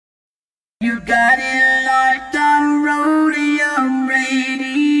got it locked on Rodeo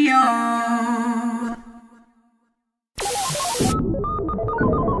Radio.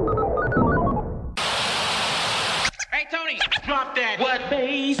 Hey Tony, drop that what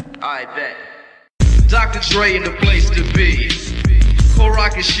bass? I bet. Dr. Dre in the place to be.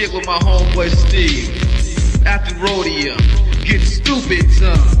 Co-rockin' shit with my homeboy Steve. After Rodeo, get stupid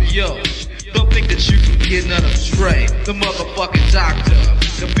time. Yo, don't think that you can get none of Dre. The motherfucking doctor,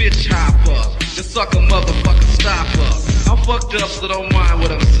 the bitch hopper, the sucker motherfucking stopper. I'm fucked up, so don't mind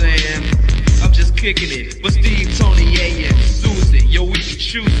what I'm saying. I'm just kicking it. But Steve, Tony, yeah, and Susan, yo, we can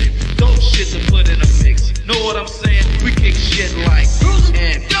choose it. Dope shit to put in a mix. Know what I'm saying? We kick shit like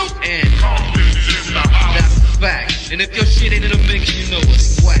and that's a fact. And if your shit ain't in a mix, you know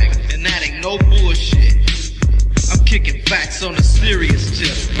it's whack. And that ain't no bullshit. I'm kicking facts on a serious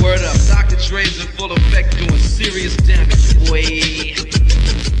tip. Word up, Dr. Dre's in full effect doing serious damage, boy.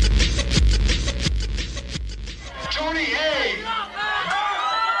 Tony A.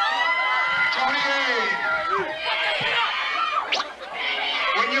 Tony A.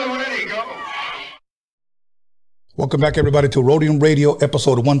 When you're ready, go. Welcome back, everybody, to Rodeo Radio,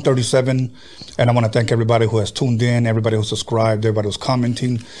 episode 137. And I want to thank everybody who has tuned in, everybody who subscribed, everybody who's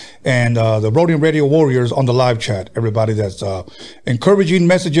commenting, and the Rodeo Radio Warriors on the live chat, everybody that's encouraging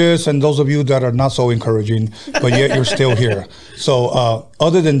messages, and those of you that are not so encouraging, but yet you're still here. So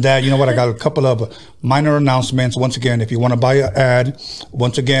other than that, you know what, I got a couple of minor announcements. Once again, if you want to buy an ad,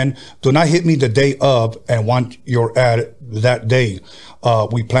 once again, do not hit me the day of and want your ad that day.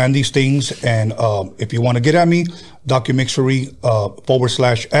 We plan these things, and if you want to get at me, Documixery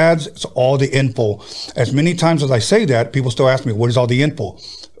 /ads. It's all the info. As many times as I say that, people still ask me, what is all the info?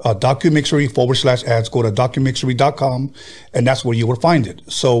 Documixery /ads. Go to documixery.com, and that's where you will find it.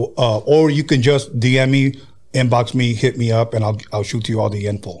 So, or you can just DM me, inbox me, hit me up, and I'll shoot you all the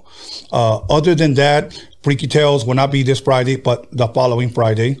info. Other than that, Freaky Tales will not be this Friday, but the following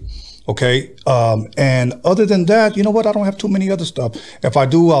Friday. Okay. And other than that, you know what? I don't have too many other stuff. If I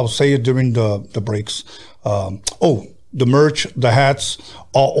do, I'll say it during the breaks. The merch, the hats,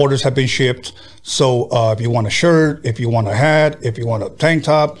 all orders have been shipped. So if you want a shirt, if you want a hat, if you want a tank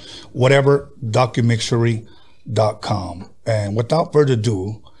top, whatever, documixery.com. And without further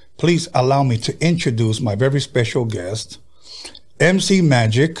ado, please allow me to introduce my very special guest, MC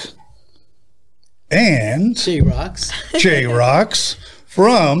Magic and J-Rocks.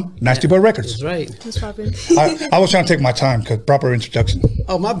 From Nasty Boy Records. That's right. What's poppin'? I was trying to take my time because proper introduction.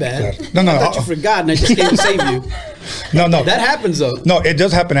 Oh, my bad. No. I thought you forgot and I just came to save you. No. That happens though. No, it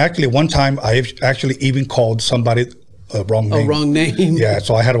does happen. Actually, one time I actually even called somebody a wrong name. A wrong name. Yeah,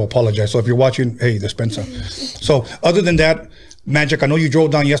 so I had to apologize. So if you're watching, hey, dispenser. So other than that, Magic, I know you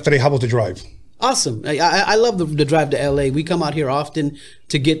drove down yesterday. How was the drive? Awesome. I love the drive to LA. We come out here often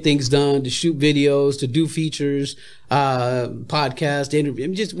to get things done, to shoot videos, to do features, podcast,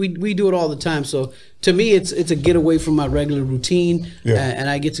 interview. We do it all the time. So to me, it's a getaway from my regular routine. Yeah. And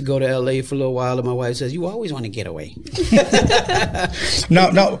I get to go to LA for a little while. And my wife says, "You always want to get away."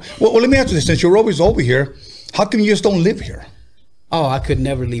 Now, well, let me ask you this: since you're always over here, how come you just don't live here? Oh, I could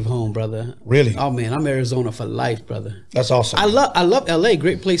never leave home, brother. Really? Oh man, I'm Arizona for life, brother. That's awesome. I love LA,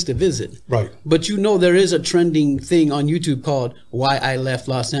 great place to visit. Right. But you know there is a trending thing on YouTube called "Why I Left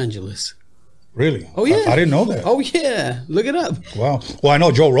Los Angeles." Really? Oh yeah. I didn't know that. Oh yeah. Look it up. Wow. Well, I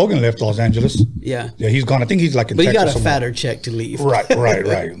know Joe Rogan left Los Angeles. Yeah. Yeah, he's gone. I think he's like in Texas. But he got a somewhere. fatter check to leave. Right.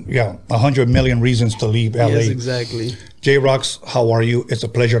 Yeah, 100 million reasons to leave LA. Yes, exactly. J-Rocks, how are you? It's a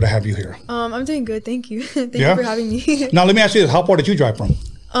pleasure to have you here. I'm doing good, thank you. Thank you for having me. Now let me ask you this: how far did you drive from?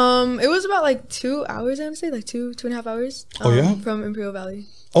 It was about like 2 hours, I would say, like 2.5 hours. From Imperial Valley.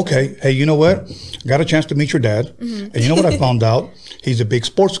 Okay. Hey, you know what? Got a chance to meet your dad. And you know what I found out? He's a big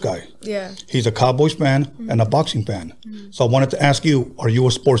sports guy. Yeah. He's a Cowboys fan and a boxing fan. So I wanted to ask you, are you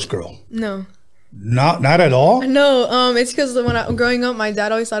a sports girl? No. Not at all? No, it's because when growing up, my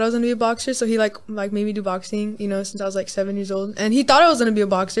dad always thought I was going to be a boxer. So he like made me do boxing, since I was like 7 years old. And he thought I was going to be a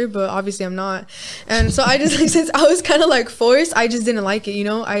boxer, but obviously I'm not. And so I just since I was kind of like forced, I just didn't like it,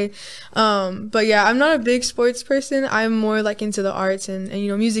 but yeah, I'm not a big sports person. I'm more like into the arts and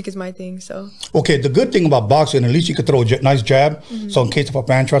music is my thing. So. Okay, the good thing about boxing, at least you could throw a nice jab. So in case if a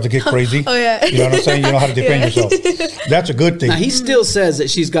fan tries to get crazy, oh yeah, you know what I'm saying? You know how to defend yourself. That's a good thing. Now he still says that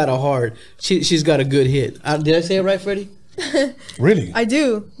she's got a heart. She's got a good hit. Did I say it right, Freddie? Really? I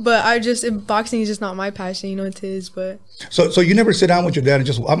do, but boxing is just not my passion, you know, it's his. But So you never sit down with your dad and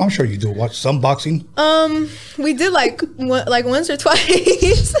just, I'm sure you do, watch some boxing? we did like once or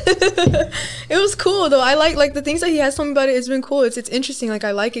twice. It was cool though. I like the things that he has told me about it. It's been cool. It's interesting. Like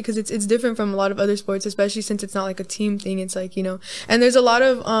I like it because it's different from a lot of other sports, especially since it's not like a team thing. It's like, you know, and there's a lot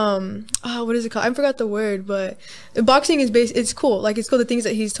of what is it called? I forgot the word, but boxing is it's cool. Like it's cool the things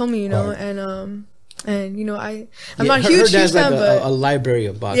that he's told me, you know, Right. and you know I'm not a huge Her dad's fan, like but a library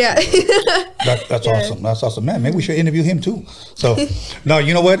of boxing. yeah. That's awesome. That's awesome, man. Maybe we should interview him too. So, no,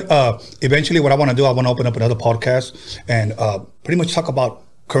 you know what? Eventually, what I want to do, I want to open up another podcast and pretty much talk about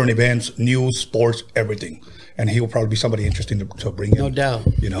current events, news, sports, everything. And he will probably be somebody interesting to bring in. No doubt.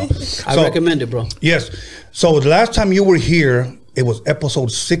 You know, I recommend it, bro. Yes. So the last time you were here, it was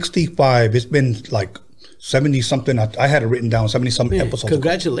episode 65. It's been like 70 something. I had it written down, 70 something Man, episodes.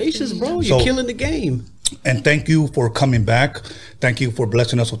 congratulations, bro. You're So- killing the game. And thank you for coming back. Thank you for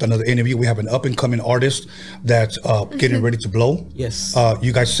blessing us with another interview. We have an up and coming artist that's getting ready to blow. Yes.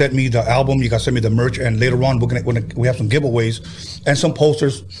 You guys sent me the album. You guys sent me the merch, and later on we have some giveaways and some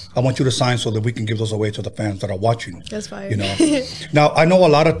posters. I want you to sign so that we can give those away to the fans that are watching. That's fine. You know. Now I know a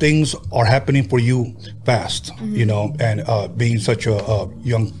lot of things are happening for you fast. You know, and being such a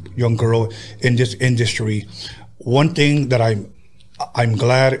young girl in this industry, one thing that I'm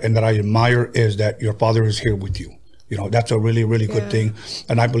glad and that I admire is that your father is here with you. You know, that's a really, really good thing.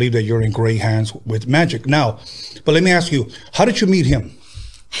 And I believe that you're in great hands with Magic. Now, but let me ask you, how did you meet him?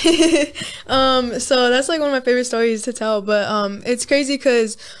 So that's like one of my favorite stories to tell, but it's crazy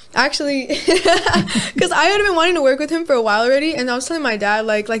because actually because I had been wanting to work with him for a while already, and I was telling my dad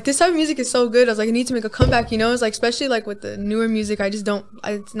like this type of music is so good. I was like, I need to make a comeback, you know. It's like, especially like with the newer music,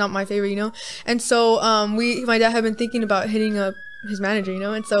 it's not my favorite, you know. And so my dad had been thinking about hitting up his manager, you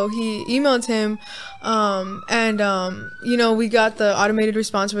know, and so he emailed him you know, we got the automated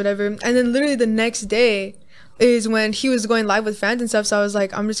response or whatever, and then literally the next day is when he was going live with fans and stuff. So I was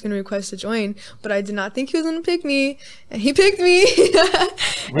like, I'm just gonna request to join, but I did not think he was gonna pick me, and he picked me.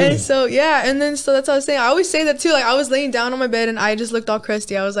 Really? And so yeah, and then so that's what I was saying. I always say that too. Like I was laying down on my bed and I just looked all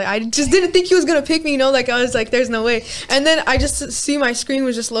crusty. I was like, I just didn't think he was gonna pick me, you know. Like I was like, there's no way. And then I just see my screen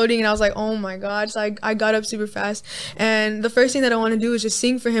was just loading, and I was like, oh my god. So I got up super fast, and the first thing that I want to do is just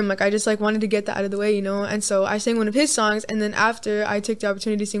sing for him. Like I just like wanted to get that out of the way, you know. And so I sang one of his songs, and then after I took the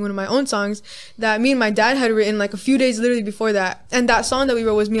opportunity to sing one of my own songs that me and my dad had written like a few days literally before that. And that song that we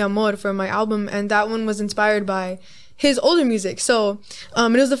wrote was Mi Amor for my album, and that one was inspired by his older music. So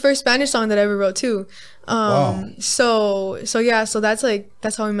it was the first Spanish song that I ever wrote too. Wow. So yeah, so that's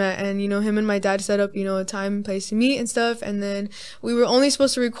how we met. And you know, him and my dad set up, you know, a time and place to meet and stuff, and then we were only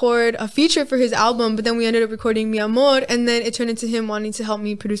supposed to record a feature for his album, but then we ended up recording Mi Amor, and then it turned into him wanting to help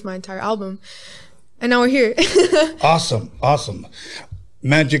me produce my entire album, and now we're here. Awesome.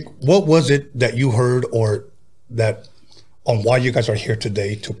 Magic, what was it that you heard or that on why you guys are here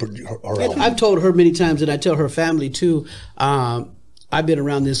today to produce her album? I've told her many times, and I tell her family too. I've been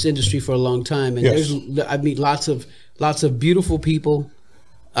around this industry for a long time, and Yes. I meet lots of beautiful people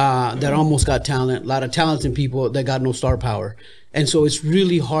that almost got talent, a lot of talented people that got no star power. And so it's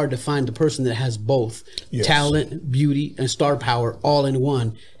really hard to find the person that has both Yes. talent, beauty, and star power all in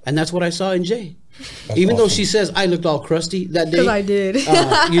one. And that's what I saw in Jay. Even though awesome. she says I looked all crusty that day, 'Cause I did.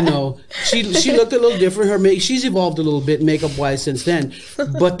 you know, she looked a little different. She's evolved a little bit makeup wise since then,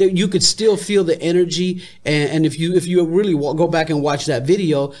 but you could still feel the energy. And if you really go back and watch that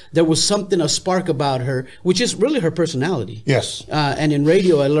video, there was something, a spark about her, which is really her personality. Yes. And in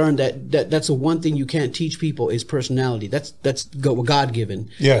radio, I learned that's the one thing you can't teach people is personality. That's God given.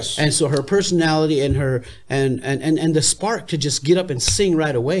 Yes. And so her personality and her and the spark to just get up and sing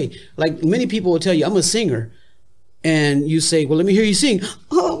right away. Like many people will tell you, I'm a singer. And you say, well, let me hear you sing.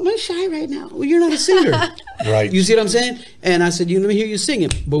 Oh, I'm shy right now. Well, you're not a singer. Right. You see what I'm saying? And I said, let me hear you sing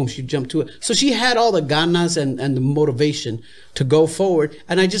it. Boom, she jumped to it. So she had all the ganas and the motivation to go forward.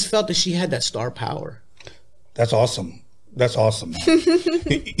 And I just felt that she had that star power. That's awesome. That's awesome.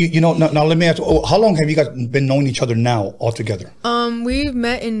 you know, now let me ask, how long have you guys been knowing each other now altogether? We've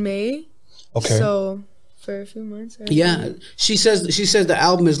met in May. Okay. So for a few months. Yeah, she says the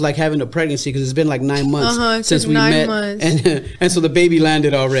album is like having a pregnancy because it's been like 9 months It since took we 9 met, months. and so the baby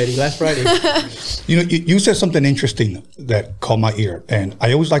landed already last Friday. You know, you said something interesting that caught my ear. And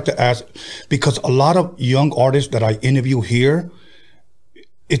I always like to ask, because a lot of young artists that I interview here,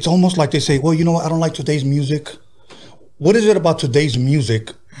 it's almost like they say, well, you know what, I don't like today's music. What is it about today's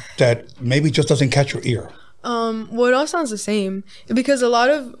music that maybe just doesn't catch your ear? Well, it all sounds the same because a lot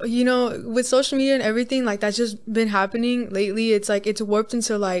of, you know, with social media and everything, like that's just been happening lately. It's like it's warped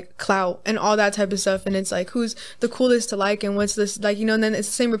into like clout and all that type of stuff, and it's like who's the coolest to like and what's this, like, you know, and then it's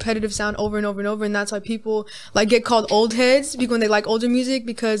the same repetitive sound over and over and over, and that's why people like get called old heads when they like older music,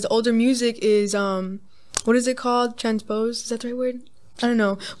 because the older music is what is it called? Transposed? Is that the right word? I don't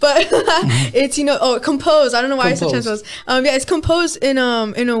know, but it's, you know, composed. I don't know why I said transposed. Yeah, it's composed in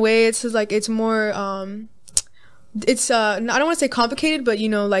a way. It's just like it's more it's I don't want to say complicated, but you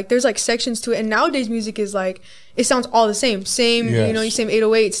know, like there's like sections to it, and nowadays music is like it sounds all the same Yes. you know, same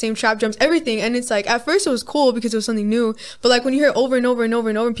 808, same trap drums, everything. And it's like at first it was cool because it was something new, but like when you hear it over and over and over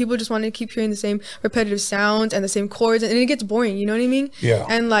and over, and people just want to keep hearing the same repetitive sounds and the same chords, and it gets boring, you know what I mean? Yeah.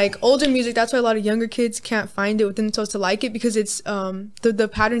 And like older music, that's why a lot of younger kids can't find it within themselves to like it, because it's the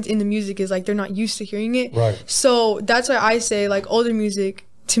patterns in the music is like they're not used to hearing it. Right. So that's why I say like older music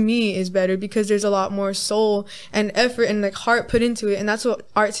to me is better, because there's a lot more soul and effort and like heart put into it, and that's what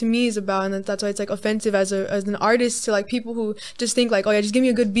art to me is about. And that's why it's like offensive as an artist to like people who just think like, oh yeah, just give me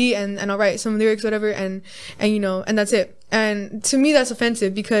a good beat and I'll write some lyrics, whatever, and you know, and that's it. And to me that's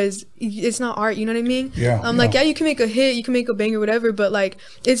offensive because it's not art, you know what I mean? Yeah. Like, yeah, you can make a hit, you can make a banger, whatever, but like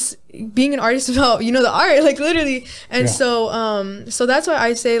it's being an artist about, you know, the art, like literally. And Yeah. so that's why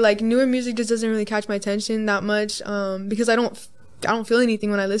I say like newer music just doesn't really catch my attention that much, because I don't feel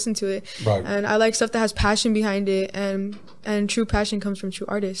anything when I listen to it. Right. And I like stuff that has passion behind it, and true passion comes from true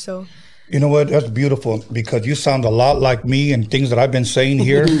artists. So You know what? That's beautiful, because you sound a lot like me and things that I've been saying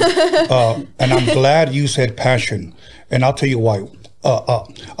here. And I'm glad you said passion. And I'll tell you why.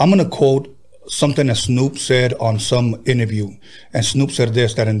 I'm going to quote something that Snoop said on some interview. And Snoop said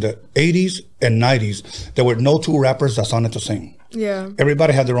this, that in the 80s and 90s, there were no two rappers that sounded the same. yeah.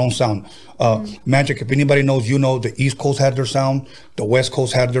 Everybody had their own sound. Magic, if anybody knows, you know, the East Coast had their sound, the West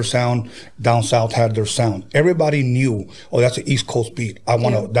Coast had their sound, down South had their sound. Everybody knew, oh, that's an East Coast beat. I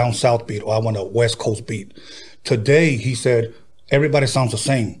want a down South beat, or I want a West Coast beat. Today, he said, everybody sounds the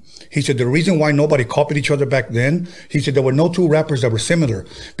same. He said the reason why nobody copied each other back then, he said there were no two rappers that were similar,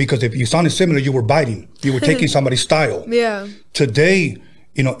 because if you sounded similar, you were biting. You were taking somebody's style. Yeah. Today,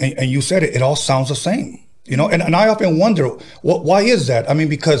 you know, and you said it, it all sounds the same. You know, and I often wonder, why is that? I mean,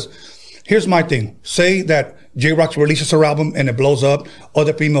 because here's my thing. Say that J-Rocks releases her album and it blows up.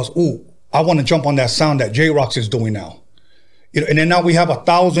 Other females, ooh, I want to jump on that sound that J-Rocks is doing now. You know, and then now we have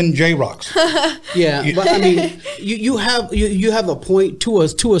 1,000 J-Rocks. Yeah, but I mean, you have a point to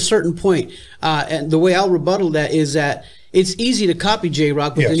a certain point, and the way I'll rebuttal that is that it's easy to copy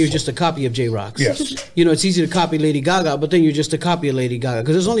J-Rock, but Yes. then you're just a copy of J-Rocks. Yes. You know, it's easy to copy Lady Gaga, but then you're just a copy of Lady Gaga,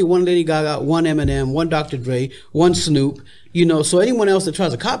 because there's only one Lady Gaga, one Eminem, one Dr. Dre, one Snoop. You know, so anyone else that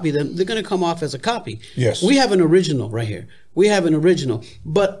tries to copy them, they're going to come off as a copy. Yes. We have an original right here. We have an original,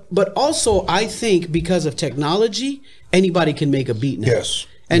 but also I think because of technology, anybody can make a beat now. Yes.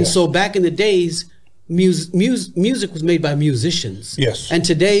 And Yes. so back in the days, music was made by musicians. Yes. And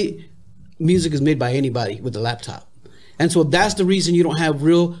today, music is made by anybody with a laptop. And so that's the reason you don't have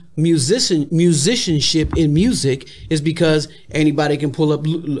real musicianship in music, is because anybody can pull up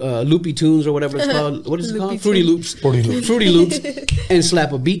Loopy Tunes or whatever it's called. What is it called? Fruity Loops. Fruity Loops. Fruity Loops, and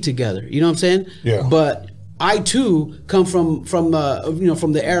slap a beat together. You know what I'm saying? Yeah. But I too come from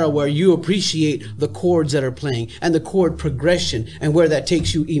the era where you appreciate the chords that are playing and the chord progression and where that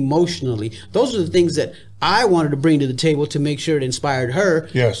takes you emotionally. Those are the things that I wanted to bring to the table to make sure it inspired her.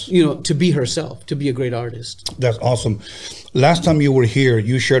 Yes. You know, to be herself, to be a great artist. That's awesome. Last time you were here,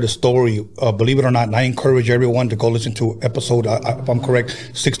 you shared a story. Believe it or not, and I encourage everyone to go listen to episode, if I'm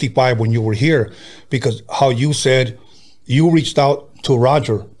correct, 65 when you were here, because how you said you reached out to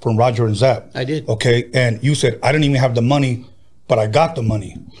Roger from Roger and Zapp. I did. Okay, and you said, I didn't even have the money, but I got the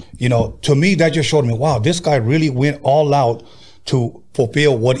money. You know, to me, that just showed me, wow, this guy really went all out to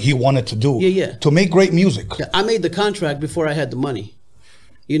fulfill what he wanted to do. Yeah. To make great music. I made the contract before I had the money.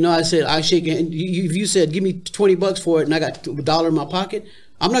 You know, I said, I shake your hand. If you said, give me $20 for it, and I got $1 in my pocket,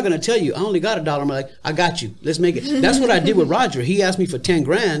 I'm not going to tell you, I only got $1. I'm like, I got you. Let's make it. That's what I did with Roger. He asked me for 10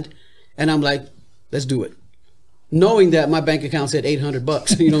 grand, and I'm like, let's do it. Knowing that my bank account said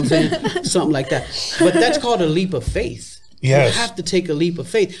 $800, you know what I'm saying? Something like that. But that's called a leap of faith. Yes. You have to take a leap of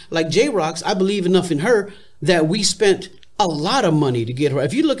faith. Like J-Rocks, I believe enough in her that we spent a lot of money to get her.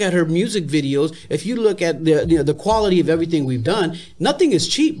 If you look at her music videos, if you look at the quality of everything we've done, nothing is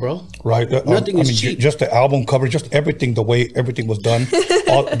cheap, bro. Right. Nothing is cheap. Just the album cover, just everything, the way everything was done.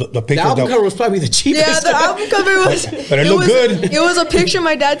 All the The pictures. album cover was probably the cheapest. Yeah, the album cover was. But it looked good. It was a picture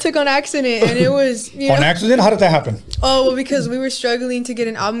my dad took on accident, and it was On accident? How did that happen? Oh, well, because we were struggling to get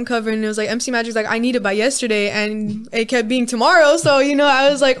an album cover, and it was like MC Magic's like, I need it by yesterday, and it kept being tomorrow. So I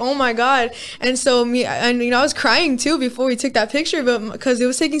was like, oh my god. And so I was crying too before we took that picture, but because it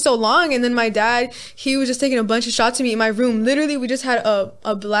was taking so long. And then my dad, he was just taking a bunch of shots of me in my room. Literally, we just had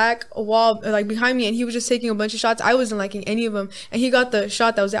a black wall like behind me, and he was just taking a bunch of shots. I wasn't liking any of them, and he got the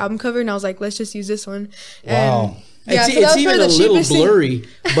shot that was the album cover, and I was like, let's just use this one. Wow. And, yeah, It's even a little blurry,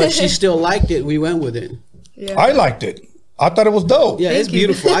 but she still liked it. We went with it. Yeah. I liked it. I thought it was dope. Yeah, it's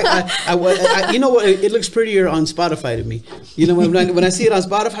beautiful. I you know what? It looks prettier on Spotify to me. You know, when I see it on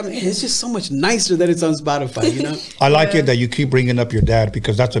Spotify, man, it's just so much nicer that it's on Spotify. You know, I like it that you keep bringing up your dad,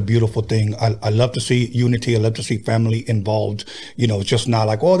 because that's a beautiful thing. I love to see unity. I love to see family involved. It's just not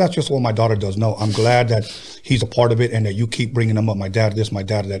like, oh, that's just what my daughter does. No, I'm glad that he's a part of it, and that you keep bringing him up. My dad this, my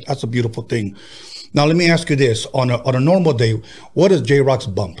dad that. That's a beautiful thing. Now, let me ask you this. On a normal day, what is J-Rock's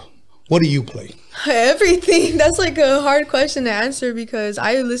bump? What do you play? Everything. That's like a hard question to answer, because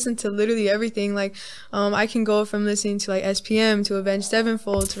I listen to literally everything. Like, I can go from listening to like SPM to Avenged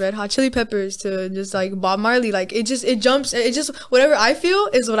Sevenfold to Red Hot Chili Peppers to just like Bob Marley. Like it jumps. It just whatever I feel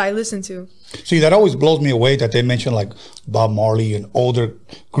is what I listen to. See, that always blows me away that they mention like Bob Marley and older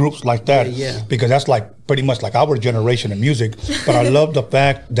groups like that. Yeah. Because that's like pretty much like our generation of music. But I love the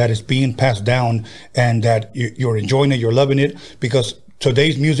fact that it's being passed down, and that you're enjoying it, you're loving it, because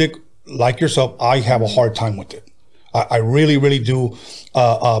today's music, like yourself, I have a hard time with it. I really, really do.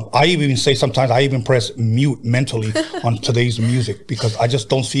 I even say sometimes I even press mute mentally on today's music, because I just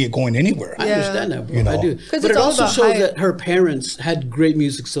don't see it going anywhere. I understand that, bro. You know. I do. But it all also about shows hype. that her parents had great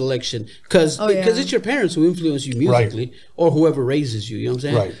music selection, because it's your parents who influence you musically, or whoever raises you. You know what I'm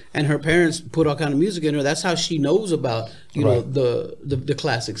saying? Right. And her parents put all kind of music in her. That's how she knows about know the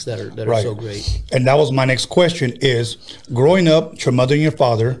classics that are so great. And that was my next question: is growing up, your mother and your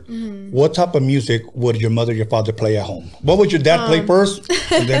father, what type of music would your mother and your father play at home? What would your dad play first,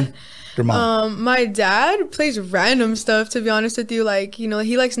 and then your mom? My dad plays random stuff, to be honest with you. Like,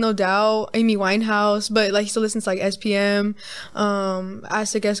 he likes No Doubt, Amy Winehouse, but like he still listens to like SPM,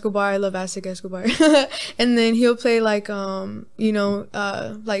 Aztec Escobar. I love Aztec Escobar. And then he'll play like like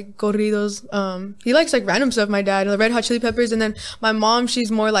corridos. He likes like random stuff, my dad, Red Hot Chili Peppers. And then my mom,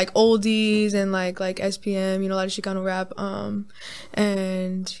 she's more like oldies and like SPM, a lot of Chicano rap,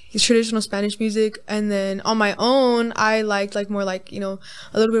 and traditional Spanish music. And then on my own, I liked like more like a little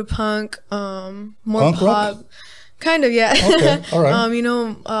bit of punk, more Punk pop rock? kind of, yeah. Okay, all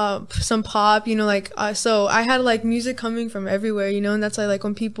right. Some pop, so I had like music coming from everywhere, and that's like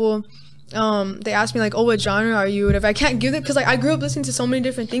when people they ask me like, oh, what genre are you, whatever. I can't give it, because like I grew up listening to so many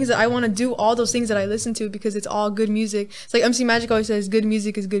different things that I want to do all those things that I listen to, because it's all good music. It's like MC Magic always says, good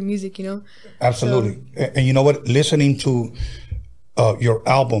music is good music, Absolutely. So. And you know what, listening to your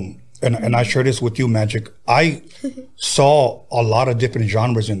album, and I share this with you, Magic, I saw a lot of different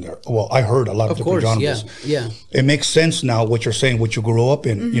genres in there. Well, I heard a lot of different genres. Yeah. It makes sense now what you're saying, what you grew up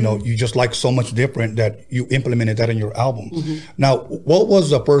in. You just like so much different that you implemented that in your album. Now, what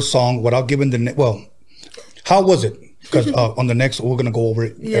was the first song, without giving how was it? Because on the next, we're going to go over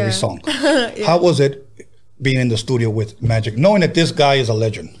every song. How was it being in the studio with Magic, knowing that this guy is a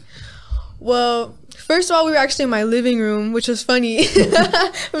legend? Well, first of all, we were actually in my living room, which was funny.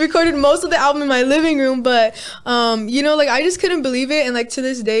 We recorded most of the album in my living room, but I just couldn't believe it. And like to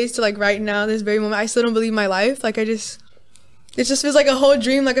this day, to like right now, this very moment, I still don't believe my life. Like it just feels like a whole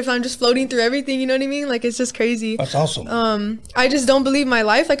dream. Like if I'm just floating through everything, you know what I mean? Like it's just crazy. That's awesome. I just don't believe my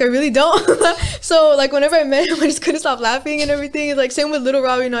life. Like I really don't. So like whenever I met him, I just couldn't stop laughing and everything. It's like same with Little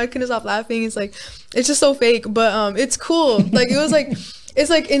Rob, I couldn't stop laughing. It's like, it's just so fake, but it's cool. Like it was like, it's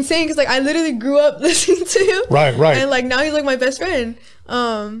like insane, because like I literally grew up listening to him. Right. And like now he's like my best friend.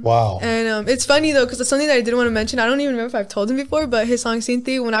 Wow. And it's funny though, because it's something that I didn't want to mention. I don't even remember if I've told him before, but his song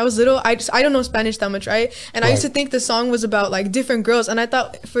Cinti, when I was little, I don't know Spanish that much, right? And I used to think the song was about like different girls, and I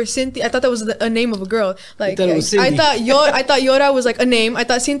thought for Cinti, I thought that was a name of a girl. Like I thought Yora was like a name. I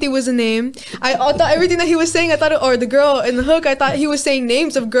thought Cinti was a name. I thought everything that he was saying, or the girl in the hook, I thought he was saying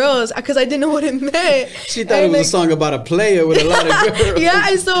names of girls, because I didn't know what it meant. She thought it was a song about a player with a lot of girls. Yeah,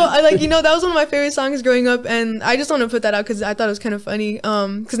 and so I that was one of my favorite songs growing up, and I just want to put that out because I thought it was kind of funny.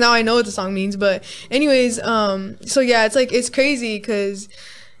 Because now I know what the song means. But anyways, so yeah, it's like, it's crazy because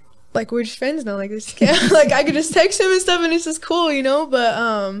like we're just friends now. Like this, like I could just text him and stuff, and it's just cool,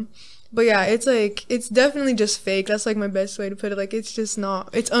 But But yeah, it's like it's definitely just fake. That's like my best way to put it. Like it's just not.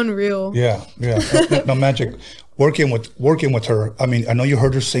 It's unreal. Yeah, yeah. No, Magic. Working with her. I mean, I know you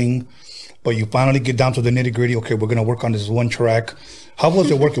heard her sing, but you finally get down to the nitty gritty. Okay, we're gonna work on this one track. How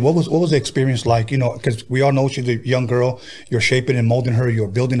was it working? What was the experience like? You know, because we all know she's a young girl. You're shaping and molding her. You're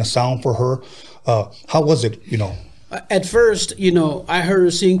building a sound for her. How was it? You know. At first, you know, I heard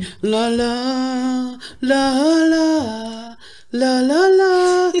her sing la la la la la la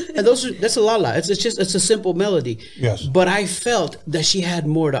la, and that's a la la. It's a simple melody. Yes. But I felt that she had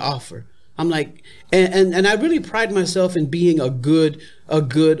more to offer. I'm like, and I really pride myself in being a good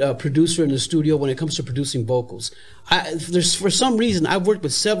producer in the studio when it comes to producing vocals. There's for some reason I've worked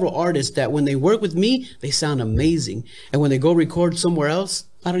with several artists that when they work with me, they sound amazing, and when they go record somewhere else,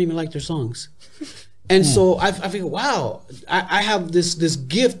 I don't even like their songs. And so I figure, wow, I have this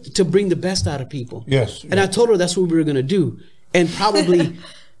gift to bring the best out of people. Yes. And I told her that's what we were going to do. And probably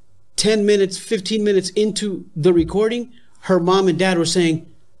 10 minutes, 15 minutes into the recording, her mom and dad were saying,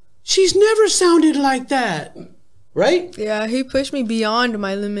 she's never sounded like that. Right? Yeah, he pushed me beyond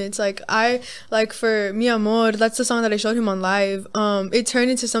my limits. Like for Mi Amor, that's the song that I showed him on live. It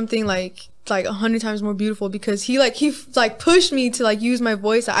turned into something like 100 times more beautiful because he pushed me to like use my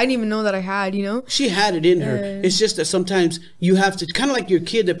voice that I didn't even know that I had, you know? She had it in her. It's just that sometimes you have to, kind of like your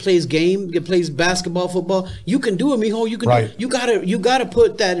kid that plays plays basketball, football. You can do it, mijo. You can right. You gotta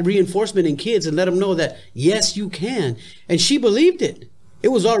put that reinforcement in kids and let them know that yes, you can. And she believed it. It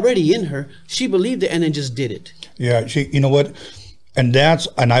was already in her. She believed it and then just did it. Yeah, you know what? And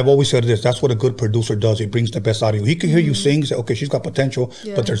I've always said this, that's what a good producer does. He brings the best out of you. He can hear you sing, say, okay, she's got potential,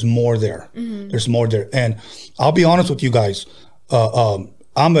 but there's more there. There's more there. And I'll be honest with you guys,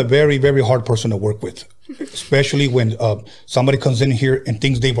 I'm a very, very hard person to work with, especially when somebody comes in here and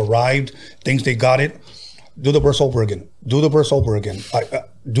thinks they've arrived, thinks they got it. Do the verse over again. Do the verse over again.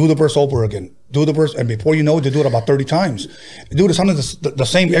 Do the verse over again. Do the verse, and before you know it, they do it about 30 times. Do it sounding the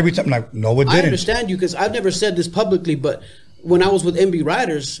same every time. Like, no, it didn't. I understand you because I've never said this publicly, but when I was with MB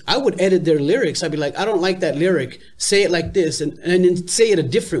Writers, I would edit their lyrics. I'd be like, I don't like that lyric. Say it like this, and then say it a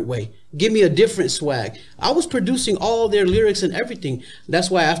different way. Give me a different swag. I was producing all their lyrics and everything. That's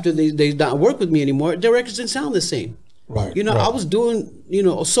why after they don't work with me anymore, their records didn't sound the same. Right. You know, right. I was doing,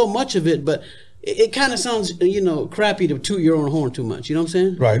 so much of it, but it kind of sounds, crappy to toot your own horn too much. You know what I'm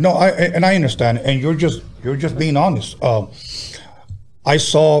saying? Right. No, I understand, and you're just being honest. I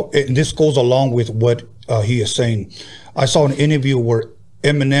saw, and this goes along with what he is saying. I saw an interview where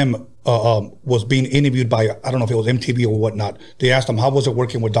Eminem was being interviewed by, I don't know if it was MTV or whatnot. They asked him, how was it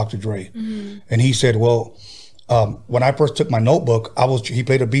working with Dr. Dre? And he said, well, when I first took my notebook, he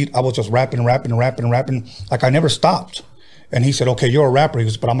played a beat, I was just rapping. Like I never stopped. And he said, okay, you're a rapper. He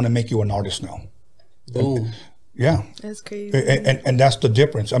goes, but I'm going to make you an artist now. Boom. Yeah. That's crazy. And that's the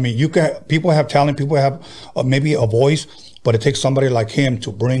difference. I mean, people have talent, people have maybe a voice, but it takes somebody like him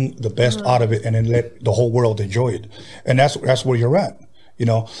to bring the best out of it and then let the whole world enjoy it. And that's where you're at,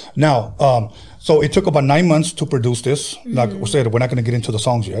 Now, so it took about 9 months to produce this. Like I said, we're not going to get into the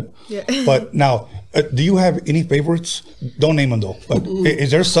songs yet. Yeah. But now, do you have any favorites? Don't name them though. But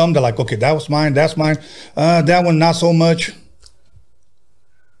is there some that like, okay, that was mine, that's mine. That one, not so much.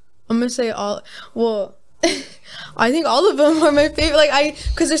 I'm going to say I think all of them are my favorite.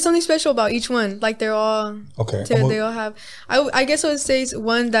 Because there's something special about each one. Like they're all okay. They all have. I guess I would say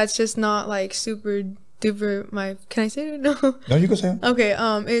one that's just not like super duper. Can I say it? No. No, you can say it. Okay.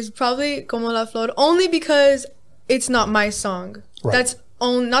 It's probably Como la Flor, only because it's not my song. Right. That's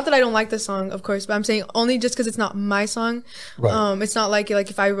not that I don't like the song, of course, but I'm saying only just because it's not my song. Right. It's not like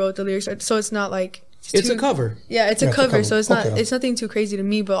if I wrote the lyrics, so it's not like. It's a cover. Yeah, it's a cover, so it's not. Okay. It's nothing too crazy to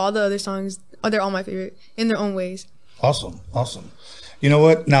me. But all the other songs, they're all my favorite in their own ways. Awesome. You know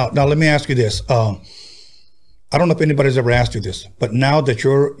what? Now let me ask you this. I don't know if anybody's ever asked you this, but now that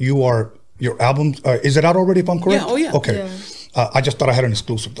your album is it out already? If I'm correct? Yeah. Oh yeah. Okay. Yeah. I just thought I had an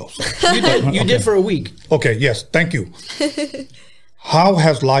exclusive though. So. You did for a week. Okay. Yes. Thank you. How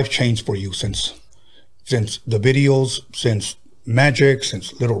has life changed for you since the videos, since Magic,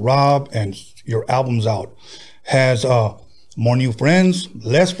 since Little Rob, and your album's out? Has more new friends,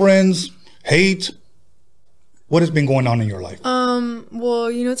 less friends, hate? What has been going on in your life? Well,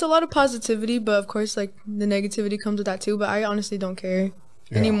 it's a lot of positivity, but of course, like the negativity comes with that too. But I honestly don't care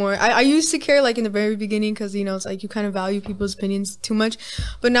anymore. I used to care like in the very beginning because it's like you kind of value people's opinions too much,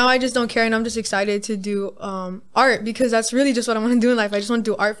 but now I just don't care, and I'm just excited to do art because that's really just what I want to do in life. I just want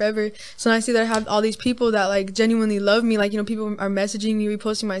to do art forever. So when I see that I have all these people that like genuinely love me, like people are messaging me,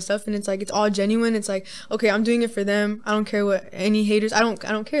 reposting my stuff, and it's like it's all genuine. It's like, okay, I'm doing it for them. I don't care what any haters. I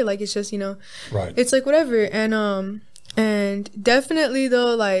don't care. Like it's just right. It's like whatever. And And definitely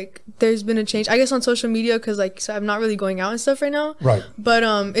though, like there's been a change, I guess, on social media, because like so I'm not really going out and stuff right now. Right. But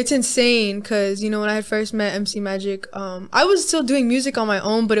it's insane because, you know, when I had first met MC Magic, I was still doing music on my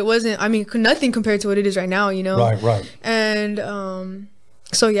own, but it wasn't, I mean, nothing compared to what it is right now, you know. Right. And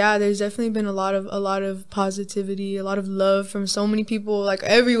so yeah, there's definitely been a lot of positivity, a lot of love from so many people, like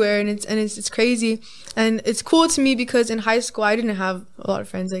everywhere, and it's crazy, and it's cool to me because in high school I didn't have a lot of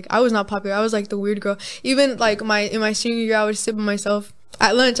friends. Like I was not popular. I was like the weird girl. Even like in my senior year, I would sit by myself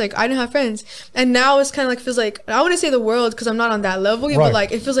at lunch. Like I didn't have friends, and now it's kind of like feels like, I wouldn't say the world because I'm not on that level yet, Right. but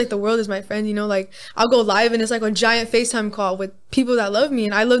like it feels like the world is my friend. You know, like I'll go live and it's like a giant FaceTime call with people that love me,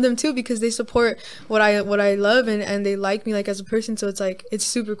 and I love them too because they support what I love, and they like me like as a person. So it's like it's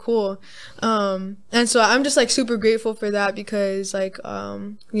super cool, and so I'm just like super grateful for that because like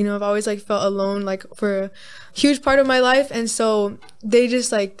you know, I've always like felt alone like for a huge part of my life, and so they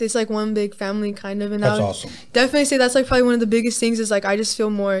just like it's like one big family kind of. And That's I would awesome. definitely say that's like probably one of the biggest things is like I just feel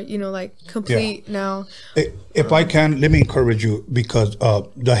more, you know, like complete now. If I can, let me encourage you because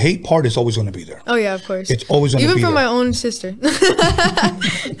the hate part is always going to be there. Oh yeah, of course. It's always going to be even from there. my own sister.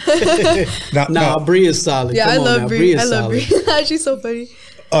 Nah, Bree is solid. Yeah, Come I on love now. Bree. I is love Bree. solid. She's so funny.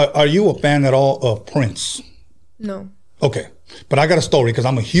 Are you a fan at all of Prince? No. Okay, but I got a story because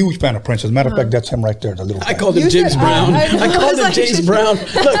I'm a huge fan of Prince. As a matter of fact, that's him right there, the little. I guy. called him You James said- Brown. I know, I I called was him like- James Brown.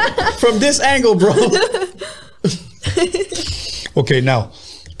 Look, from this angle, bro. Okay, now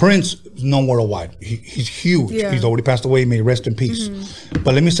Prince is known worldwide. He's huge. Yeah. He's already passed away. May he rest in peace.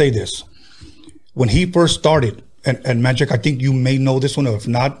 But let me say this: when he first started, and Magic, I think you may know this one, or if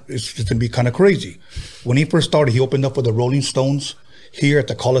not, it's going to be kind of crazy. When he first started, he opened up for the Rolling Stones here at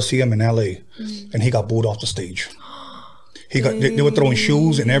the Coliseum in LA, and he got booed off the stage. They were throwing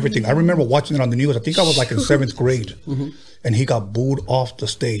shoes and everything. I remember watching it on the news. I think I was like in 7th grade, and he got booed off the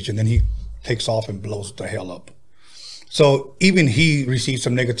stage, and then he takes off and blows the hell up. So even he received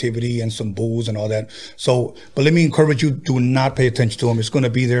some negativity and some boos and all that. So, but let me encourage you: do not pay attention to him. It's going to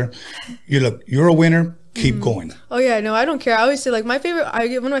be there. You're a winner. Keep going. Oh yeah, no, I don't care. I always say like one of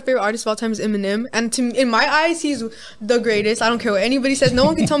my favorite artists of all time is Eminem, and in my eyes, he's the greatest. I don't care what anybody says. No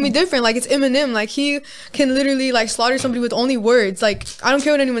one can tell me different. Like it's Eminem. Like he can literally like slaughter somebody with only words. Like I don't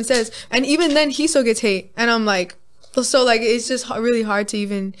care what anyone says, and even then he still gets hate. And I'm like, so like it's just really hard to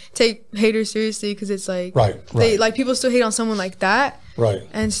even take haters seriously because it's like they like people still hate on someone like that. Right.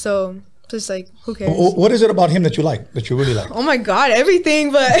 And so just like who cares? What is it about him that you like, that you really like? Oh my God,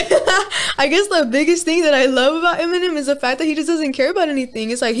 everything. But I guess the biggest thing that I love about Eminem is the fact that he just doesn't care about anything.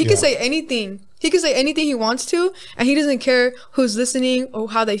 It's like he can say anything. He can say anything he wants to, and he doesn't care who's listening or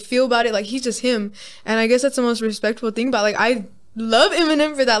how they feel about it. Like he's just him. And I guess that's the most respectful thing about, like, I love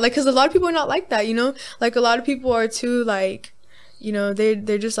Eminem for that. Like, because a lot of people are not like that, you know? Like a lot of people are too like, you know,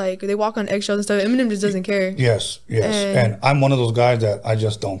 they're just like, they walk on eggshells and stuff. Eminem just doesn't care. Yes. And I'm one of those guys that I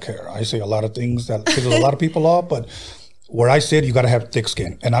just don't care. I say a lot of things that pisses a lot of people off, but where I said you got to have thick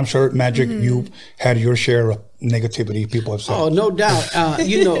skin. And I'm sure, Magic, you've had your share of negativity people have said. Oh, no doubt.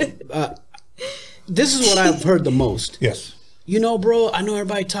 You know, this is what I've heard the most. Yes. You know, bro, I know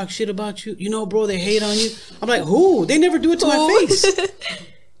everybody talks shit about you. You know, bro, they hate on you. I'm like, who? They never do it to my face.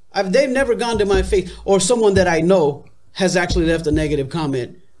 They've never gone to my face. Or someone that I know has actually left a negative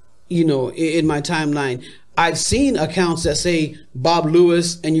comment, you know, in my timeline. I've seen accounts that say Bob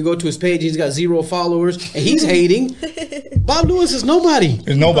Lewis, and you go to his page, he's got 0 followers, and he's hating. Bob Lewis is nobody.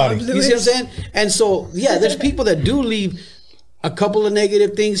 There's nobody. You see what I'm saying? And so, yeah, there's people that do leave a couple of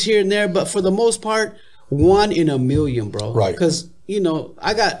negative things here and there, but for the most part, 1 in a million, bro. Right. Because, you know,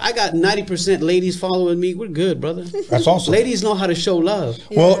 I got 90% ladies following me. We're good, brother. That's awesome. Ladies know how to show love.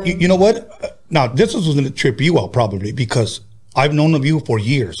 Well, you know what? Now, this is going to trip you out probably because I've known of you for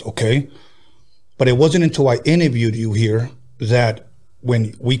years, okay? But it wasn't until I interviewed you here that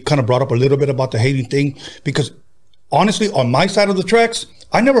when we kind of brought up a little bit about the hating thing, because honestly, on my side of the tracks,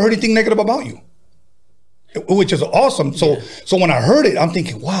 I never heard anything negative about you, which is awesome. So when I heard it, I'm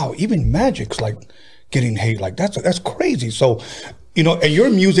thinking, wow, even Magic's like getting hate. Like that's crazy. So, you know, and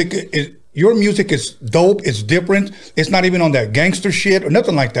your music is dope. It's different. It's not even on that gangster shit or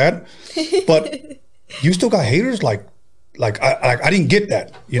nothing like that. But you still got haters. Like I didn't get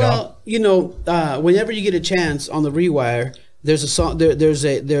that. You know. You know, whenever you get a chance on the Rewire, there's a song. There's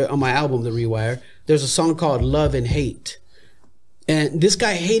on my album, The Rewire. There's a song called "Love and Hate," and this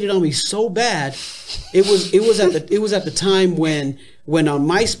guy hated on me so bad. It was at the time when on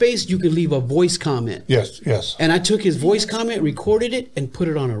MySpace you could leave a voice comment. Yes. And I took his voice comment, recorded it, and put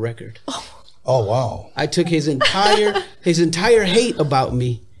it on a record. Oh wow. I took his entire hate about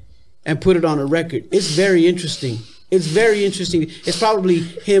me and put it on a record. It's very interesting. It's very interesting. It's probably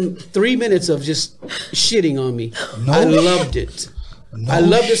him 3 minutes of just shitting on me. No. I loved it. I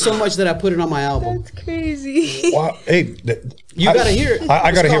loved it so much that I put it on my album. That's crazy. Wow. Hey, You gotta hear it.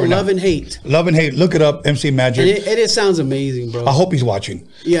 I gotta It's hear called it now. Love and Hate. Love and Hate. Look it up. MC Magic. And it sounds amazing, bro. I hope he's watching.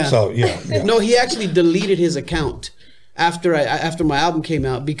 Yeah. So yeah. No, he actually deleted his account after my album came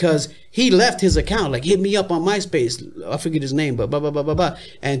out because he left his account. Like, hit me up on MySpace. I forget his name, but blah blah blah blah blah.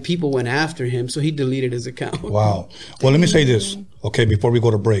 And people went after him, so he deleted his account. Wow. Well, let me say this, okay, before we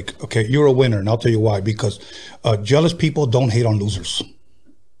go to break. Okay, you're a winner, and I'll tell you why. Because jealous people don't hate on losers.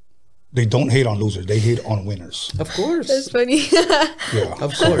 They don't hate on losers. They hate on winners. Of course. That's funny. Yeah.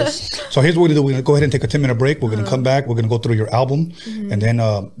 Of course. So here's what we're gonna do. We're gonna go ahead and take a 10-minute break. We're gonna come back. We're gonna go through your album, and then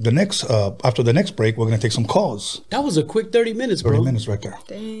after the next break, we're gonna take some calls. That was a quick 30 minutes, bro. 30 minutes right there.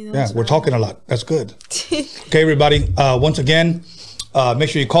 Dang, that Yeah, was we're fast. talking a lot. That's good. Okay, everybody. Once again, make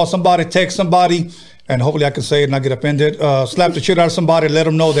sure you call somebody, text somebody, and hopefully I can say it and not get offended. Slap the shit out of somebody. Let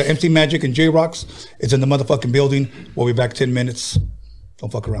them know that MC Magic and J-Rocks is in the motherfucking building. We'll be back 10 minutes.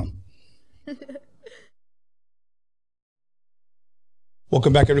 Don't fuck around.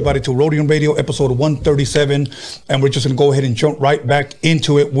 Welcome back, everybody, to Rhodium Radio, episode 137. And we're just going to go ahead and jump right back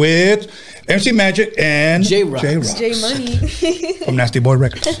into it with MC Magic and J-Rocks. J Money. from Nasty Boy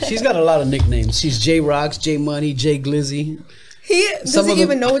Records. She's got a lot of nicknames. She's J-Rocks, J-Money, J-Glizzy. He Some doesn't of them-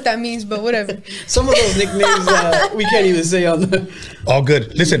 even know what that means, but whatever. Some of those nicknames we can't even say on the... All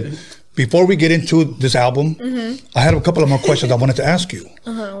good. Listen, before we get into this album, I had a couple of more questions I wanted to ask you.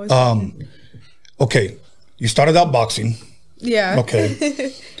 Okay, you started out boxing. Yeah.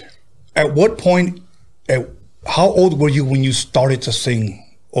 Okay. At what point, how old were you when you started to sing,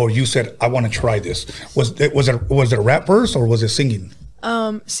 or you said, "I want to try this"? Was it a rap verse or was it singing?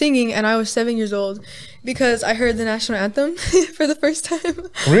 Singing, and I was 7 years old because I heard the national anthem for the first time.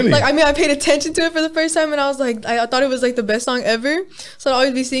 Really? Like, I mean, I paid attention to it for the first time, and I was like, I thought it was like the best song ever. So I'd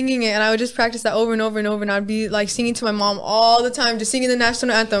always be singing it, and I would just practice that over and over and over, and I'd be like singing to my mom all the time, just singing the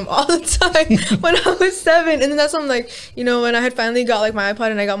national anthem all the time when I was 7. And then that's when, like, you know, when I had finally got like my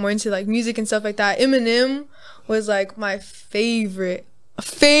iPod and I got more into like music and stuff like that, Eminem was like my favorite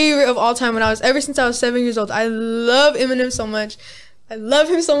of all time ever since I was 7 years old. I love Eminem so much. I love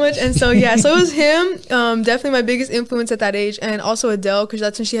him so much. And so, yeah, so it was him, definitely my biggest influence at that age. And also Adele, because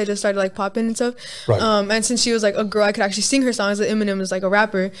that's when she had just started like popping and stuff. Right. And since she was like a girl, I could actually sing her songs. Like Eminem is like a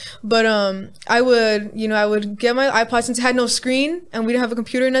rapper. But I would get my iPod, since it had no screen and we didn't have a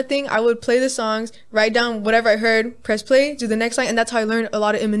computer or nothing. I would play the songs, write down whatever I heard, press play, do the next line. And that's how I learned a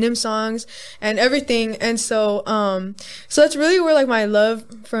lot of Eminem songs and everything. And so, so that's really where like my love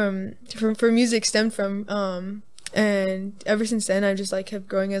for music stemmed from. And ever since then, I've just like kept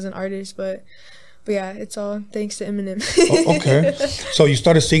growing as an artist. But yeah, it's all thanks to Eminem. Okay. So you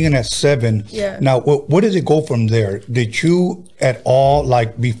started singing at 7. Yeah. Now, where did it go from there? Did you at all,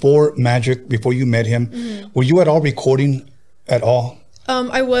 like before Magic, before you met him, were you at all recording at all?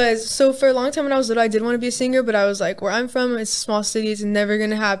 I was. So for a long time when I was little, I did want to be a singer, but I was like, where I'm from, it's a small city, it's never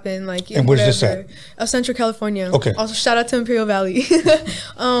gonna happen. Like, And where's this at? Central California. Okay. Also, shout out to Imperial Valley.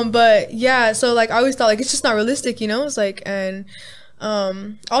 But yeah, so like I always thought like it's just not realistic, you know. It's like, and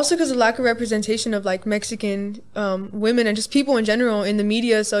also because of lack of representation of like Mexican women and just people in general in the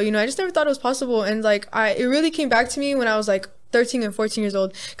media. So, you know, I just never thought it was possible. And like it really came back to me when I was like 13 and 14 years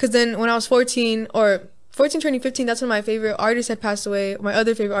old. Because then when I was 14 turning 15, that's when my favorite artist had passed away. My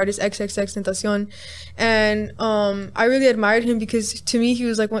other favorite artist, XXXTentacion. And I really admired him because to me, he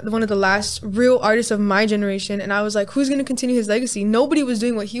was like one of the last real artists of my generation. And I was like, who's going to continue his legacy? Nobody was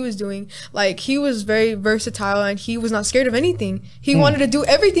doing what he was doing. Like, he was very versatile and he was not scared of anything. He wanted to do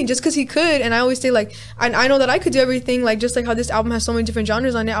everything just because he could. And I always say, like, I know that I could do everything. Like, just like how this album has so many different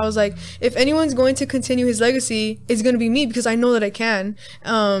genres on it. I was like, if anyone's going to continue his legacy, it's going to be me because I know that I can.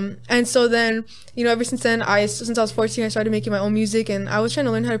 And so then, you know, ever since then, since I was 14, I started making my own music, and I was trying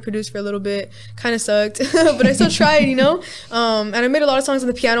to learn how to produce for a little bit. Kind of sucked, but I still tried, you know. And I made a lot of songs on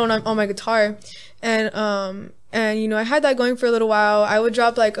the piano and on my guitar, and you know, I had that going for a little while. I would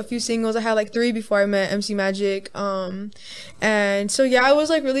drop like a few singles. I had like 3 before I met MC Magic, and so yeah, I was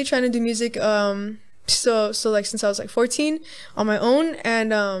like really trying to do music. So like since I was like 14 on my own,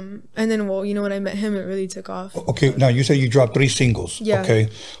 and then, well, you know, when I met him, it really took off. Okay. Now you said you dropped 3 singles. Yeah. Okay.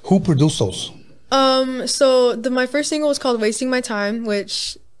 Who produced those? So my first single was called Wasting My Time,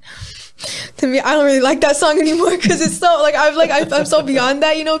 which to me, I don't really like that song anymore because it's so like I'm so beyond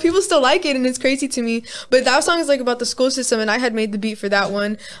that, you know. People still like it and it's crazy to me, but that song is like about the school system, and I had made the beat for that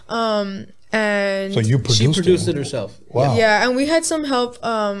one. And So you She produced it. it herself. Wow. yeah, and we had some help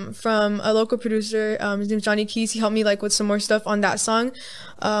from a local producer. His name's Johnny Keys. He helped me like with some more stuff on that song,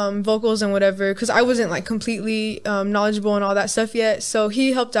 vocals and whatever, because I wasn't like completely knowledgeable and all that stuff yet. So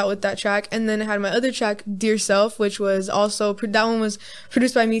he helped out with that track, and then I had my other track, Dear Self, which was also that one was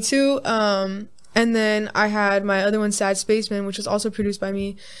produced by me too. And then I had my other one, Sad Spaceman, which was also produced by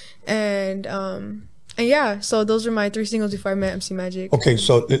me, and yeah, so those were my 3 singles before I met MC Magic. Okay,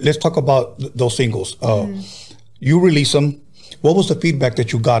 so let's talk about those singles. You release them. What was the feedback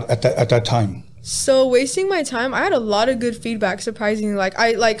that you got at that time? So Wasting My Time, I had a lot of good feedback, surprisingly.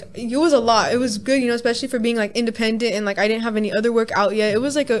 It was a lot. It was good, especially for being like independent and like I didn't have any other work out yet. It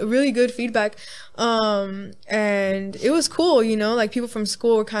was like a really good feedback. And it was cool, like people from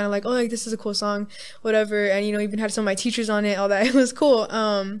school were kind of like, oh, like this is a cool song, whatever. And, even had some of my teachers on it, all that. It was cool.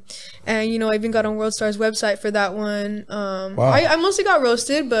 And, I even got on World Star's website for that one. Wow. I mostly got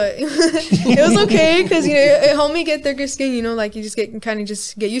roasted, but it was okay because, it helped me get thicker skin, like you just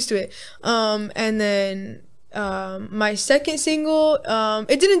get used to it. And then my second single,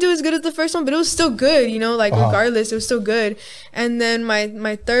 it didn't do as good as the first one, but it was still good, regardless, it was still good. And then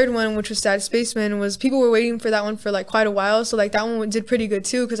my third one, which was Sad Spaceman, was people were waiting for that one for like quite a while, so like that one did pretty good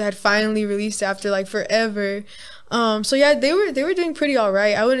too because I had finally released it after like forever. So yeah, they were doing pretty all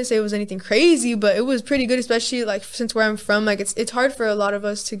right. I wouldn't say it was anything crazy, but it was pretty good, especially like since where I'm from, like it's hard for a lot of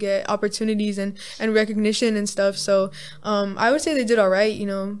us to get opportunities and recognition and stuff. So I would say they did all right,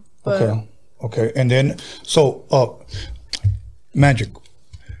 but Okay, and then Magic,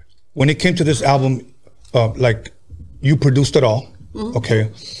 when it came to this album, like you produced it all. Mm-hmm.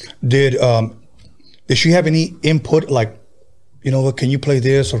 Okay, did she have any input? Like, can you play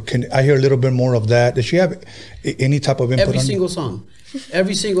this, or can I hear a little bit more of that? Did she have any type of input?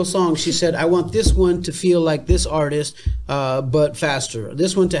 Every single song, she said, I want this one to feel like this artist, but faster.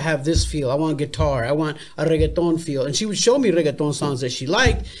 This one to have this feel. I want guitar. I want a reggaeton feel. And she would show me reggaeton songs that she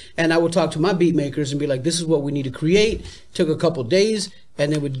liked, and I would talk to my beat makers and be like, this is what we need to create. Took a couple days,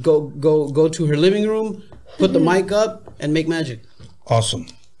 and then would go to her living room, put the mic up, and make magic. Awesome.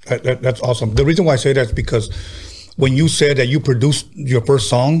 That's awesome. The reason why I say that is because when you said that you produced your first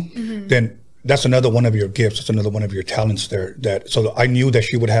song, then that's another one of your gifts. It's another one of your talents there. So I knew that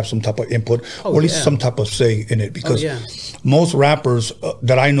she would have some type of input, or at least some type of say in it, because most rappers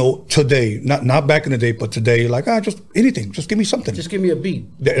that I know today, not back in the day, but today, like just anything, just give me something. Just give me a beat.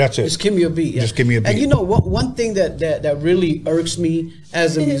 That's it. Just give me a beat. Yeah. Just give me a beat. And one thing that really irks me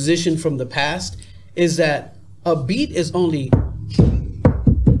as a musician from the past is that a beat is only.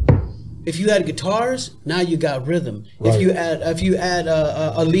 If you add guitars, now you got rhythm. Right. If you add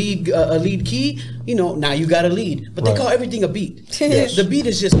a lead key, now you got a lead. But they call everything a beat. Yes. The beat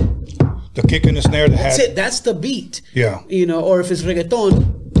is just the kick and the snare. That's it. That's the beat. Yeah. Or if it's reggaeton,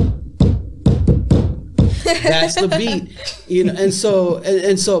 that's the beat. And so,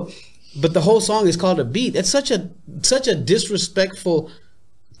 but the whole song is called a beat. It's such a disrespectful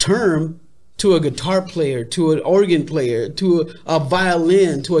term to a guitar player, to an organ player, to a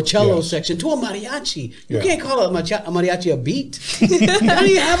violin, to a cello section, to a mariachi. You can't call a mariachi a beat. Now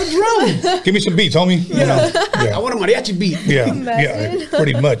you have a drum. Give me some beats, homie. I want a mariachi beat. Yeah,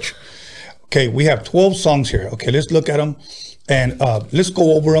 pretty much. Okay, we have 12 songs here. Okay, let's look at them. And let's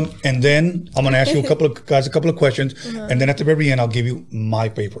go over them, and then I'm gonna ask you a couple of questions, and then at the very end I'll give you my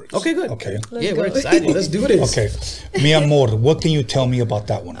favorites. Okay, good. Okay. We're excited. Let's do this. Okay, Mi Amor. What can you tell me about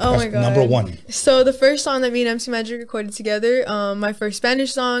that one? Oh, that's my God. Number one. So the first song that me and MC Magic recorded together, my first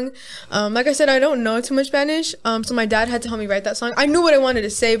Spanish song. Like I said, I don't know too much Spanish, so my dad had to help me write that song. I knew what I wanted to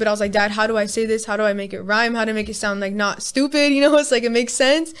say, but I was like, Dad, how do I say this? How do I make it rhyme? How to make it sound like not stupid? It's like it makes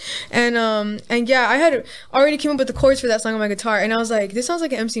sense. And yeah, I had already came up with the chords for that song on my guitar, and I was like, this sounds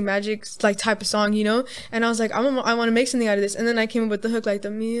like an MC Magic like type of song, And I was like, I want to make something out of this. And then I came up with the hook, like the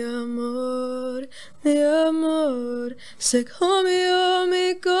mi amor, se comió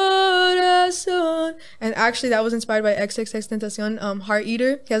mi corazón. And actually, that was inspired by XXXTentacion, Heart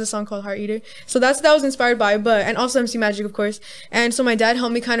Eater. He has a song called Heart Eater. So that was inspired by, and also MC Magic, of course. And so my dad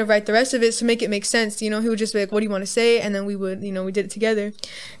helped me kind of write the rest of it to make it make sense. He would just be like, what do you want to say? And then we would, we did it together.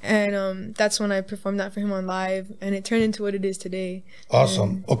 And that's when I performed that for him on live, and it turned into what it is today.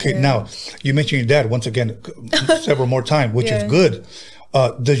 Awesome. Okay, now you mentioned your dad once again several more times, which is good.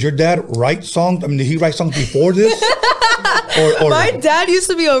 Does your dad write songs? I mean, did he write songs before this? or My dad used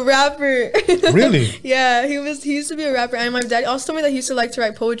to be a rapper. really? Yeah, he used to be a rapper, and my dad also told me that he used to like to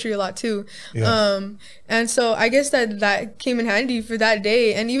write poetry a lot too. Yeah. And so I guess that came in handy for that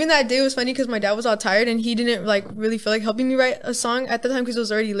day. And even that day was funny because my dad was all tired and he didn't like really feel like helping me write a song at the time because it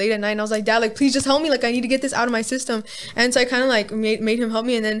was already late at night. And I was like, Dad, like please just help me. Like I need to get this out of my system. And so I kind of like made him help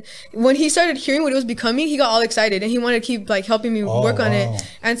me. And then when he started hearing what it was becoming, he got all excited and he wanted to keep like helping me work on it.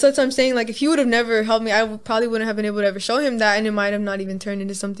 And so that's what I'm saying. Like if he would have never helped me, probably wouldn't have been able to ever show him that, and it might have not even turned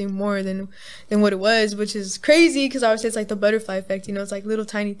into something more than what it was, which is crazy because I would say it's like the butterfly effect. You know, it's like little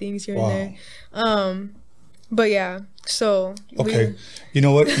tiny things here and there. But yeah, so okay. You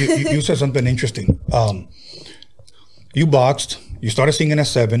know what? You said something interesting. You boxed. You started singing at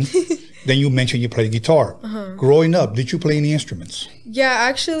 7. Then you mentioned you played guitar. Growing up, did you play any instruments? Yeah,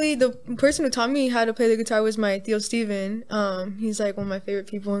 actually, the person who taught me how to play the guitar was my Theo Steven. He's like one of my favorite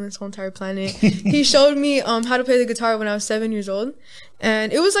people on this whole entire planet. He showed me how to play the guitar when I was 7 years old.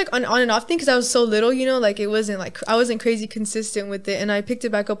 And it was like an on and off thing because I was so little, you know, like it wasn't like I wasn't crazy consistent with it. And I picked it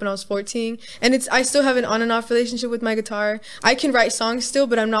back up when I was 14. And I still have an on and off relationship with my guitar. I can write songs still,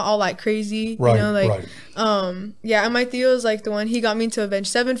 but I'm not all like crazy, right, you know, like right. Yeah. And my Theo is like the one, he got me into Avenged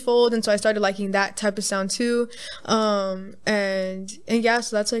Sevenfold, and so I started liking that type of sound too. And yeah,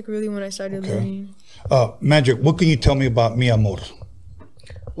 so that's like really when I started learning. Magic, what can you tell me about Mi Amor?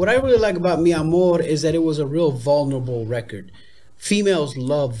 What I really like about Mi Amor is that it was a real vulnerable record. Females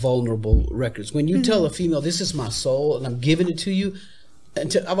love vulnerable records. When you tell a female, this is my soul and I'm giving it to you,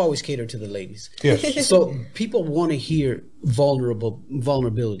 I've always catered to the ladies. Yes. So people want to hear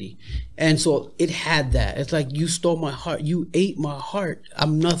vulnerability. And so it had that. It's like, you stole my heart. You ate my heart.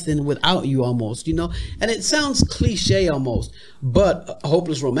 I'm nothing without you almost, you know? And it sounds cliche almost, but a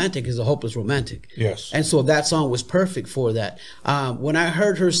hopeless romantic is a hopeless romantic. Yes. And so that song was perfect for that. When I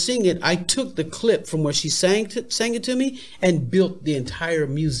heard her sing it, I took the clip from where she sang it to me and built the entire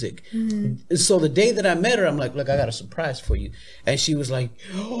music. So the day that I met her, I'm like, look, I got a surprise for you. And she was like,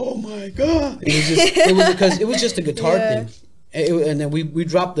 oh my God. It was just a guitar thing. And then we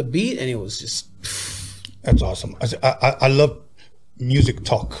dropped the beat and it was just. That's awesome. I love music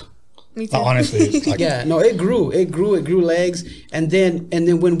talk. Me too. Honestly, it's like, yeah, no, it grew legs, and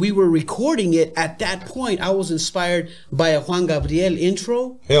then when we were recording it, at that point, I was inspired by a Juan Gabriel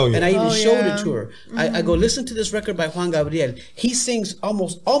intro. Hell yeah. And I even showed it to her. I go, listen to this record by Juan Gabriel. He sings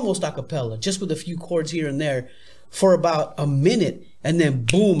almost a cappella, just with a few chords here and there, for about a minute, and then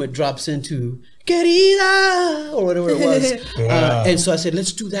boom, it drops into Querida, or whatever it was. And so I said,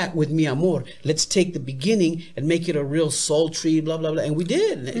 let's do that with Mi Amor. Let's take the beginning and make it a real sultry, blah, blah, blah. And we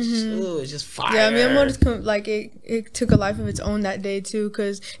did. And it's just fire. Yeah, Mi Amor, like, it took a life of its own that day, too,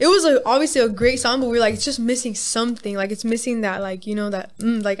 because it was obviously a great song, but we were like, it's just missing something. Like, it's missing that, like, you know, that,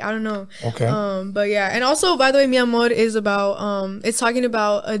 like, I don't know. Okay. But yeah, and also, by the way, Mi Amor is about, it's talking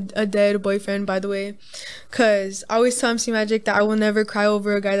about a dead boyfriend, by the way, because I always tell MC Magic that I will never cry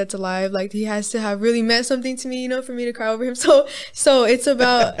over a guy that's alive. Like, he has to have really meant something to me, you know, for me to cry over him. So it's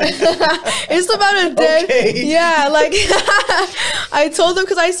about it's about a dead yeah, like I told him,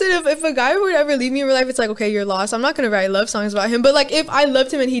 because I said if a guy would ever leave me in real life, it's like, okay, you're lost. I'm not gonna write love songs about him. But like, if I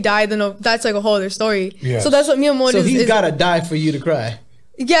loved him and he died, then that's like a whole other story. Yes. So that's what Mi Amor is. So he's gotta die for you to cry.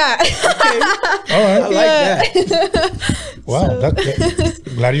 Yeah. Okay. All right. I like that. Wow,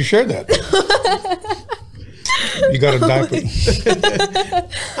 glad you shared that. You gotta die for.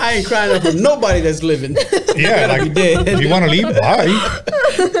 I ain't crying up for nobody that's living. Yeah, like if you want to leave, bye.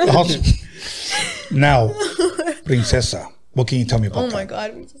 Awesome. Now, Princesa, what can you tell me about that? Oh my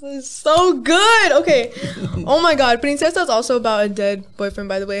God, Princesa is so good. Okay. Oh my God, Princesa is also about a dead boyfriend,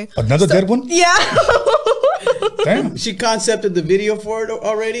 by the way. Another dead one? Yeah. Damn. She concepted the video for it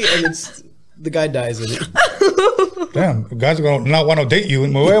already, and the guy dies in it. Damn, guys are gonna not want to date you.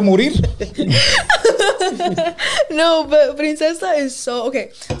 Me voy a morir. No, but Princesa is so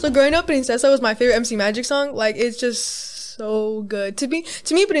okay. So growing up, Princesa was my favorite MC Magic song. Like, it's just so good. To me,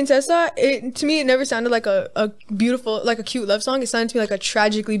 Princesa, it never sounded like a beautiful, like a cute love song. It sounded to me like a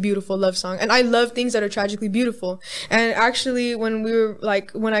tragically beautiful love song. And I love things that are tragically beautiful. And actually, when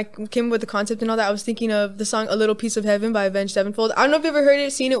I came with the concept and all that, I was thinking of the song "A Little Piece of Heaven" by Avenged Sevenfold. I don't know if you've ever heard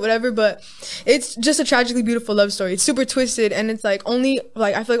it, seen it, whatever, but it's just a tragically beautiful love story. It's super twisted, and it's like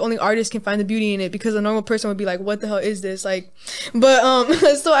I feel like only artists can find the beauty in it, because a normal person would be like, what the hell is this? Like, but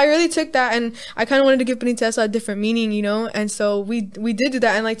so I really took that, and I kind of wanted to give Princesa a different meaning, you know. And so we did do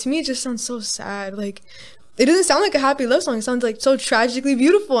that, and like, to me it just sounds so sad. Like, it doesn't sound like a happy love song. It sounds like so tragically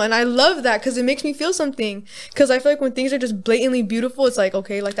beautiful, and I love that because it makes me feel something. Because I feel like when things are just blatantly beautiful, it's like,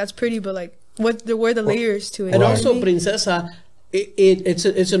 okay, like, that's pretty, but like, where are the layers to it? And you know also, what I mean? Princesa,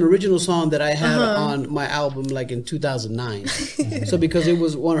 It's an original song that I had on my album like in 2009. So because it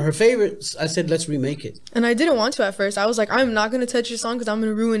was one of her favorites, I said let's remake it. And I didn't want to at first. I was like, I'm not gonna touch your song because I'm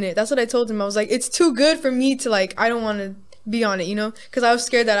gonna ruin it. That's what I told him. I was like, it's too good for me to like. I don't want to be on it, you know, because I was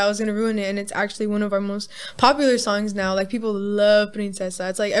scared that I was gonna ruin it. And it's actually one of our most popular songs now. Like people love Princesa.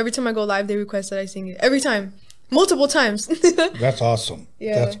 It's like every time I go live, they request that I sing it. Every time, multiple times. That's awesome.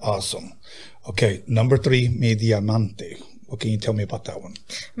 Yeah. That's awesome. Okay, number 3, Mi Diamante. What can you tell me about that one?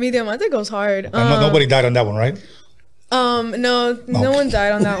 Mi Diamante goes hard. Nobody died on that one, right? No one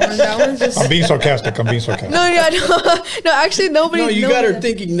died on that one. That one's just. I'm being sarcastic. No, yeah, no, actually, nobody. No, you got her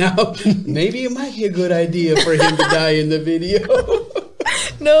thinking now. Maybe it might be a good idea for him to die in the video.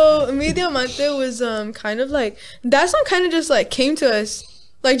 No, Mi Diamante was kind of like that song. Kind of just like came to us.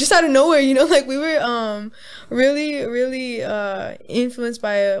 Like just out of nowhere, you know, like we were really influenced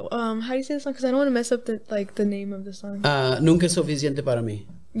by how do you say the song? Because I don't want to mess up the name of the song. Nunca es suficiente para mí.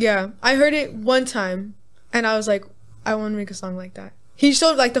 Yeah, I heard it one time, and I was like, I want to make a song like that. He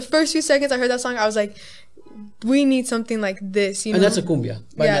showed like the first few seconds I heard that song, I was like, we need something like this, you know. And that's a cumbia.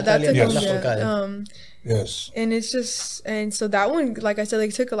 By that's a Natalia cumbia. Yes. And it's just, and so that one, like I said,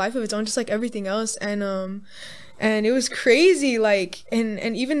 like took a life of its own, just like everything else, and it was crazy, like, and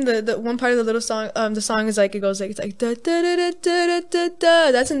even the one part of the little song, the song is like, it goes like, it's like da da da da da da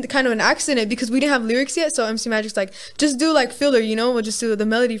da. That's kind of an accident because we didn't have lyrics yet, so MC Magic's like, just do like filler, you know, we'll just do the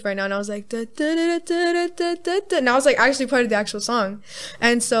melody for right now. And I was like da da da da da da da, and I was like actually part of the actual song,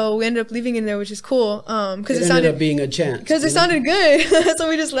 and so we ended up leaving it in there, which is cool, because it sounded ended up being a chant because it sounded good, so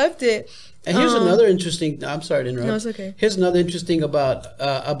we just left it. And here's another interesting. I'm sorry to interrupt. No, it's okay. Here's another interesting about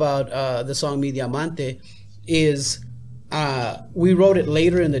the song Mi Diamante is we wrote it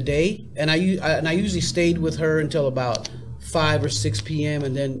later in the day, and I usually stayed with her until about 5 or 6 p.m.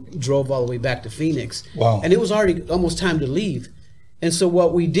 and then drove all the way back to Phoenix. Wow! And it was already almost time to leave, and so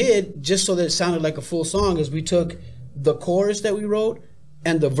what we did, just so that it sounded like a full song, is we took the chorus that we wrote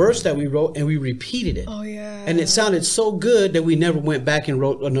and the verse that we wrote, and we repeated it. Oh yeah. And it sounded so good that we never went back and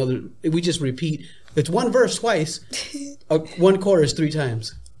wrote another. We just repeat. It's one verse twice, one chorus 3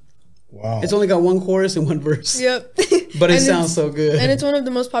 times. Wow. It's only got one chorus and one verse. Yep. But it sounds so good. And it's one of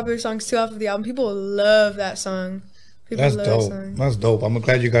the most popular songs too off of the album. People love that song. That's dope. That's dope. I'm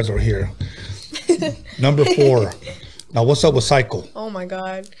glad you guys are here. Number 4. Now, what's up with Psycho? Oh my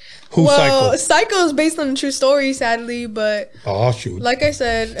God. Who's Psycho? Psycho is based on a true story, sadly, but shoot. Like I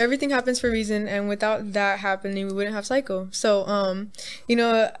said, everything happens for a reason, and without that happening, we wouldn't have Psycho. So, you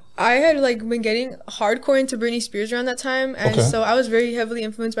know, I had like been getting hardcore into Britney Spears around that time, and so I was very heavily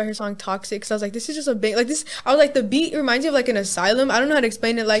influenced by her song Toxic, because I was like, this is just a big, like this, I was like, the beat reminds me of like an asylum. I don't know how to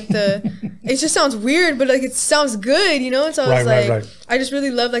explain it, like it just sounds weird, but like it sounds good, you know? And so I was like, I just really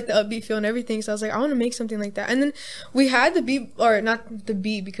love like the upbeat feel and everything, so I was like, I want to make something like that. And then we had the beat, or not the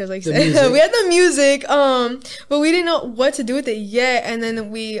beat, because like I said, we had the music, but we didn't know what to do with it yet, and then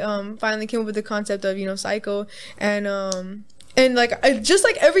we finally came up with the concept of, you know, Psycho, and like just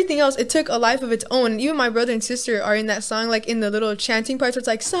like everything else, it took a life of its own. Even my brother and sister are in that song, like in the little chanting parts where it's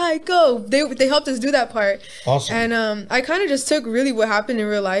like Psycho. They helped us do that part. Awesome. And I kind of just took really what happened in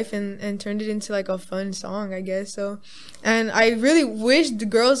real life and turned it into like a fun song, I guess. So, and I really wish the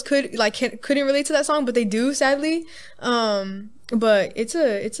girls couldn't relate to that song, but they do, sadly. But it's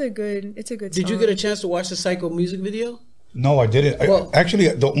a good song. Did you get a chance to watch the Psycho music video? No, I didn't. Well, actually,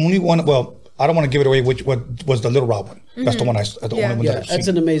 the only one. Well, I don't want to give it away. What was the Little Rob one? That's the one only one that I've seen.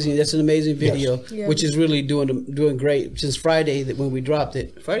 That's an amazing video, Yeah. which is really doing great since Friday when we dropped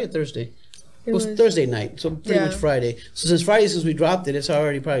it. Friday or Thursday? It was Thursday night, so pretty much Friday. So since we dropped it, it's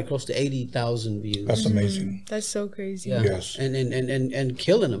already probably close to 80,000 views. That's amazing. That's so crazy. Yeah. Yes. And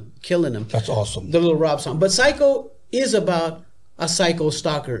killing them. That's awesome. The Little Rob song. But Psycho is about a psycho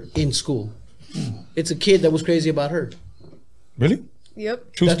stalker in school. It's a kid that was crazy about her. Really?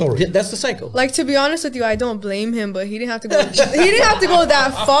 Yep. True story. That's the Psycho. Like, to be honest with you, I don't blame him, but he didn't have to go. He didn't have to go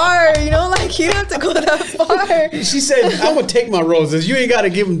that far, you know. Like, he didn't have to go that far. She said, "I'm gonna take my roses. You ain't got to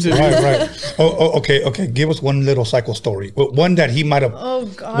give them to me." Right. Okay. Give us one little Psycho story. One that he might have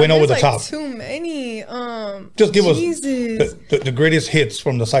went over the top. Too many. Just give Jesus. us the greatest hits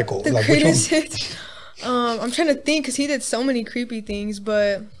from the Psycho. The greatest hits. I'm trying to think, because he did so many creepy things,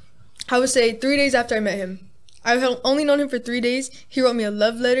 but I would say 3 days after I met him. I had only known him for 3 days. He wrote me a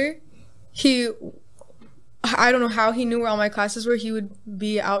love letter. I don't know how he knew where all my classes were. He would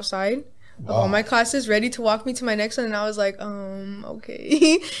be outside of all my classes, ready to walk me to my next one. And I was like,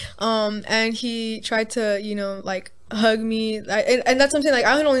 okay. And he tried to, you know, like, hug me, and that's something like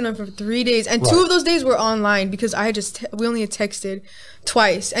I had only known for 3 days, and 2 of those days were online because I had we only had texted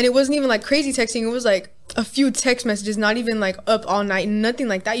twice, and it wasn't even like crazy texting. It was like a few text messages, not even like up all night, nothing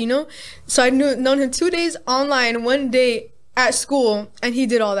like that, you know. So I'd known him 2 days online, 1 day at school, and he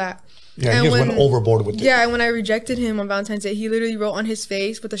did all that. Yeah, and he just went overboard with it. Yeah, and when I rejected him on Valentine's Day, he literally wrote on his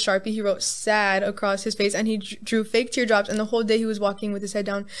face with a Sharpie, he wrote sad across his face, and he drew fake teardrops, and the whole day he was walking with his head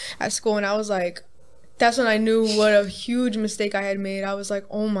down at school, and I was like, that's when I knew what a huge mistake I had made. I was like,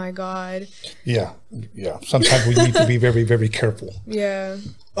 oh my God. Yeah. Sometimes we need to be very, very careful. Yeah.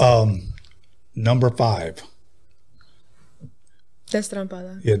 Number 5.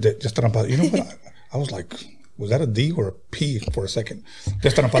 Destrampada. Yeah, Destrampada. You know what? I was like, was that a D or a P for a second?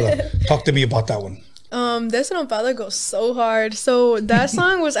 Destrampada. Talk to me about that one. Destrampada goes so hard. So that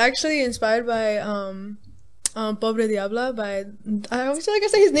song was actually inspired by Pobre Diabla by, I always feel like I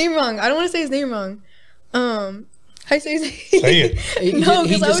say his name wrong. I don't want to say his name wrong. How you say his name? Say it.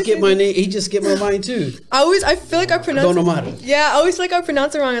 He just skipped my name. He just skipped my mind too. I feel like I pronounce Don Omar. Yeah, I always feel like I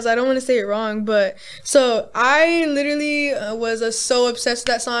pronounce it wrong as I don't want to say it wrong. But so I literally was so obsessed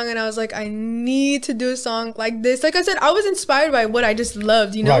with that song, and I was like, I need to do a song like this. Like I said, I was inspired by what I just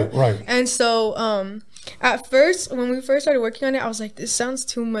loved, you know? Right. And so at first, when we first started working on it, I was like, this sounds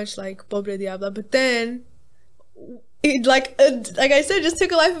too much like Pobre Diabla. But then it, like I said, just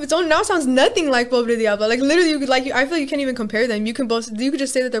took a life of its own. Now it sounds nothing like Pobre Diabla. Like literally, you could I feel like you can't even compare them. You could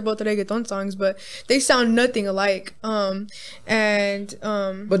just say that they're both reggaeton songs, but they sound nothing alike. But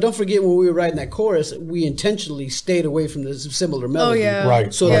don't forget, when we were writing that chorus, we intentionally stayed away from the similar melody. Oh yeah,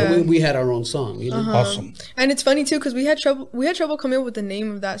 Right. So that we had our own song. You know? Awesome. And it's funny too because we had trouble coming up with the name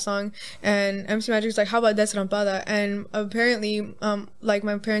of that song, and MC Magic was like, how about Destrampada? And apparently like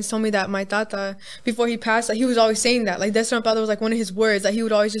my parents told me that my tata, before he passed, like he was always saying that, like Destrampada was like one of his words that he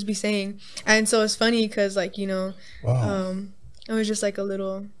would always just be saying. And so it's funny because like, you know, it was just like a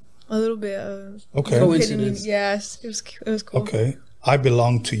little bit of coincidence. Yes, it was cool. Okay. I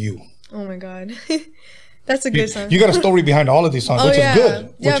Belong to You. Oh my God. That's a good song. You got a story behind all of these songs, which is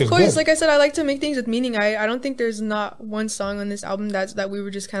good. Yeah, Which of is course. good. Like I said, I like to make things with meaning. I don't think there's not one song on this album that we were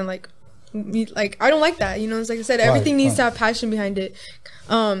just kind of like I don't like that, you know. It's like I said, everything needs to have passion behind it.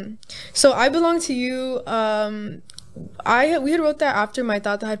 So I Belong to You, we had wrote that after my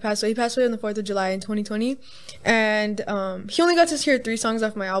tata had passed away. He passed away on the 4th of July in 2020, and he only got to hear 3 songs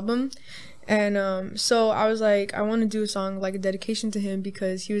off my album. And so I was like, I want to do a song like a dedication to him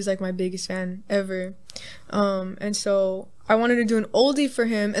because he was like my biggest fan ever. And so I wanted to do an oldie for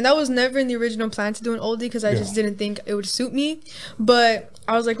him, and that was never in the original plan to do an oldie because I just didn't think it would suit me. But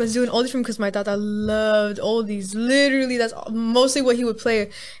I was like, let's do an oldie for him because my tata loved oldies. Literally, that's mostly what he would play.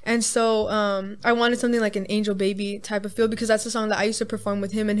 And so I wanted something like an Angel Baby type of feel because that's the song that I used to perform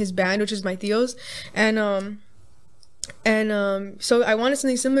with him and his band, which is my Tios. So I wanted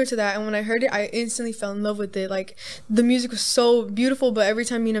something similar to that, and when I heard it, I instantly fell in love with it. Like the music was so beautiful, but every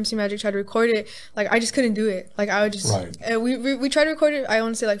time me and MC Magic tried to record it, like I just couldn't do it. Like I would just we tried to record it, I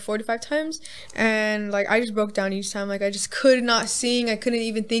want to say like 4 to 5 times, and like I just broke down each time. Like I just could not sing. I couldn't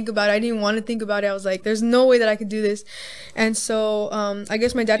even think about it. I didn't want to think about it. I was like, there's no way that I could do this. And so I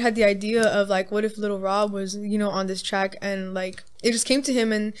guess my dad had the idea of like, what if Little Rob was, you know, on this track, and like it just came to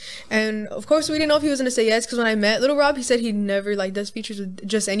him, and of course we didn't know if he was gonna say yes, because when I met Little Rob, he said he never like does features with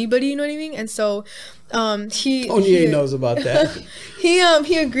just anybody, you know what I mean? And so he knows about that.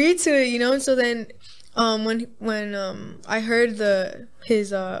 he agreed to it, you know. And so then when I heard his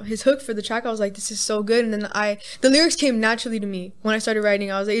hook for the track, I was like, this is so good. And then the lyrics came naturally to me when I started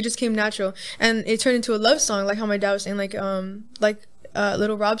writing. I was like, it just came natural, and it turned into a love song, like how my dad was saying, like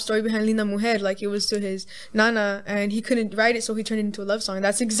Little Rob's story behind Linda Mujer, like it was to his nana, and he couldn't write it, so he turned it into a love song.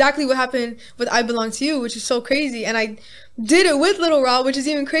 That's exactly what happened with I Belong to You, which is so crazy. And I did it with Little Rob, which is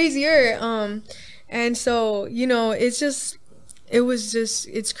even crazier. And so, you know, it's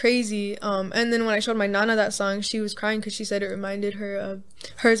crazy. And then when I showed my nana that song, she was crying because she said it reminded her of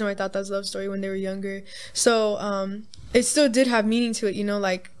hers and my tata's love story when they were younger. So it still did have meaning to it, you know,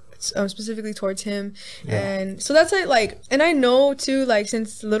 like specifically towards him. And so that's like, and I know too, like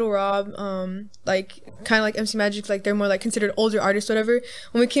since Little Rob like kind of like MC Magic, like they're more like considered older artists, whatever,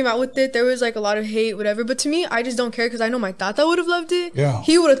 when we came out with it, there was like a lot of hate, whatever, but to me, I just don't care because I know my tata would have loved it.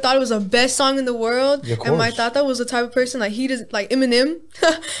 He would have thought it was the best song in the world. And my tata was the type of person, like he doesn't like Eminem.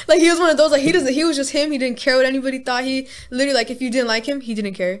 Like he was one of those, like he was just him. He didn't care what anybody thought. He literally, like, if you didn't like him, he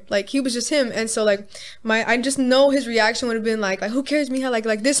didn't care. Like he was just him. And so like I just know his reaction would have been like who cares, Mija,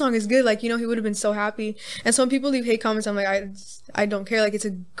 like this song is good, like, you know, he would have been so happy. And so when people leave hate comments, I'm like, I don't care, like it's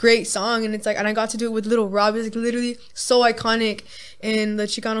a great song. And it's like, and I got to do it with Little Rob. It's like literally so iconic in the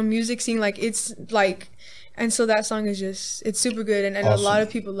Chicano music scene, like it's like, And so that song is just, it's super good, and Awesome. a lot of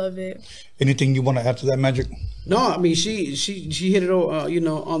people love it. Anything you want to add to that, Magic? No, I mean she hit it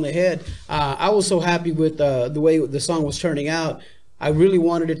on the head. I was so happy with the way the song was turning out. I really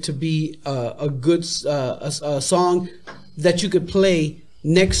wanted it to be a good a song that you could play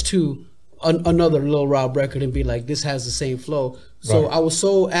next to another Lil Rob record and be like, this has the same flow. So Right. I was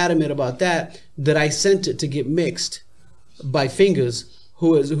so adamant about that I sent it to get mixed by Fingers,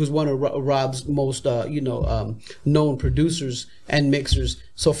 who's one of Rob's most known producers and mixers.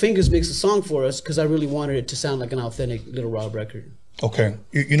 So Fingers mixed a song for us because I really wanted it to sound like an authentic Little Rob record. Okay.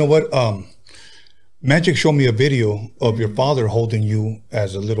 You know what? Magic showed me a video of your father holding you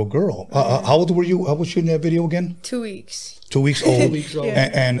as a little girl. How old were you? How was you in that video again? 2 weeks. 2 weeks old. 2 weeks old.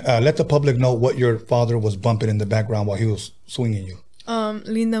 And let the public know what your father was bumping in the background while he was swinging you.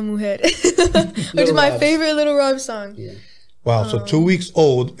 Linda Mujer, which is my Rob's. favorite Little Rob song. Yeah. Wow. So 2 weeks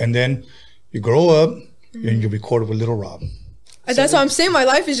old, and then you grow up and you record with Little Rob. And that's what I'm saying. My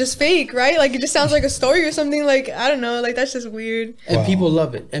life is just fake, right? Like, it just sounds like a story or something. Like, I don't know. Like, that's just weird. And Wow. people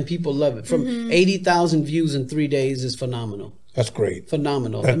love it. And people love it. From 80,000 views in 3 days is phenomenal. That's great.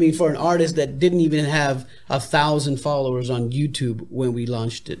 Phenomenal. I mean, for an artist that didn't even have 1,000 followers on YouTube when we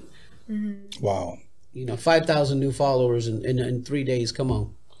launched it. Wow. 5,000 new followers in 3 days. Come on.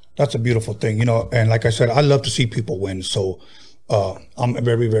 That's a beautiful thing, and like I said, I love to see people win. So I'm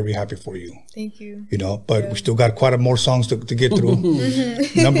very, very happy for you. Thank you. But we still got quite a more songs to get through.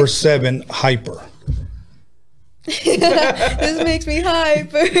 Number 7, Hyper. This makes me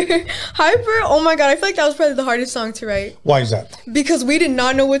hyper. Hyper, oh my God. I feel like that was probably the hardest song to write. Why is that? Because we did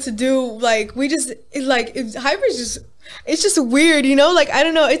not know what to do. Like, Hyper's just, it's just weird, Like, I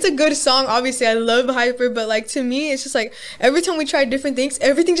don't know. It's a good song. Obviously, I love Hyper, but like, to me, it's just like every time we tried different things,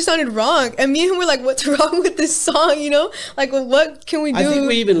 everything just sounded wrong. And me and him were like, what's wrong with this song, Like, well, what can we do? I think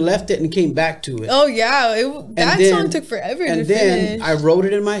we even left it and came back to it. Oh, yeah. That then- song took forever to And then finish. I wrote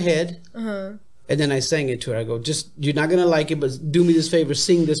it in my head. And then I sang it to her. I go, you're not going to like it, but do me this favor,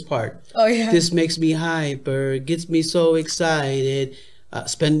 sing this part. Oh, yeah. This makes me hyper, gets me so excited.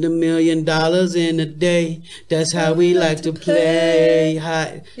 Spend $1 million in a day. That's how we like to play.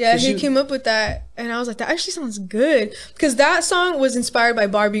 Yeah, So he came up with that, and I was like, that actually sounds good. Because that song was inspired by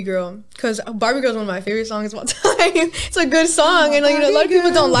Barbie Girl. Because Barbie Girl is one of my favorite songs of all time. It's a good song, and a lot of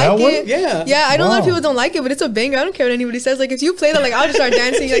people don't like That one? it. Yeah. Yeah, I know a lot of Wow. people don't like it, but it's a banger. I don't care what anybody says. Like, if you play that, like, I'll just start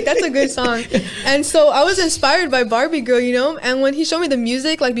dancing. Like, that's a good song. And so I was inspired by Barbie Girl, And when he showed me the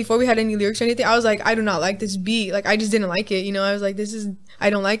music, like, before we had any lyrics or anything, I was like, I do not like this beat. Like, I just didn't like it, I was like, I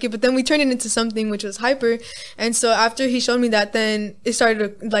don't like it. But then we turned it into something which was Hyper. And so after he showed me that, then it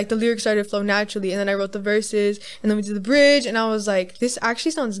started to, like, the lyrics started to flow naturally. And then I wrote the verses, and then we did the bridge, and I was like, this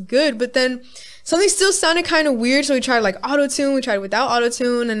actually sounds good. But then something still sounded kind of weird. So we tried like auto-tune, we tried without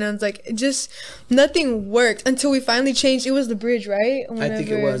auto-tune, and then it's like, it just, nothing worked until we finally changed. It was the bridge, right? I think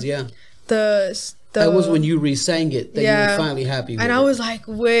it was, yeah. That was when you re-sang it that you were finally happy with and it. I was like,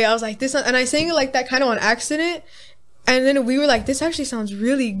 wait, I was like, this, and I sang it like that kind of on accident. And then we were like, this actually sounds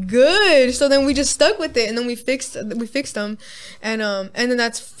really good. So then we just stuck with it, and then we fixed them, and then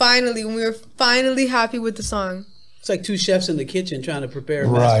that's finally when we were finally happy with the song. It's like two chefs in the kitchen trying to prepare. a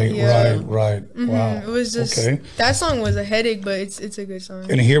Right, Yeah. right. Wow. It was just Okay. that song was a headache, but it's a good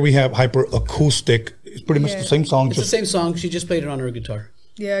song. And here we have Hyper Acoustic. It's pretty much Yeah. the same song. It's the same song. She just played it on her guitar.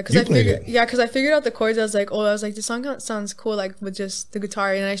 Yeah, because You I played figured. it. Yeah, because I figured out the chords. I was like, this song sounds cool, like with just the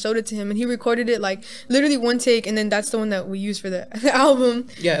guitar. And I showed it to him, and he recorded it like literally one take, and then that's the one that we used for the album.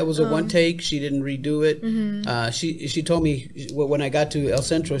 Yeah, it was a one take. She didn't redo it. She told me when I got to El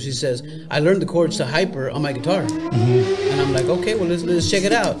Centro, she says, I learned the chords to Hyper on my guitar. And I'm like, okay, well, let's check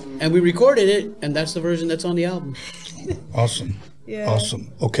it out. And we recorded it, and that's the version that's on the album. Awesome. Yeah.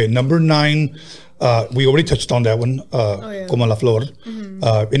 Awesome. Okay, number 9. We already touched on that one. yeah. Como la Flor.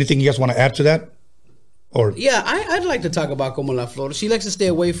 Anything you guys want to add to that? Or Yeah, I'd like to talk about Como la Flor. She likes to stay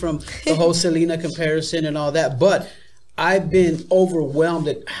away from the whole Selena comparison and all that, but I've been overwhelmed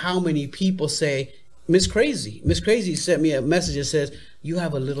at how many people say, Miss Crazy. Miss Crazy sent me a message that says, you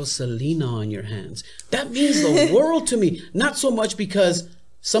have a little Selena on your hands. That means the world to me. Not so much because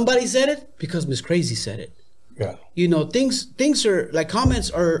somebody said it, because Miss Crazy said it. yeah. Things are like,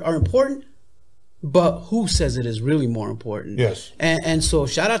 comments are important, but who says it is really more important. Yes. And so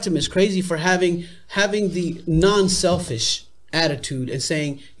shout out to Miss Crazy for having the non-selfish attitude and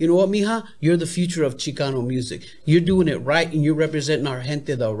saying, you know what, mija, you're the future of Chicano music. You're doing it right, and you're representing our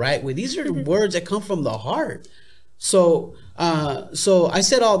gente the right way. These are words that come from the heart. So I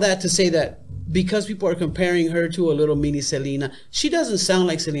said all that to say that because people are comparing her to a little mini Selena, she doesn't sound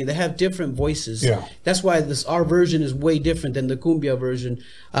like Selena. They have different voices. Yeah. That's why our version is way different than the cumbia version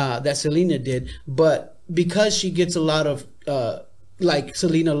that Selena did. But because she gets a lot of like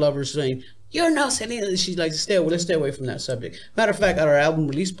Selena lovers saying, "You're no Selena," she's like, let's stay away from that subject. Matter of fact, at our album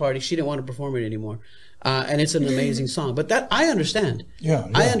release party, she didn't want to perform it anymore, and it's an amazing song. But that I understand. Yeah.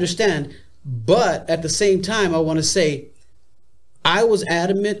 I understand. But at the same time, I want to say, I was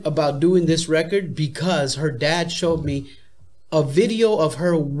adamant about doing this record because her dad showed me a video of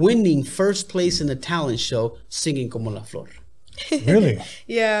her winning first place in the talent show singing Como la Flor. Really?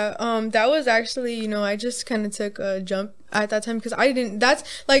 Yeah, that was actually, you know, I just kind of took a jump at that time because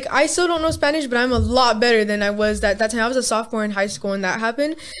that's like, I still don't know Spanish, but I'm a lot better than I was that time. I was a sophomore in high school when that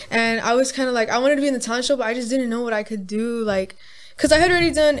happened, and I was kind of like, I wanted to be in the talent show, but I just didn't know what I could do, like, because I had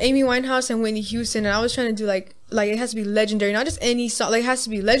already done Amy Winehouse and Whitney Houston, and I was trying to do like it has to be legendary, not just any song, like it has to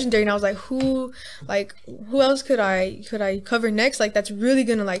be legendary. And I was like, who else could I cover next? Like that's really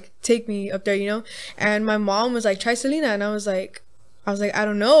gonna like take me up there, you know? And my mom was like, try Selena, and I was like, I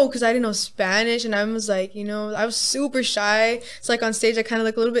don't know, because I didn't know Spanish, and I was like, you know, I was super shy. So like on stage, I kind of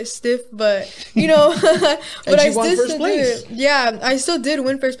look a little bit stiff, but you know, but I won first place. Yeah, I still did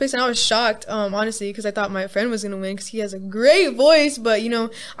win first place, and I was shocked, honestly, because I thought my friend was gonna win because he has a great voice. But you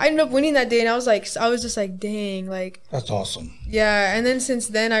know, I ended up winning that day, and I was just like, dang, like That's awesome. yeah. And then since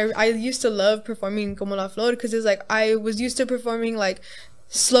then, I used to love performing Como la Flor because it's like I was used to performing like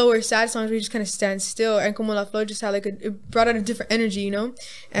slower, sad songs where you just kind of stand still, and Como la Flor just had like it brought out a different energy, you know.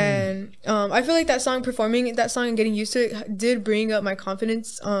 And I feel like performing that song and getting used to it did bring up my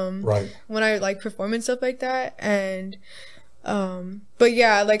confidence Right. when I like perform and stuff like that. And but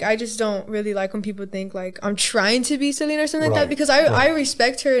yeah, like I just don't really like when people think like I'm trying to be Selena or something like Right, that, because I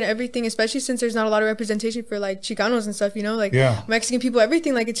respect her and everything, especially since there's not a lot of representation for like Chicanos and stuff, you know, like Yeah. Mexican people,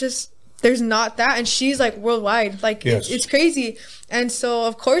 everything, like it's just there's not that, and she's like worldwide, like Yes. it's crazy. And so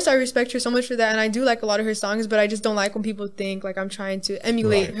of course I respect her so much for that, and I do like a lot of her songs, but I just don't like when people think like I'm trying to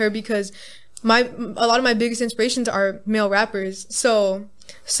emulate Right. her, because a lot of my biggest inspirations are male rappers, so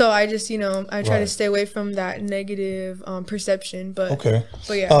I just, you know, I try to Right. stay away from that negative perception. But Okay.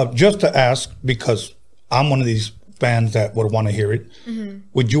 but yeah. Just to ask, because I'm one of these fans that would want to hear it,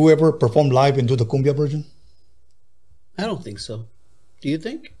 would you ever perform live and do the cumbia version? I don't think so. Do you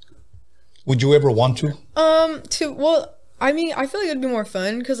think? Would you ever want to? Well, I mean, I feel like it'd be more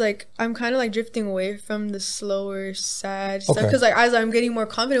fun because like I'm kind of like drifting away from the slower, sad stuff, Okay. because like as I'm getting more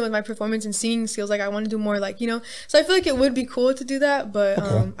confident with my performance and singing skills, like I want to do more, like, you know. So I feel like it would be cool to do that, but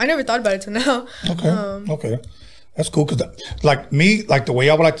Okay. I never thought about it till now. Okay. Okay. That's cool, because like me, like the way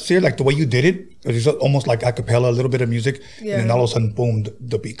I would like to see it, like the way you did it, it's almost like a cappella, a little bit of music, Yeah. and then all of a sudden, boom,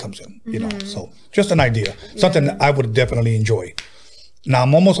 the beat comes in. You know, so just an idea, something that I would definitely enjoy. Now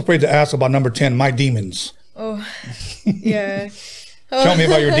I'm almost afraid to ask about number 10, My Demons. Oh, yeah. Tell me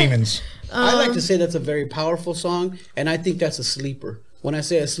about your demons. I like to say that's a very powerful song, and I think that's a sleeper. When I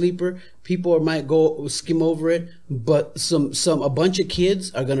say a sleeper, people might go skim over it, but a bunch of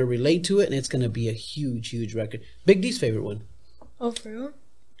kids are gonna relate to it, and it's gonna be a huge record. Big D's favorite one. Oh, for real?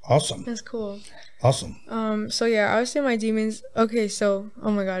 Awesome. That's cool. Awesome. So yeah, I would say My Demons. Okay, so oh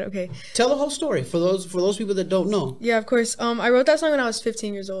my god. Okay. Tell the whole story for those people that don't know. Yeah, of course. I wrote that song when I was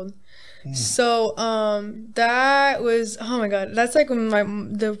 15 years old. So that was, oh my god, that's like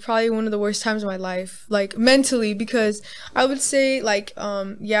probably one of the worst times of my life, like mentally, because I would say like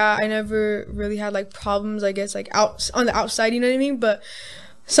yeah, I never really had like problems, I guess, like out on the outside, you know what I mean? But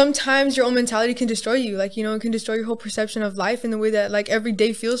sometimes your own mentality can destroy you, like, you know, it can destroy your whole perception of life and the way that like every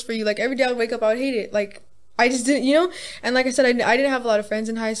day feels for you. Like every day I would wake up, I would hate it, like I just didn't, you know. And like I said, I didn't have a lot of friends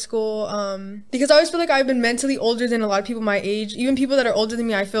in high school, because I always feel like I've been mentally older than a lot of people my age. Even people that are older than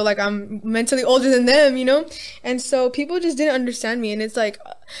me, I feel like I'm mentally older than them, you know. And so people just didn't understand me, and it's like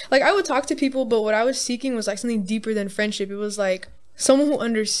I would talk to people, but what I was seeking was like something deeper than friendship. It was like someone who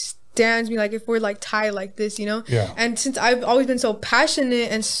understands me, like if we're like tied like this, you know. Yeah. And since I've always been so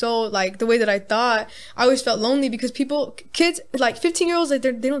passionate and so like the way that I thought, I always felt lonely, because kids like 15-year-olds, like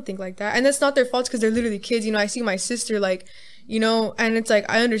they don't think like that, and that's not their fault, because they're literally kids, you know. I see my sister, like, you know, and it's like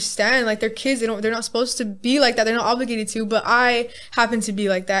I understand, like they're kids, they're not supposed to be like that, they're not obligated to, but I happen to be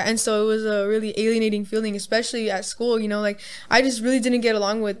like that. And so it was a really alienating feeling, especially at school, you know. Like I just really didn't get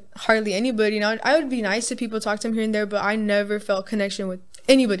along with hardly anybody, you know. I would be nice to people, talk to them here and there, but I never felt connection with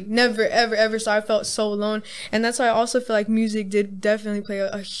anybody, never, ever. So I felt so alone, and that's why I also feel like music did definitely play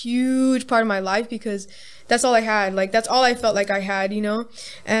a huge part of my life, because that's all I had, like that's all I felt like I had, you know.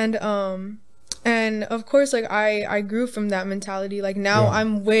 And of course, like I grew from that mentality. Like now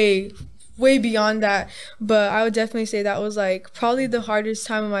I'm way beyond that, but I would definitely say that was like probably the hardest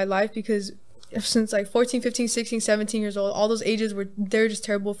time of my life, because since like 14, 15, 16, 17 years old, all those ages they're just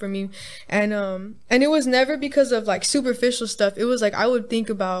terrible for me. And it was never because of like superficial stuff. It was like I would think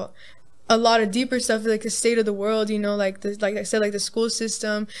about a lot of deeper stuff, like the state of the world, you know, like I said, like the school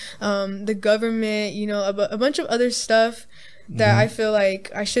system, the government, you know, a bunch of other stuff that I feel like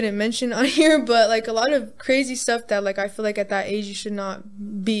I shouldn't mention on here, but like a lot of crazy stuff that like I feel like at that age you should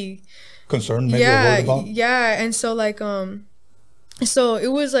not be concerned, maybe, or worried about. Yeah, and so like so it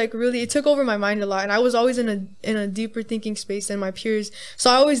was like really, it took over my mind a lot, and I was always in a deeper thinking space than my peers,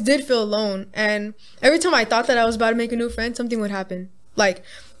 so I always did feel alone. And every time I thought that I was about to make a new friend, something would happen. Like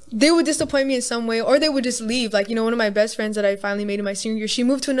they would disappoint me in some way, or they would just leave. Like, you know, one of my best friends that I finally made in my senior year, she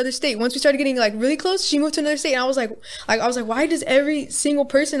moved to another state. Once we started getting like really close, she moved to another state, and I was like, why does every single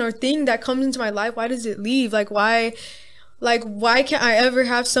person or thing that comes into my life, why does it leave? Like, why can't I ever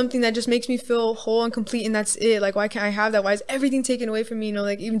have something that just makes me feel whole and complete, and that's it? Like, why can't I have that? Why is everything taken away from me? You know,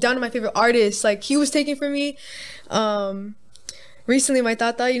 like even down to my favorite artist, like he was taken from me. Recently my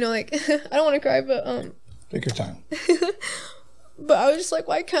tata, you know, like I don't want to cry, but take your time. But I was just like,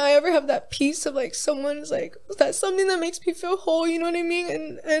 why can't I ever have that peace of like someone's like, that's something that makes me feel whole, you know what I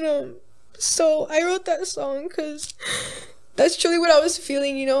mean? And so I wrote that song because that's truly what I was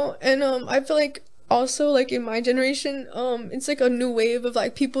feeling, you know? And I feel like also like in my generation, it's like a new wave of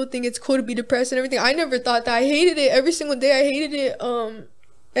like people think it's cool to be depressed and everything. I never thought that. I hated it every single day. I hated it.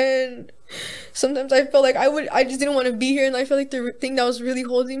 And sometimes I felt like I just didn't want to be here, and I felt like the thing that was really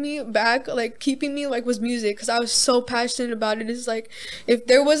holding me back, like keeping me, like was music, because I was so passionate about it. It's like if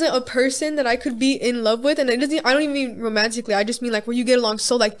there wasn't a person that I could be in love with, and I don't even mean romantically, I just mean like where you get along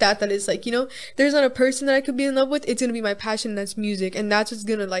so like that it's like, you know, there's not a person that I could be in love with, it's gonna be my passion, that's music, and that's what's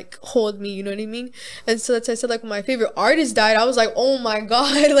gonna like hold me, you know what I mean? And so that's why I said, like when my favorite artist died, I was like, oh my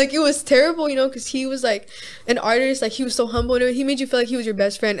god, like it was terrible, you know, because he was like an artist, like he was so humble, and he made you feel like he was your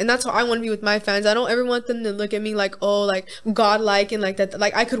best friend, and that's how I want to be with my fans. I don't ever want them to look at me like, oh, like godlike and like that,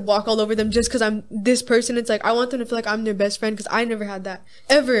 like I could walk all over them just because I'm this person. It's like I want them to feel like I'm their best friend, because I never had that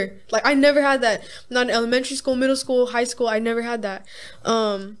ever. Like I never had that, not in elementary school, middle school, high school. I never had that.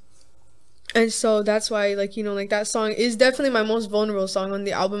 And so that's why, like, you know, like that song is definitely my most vulnerable song on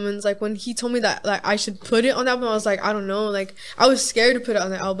the album. And it's like when he told me that like I should put it on the album, I was like, I don't know, like I was scared to put it on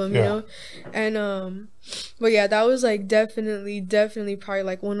the album, you know. And but yeah, that was like definitely probably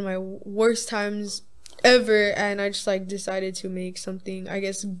like one of my worst times ever, and I just like decided to make something, I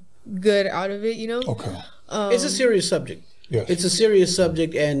guess, good out of it, you know. Okay. It's a serious subject. Yes. It's a serious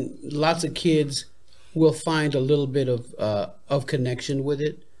subject, and lots of kids will find a little bit of connection with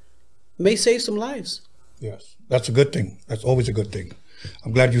it. May save some lives. Yes, that's a good thing. That's always a good thing.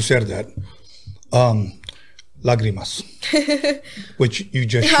 I'm glad you said that. Lágrimas, which you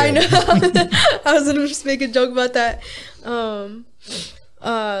just shared. I know. I was gonna just make a joke about that.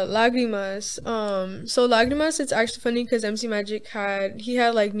 Lágrimas. So Lágrimas, it's actually funny because MC Magic had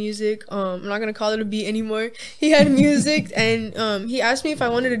like music. I'm not gonna call it a beat anymore. He had music, and he asked me if I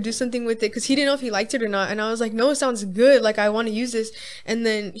wanted to do something with it because he didn't know if he liked it or not. And I was like, no, it sounds good. Like I want to use this. And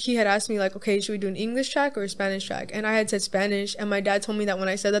then he had asked me like, okay, should we do an English track or a Spanish track? And I had said Spanish, and my dad told me that when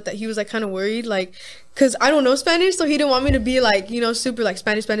I said that he was like kind of worried, like, because I don't know Spanish, so he didn't want me to be like, you know, super like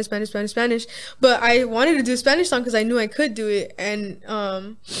Spanish. But I wanted to do a Spanish song because I knew I could do it. And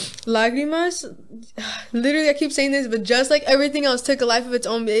Lágrimas, literally I keep saying this, but just like everything else took a life of its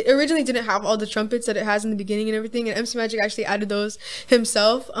own. It originally didn't have all the trumpets that it has in the beginning and everything, and MC Magic actually added those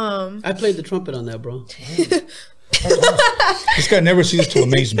himself. I played the trumpet on that, bro. This guy never ceases to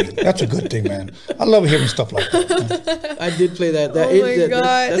amaze me. That's a good thing, man. I love hearing stuff like that. I did play that.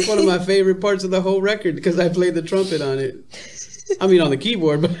 That's one of my favorite parts of the whole record, because I played the trumpet on it. I mean, on the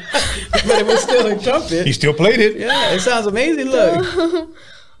keyboard, but it was still a trumpet. He still played it. Yeah, it sounds amazing. Look.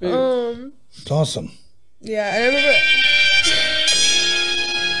 It's awesome. Yeah, and I remember.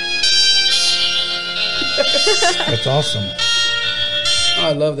 That's awesome. Oh,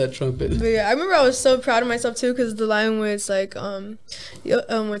 I love that trumpet. But yeah, I remember I was so proud of myself too, because the line where it's like, where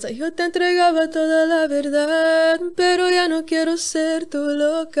it's like, yo te entregaba toda la verdad, pero ya no quiero ser tu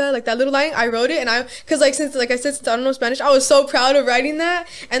loca. Like that little line, I wrote it, and because like since I said, since I don't know Spanish, I was so proud of writing that,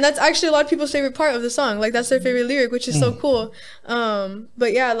 and that's actually a lot of people's favorite part of the song. Like that's their favorite lyric, which is so cool.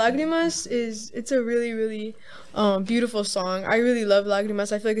 But yeah, Lágrimas it's a really, really beautiful song. I really love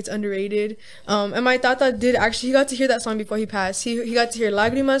Lágrimas. I feel like it's underrated. And my tata he got to hear that song before he passed. He got to hear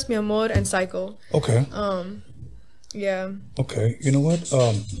Lágrimas, Mi Amor, and Psycho. Okay. Yeah. Okay. You know what?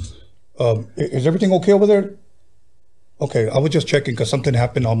 Is everything okay over there? Okay, I was just checking because something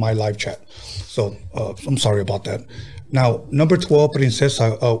happened on my live chat. So I'm sorry about that. Now, number 12,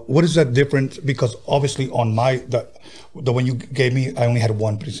 Princesa, what is that difference? Because obviously on the one you gave me, I only had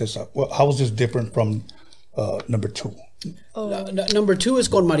one Princesa. Well, how is this different from number 2? Number 2 is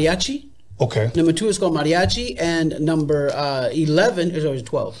con mariachi. Okay. Number 2 is called Mariachi, and number 11 is always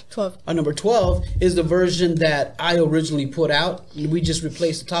 12. 12. Number 12 is the version that I originally put out. We just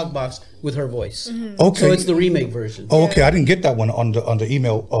replaced the talk box with her voice. Okay. So it's the remake version. Oh, okay. I didn't get that one on the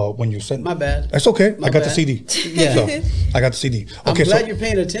email when you sent. My bad. That's okay. I got the bad. CD. Yeah. So, I got the CD. I'm Okay. glad you're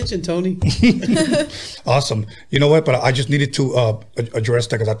paying attention, Tony. Awesome. You know what? But I just needed to address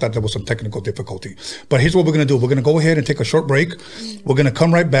that because I thought there was some technical difficulty. But here's what we're going to do. We're going to go ahead and take a short break. We're going to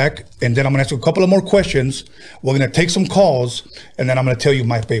come right back, and then I'm going to ask you a couple of more questions. We're going to take some calls, and then I'm going to tell you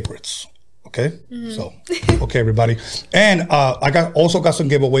my favorites. Okay? So, okay, everybody. And I also got some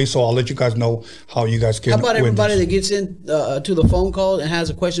giveaways, so I'll let you guys know how you guys can How about win everybody this. that gets in to the phone call and has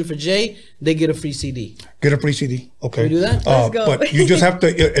a question for Jay, they get a free CD. Get a free CD. Okay. Can we do that? Let's go. But you just have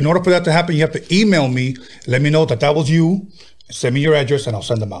to, in order for that to happen, you have to email me. Let me know that was you. Send me your address and I'll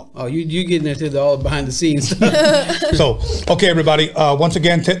send them out. Oh, you getting into the all behind the scenes. So, okay, everybody. Once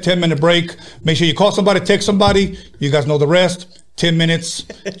again, 10-minute break. Make sure you call somebody, text somebody. You guys know the rest. 10 minutes.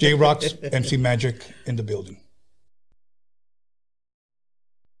 J-Rocks, MC Magic in the building.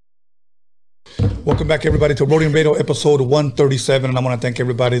 Welcome back, everybody, to Roadium Radio episode 137. And I want to thank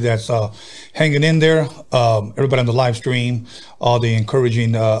everybody that's hanging in there, everybody on the live stream, all the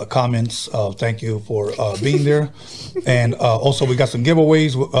encouraging comments. Thank you for being there. And also, we got some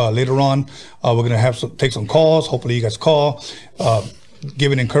giveaways later on. We're going to take some calls. Hopefully, you guys call.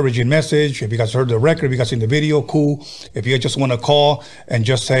 Give an encouraging message. If you guys heard the record, if you guys seen the video, cool. If you just want to call and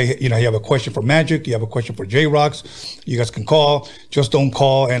just say, you have a question for Magic, you have a question for J-Rocks, you guys can call. Just don't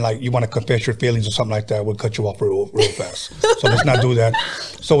call and like you want to confess your feelings or something like that. We'll cut you off real fast. So let's not do that.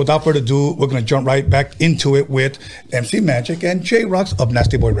 So without further ado, we're going to jump right back into it with MC Magic and J-Rocks of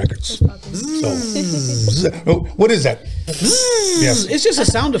Nasty Boy Records. So, what is that? Yes. It's just a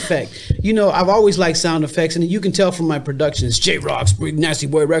sound effect. I've always liked sound effects, and you can tell from my productions. J-Rocks, Nasty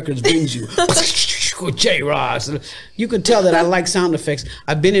Boy Records brings you J-Rocks. You can tell that I like sound effects.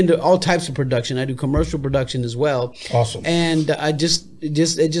 I've been into all types of production. I do commercial production as well. Awesome. And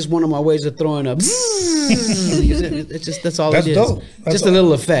it's just one of my ways of throwing up. That's all That's it is. dope. That's Just a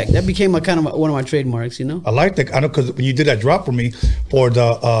little effect. That became one of my trademarks. I like that. I know because when you did that drop for me for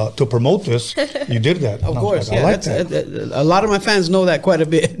the to promote this, you did that. Of course, I like that. A lot of my fans know that quite a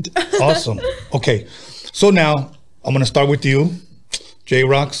bit. Awesome. Okay, so now I'm gonna start with you,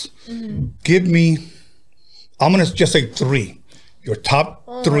 J-Rocks. Give me. I'm gonna just say 3. Your top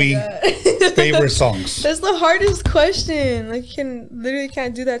 3 favorite songs. That's the hardest question. Like, you literally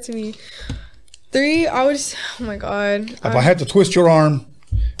can't do that to me. 3, I would. Oh my god. If I had to twist your arm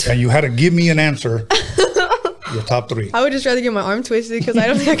and you had to give me an answer, your top 3. I would just rather get my arm twisted because I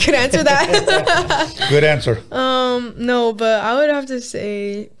don't think I could answer that. Good answer. No, but I would have to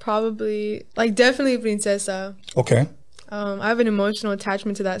say probably definitely Princesa. Okay. I have an emotional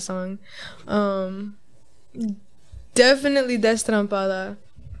attachment to that song. Definitely Destrampada.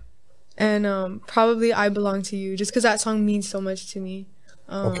 And probably I Belong to You, just because that song means so much to me.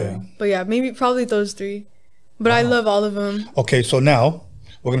 Okay. But yeah, probably those 3. But I love all of them. Okay, so now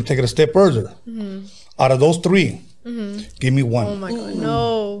we're gonna take it a step further. Out of those 3, give me 1. Oh my god,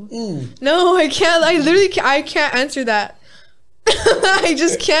 no. No, I can't. I literally can't, I can't answer that. I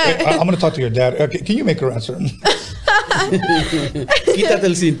just can't. I'm gonna talk to your dad. Okay, can you make her answer? Quítate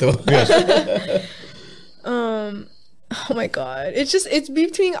el cinto. Yes. Oh my god. It's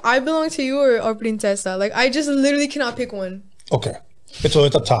between I Belong to You or Princesa. Like, I just literally cannot pick one. Okay. So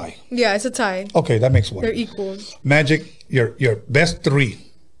it's a tie. Yeah, it's a tie. Okay, that makes 1. They're equal. Magic, your best 3.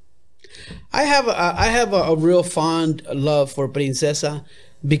 I have a real fond love for Princesa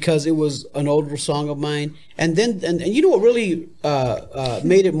because it was an older song of mine, and you know what really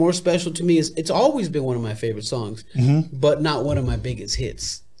made it more special to me is it's always been one of my favorite songs, but not one of my biggest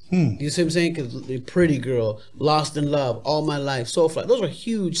hits. You see what I'm saying? Because the Pretty Girl, Lost in Love, All My Life, Soulfly, those are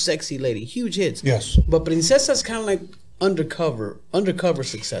huge, sexy lady, huge hits. Yes. But Princesa's kind of like undercover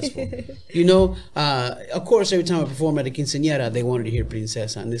successful. Of course, every time I perform at a quinceañera, they wanted to hear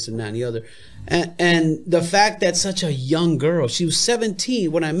Princesa and this and that and the other. And the fact that such a young girl, she was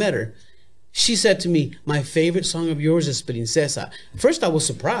 17 when I met her, she said to me, my favorite song of yours is Princesa. First, I was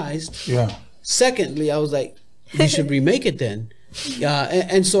surprised. Yeah. Secondly, I was like, you should remake it then.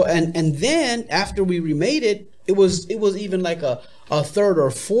 And then after we remade it, it was even like a third or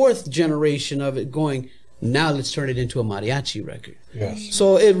fourth generation of it going, now let's turn it into a mariachi record. Yes.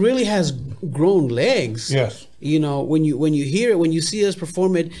 So it really has grown legs. Yes. When you hear it, when you see us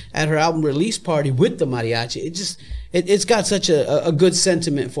perform it at her album release party with the mariachi, it's got such a good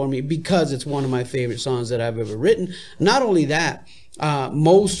sentiment for me because it's one of my favorite songs that I've ever written. Not only that,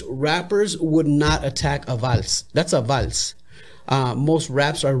 most rappers would not attack a valse. That's a valse. most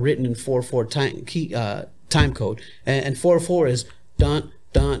raps are written in 4/4 time code, and 4/4 is dun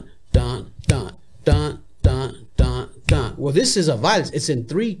dun dun dun dun dun dun dun. Well, this is a vals. It's in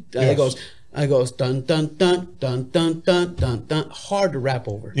 3. It goes dun dun dun dun dun dun dun dun. Hard to rap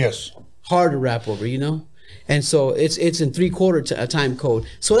over. Yes. Hard to rap over, you know. And so it's in 3/4 time code.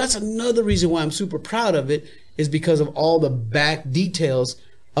 So that's another reason why I'm super proud of it, is because of all the back details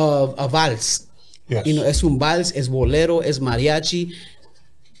of a vals. Yes. You know, es un vals, es bolero, es mariachi.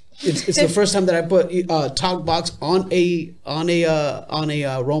 It's the first time that I put talk box on a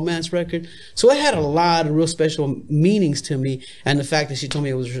romance record. So it had a lot of real special meanings to me, and the fact that she told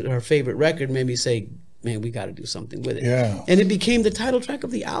me it was her favorite record made me say, man, we got to do something with it. Yeah. And it became the title track of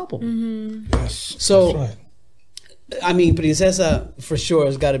the album. Yes. So, that's right. I mean, Princesa for sure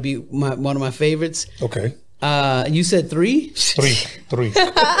has got to be one of my favorites. Okay. You said 3? 3.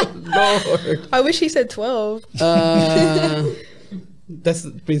 Lord. I wish he said 12. That's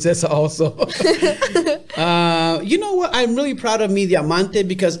Princesa also. You know what? I'm really proud of Mi Diamante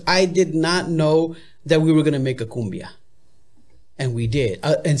because I did not know that we were going to make a cumbia. And we did.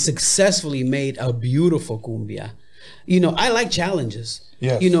 And successfully made a beautiful cumbia. You know, I like challenges.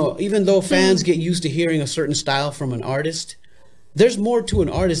 Yes. You know, even though fans get used to hearing a certain style from an artist, there's more to an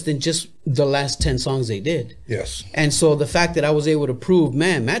artist than just the last 10 songs they did. Yes. And so the fact that I was able to prove,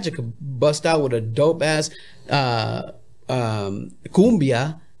 man, Magic could bust out with a dope ass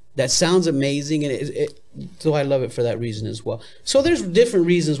cumbia that sounds amazing, and so I love it for that reason as well. So there's different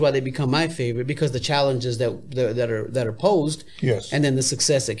reasons why they become my favorite, because the challenges that are posed, Yes. and then the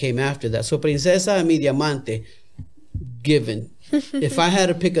success that came after that. So Princesa y Mi Diamante, given. If I had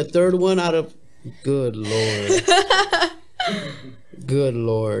to pick a third one out of, good Lord, good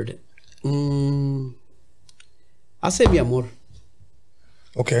Lord, I'll say Mi Amor.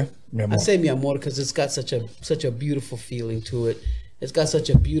 Okay. Mi amor. I say Mi Amor because it's got such a beautiful feeling to it. It's got such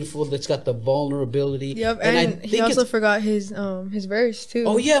a beautiful. It's got the vulnerability. Yep, and I and think he also it's- forgot his verse too.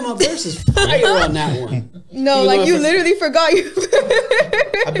 Oh yeah, my verse is fire on that one. No, Even like though you if literally forgot you.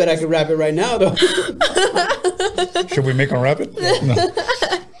 I bet I could rap it right now though. Should we make him rap it? No.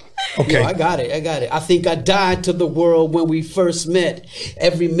 Okay. No, I got it. I think I died to the world when we first met.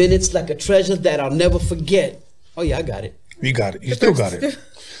 Every minute's like a treasure that I'll never forget. Oh yeah, I got it. You got it. You still got it.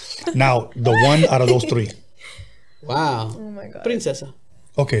 Now, the one out of those 3. Wow. Oh my God. Princesa.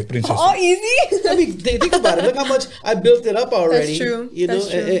 Okay, Princesa. All easy. I mean, think about it. Look how much I built it up already. That's true. You know, That's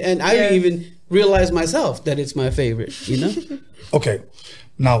true. and I didn't even realize myself that it's my favorite. You know. Okay.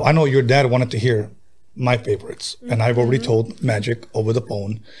 Now, I know your dad wanted to hear my favorites, and I've already told Magic over the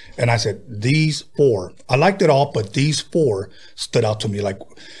phone, and I said, these 4, I liked it all, but these 4 stood out to me. Like,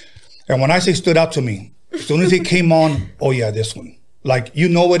 and when I say stood out to me, as soon as it came on, oh yeah, this one. Like, you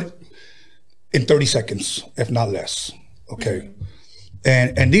know it in 30 seconds, if not less. Okay.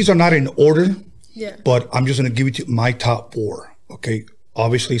 And these are not in order, Yeah. but I'm just going to give you my top 4. Okay.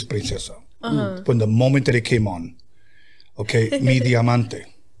 Obviously, it's Princesa. From the moment that it came on. Okay. Mi Diamante.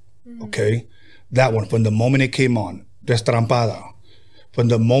 Okay. That one, from the moment it came on. Destrampada. From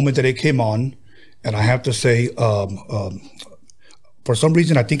the moment that it came on. And I have to say, for some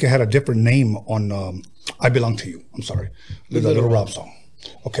reason, I think it had a different name on I Belong to You. I'm sorry. The Little Rob song.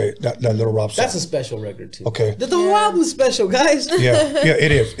 Okay, that Little Rob song. That's a special record too. Okay. The whole album's special, guys. Yeah,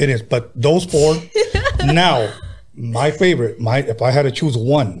 it is. But those 4, now, my favorite, if I had to choose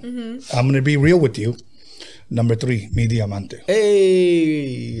one, I'm going to be real with you. Number 3, Mi Diamante.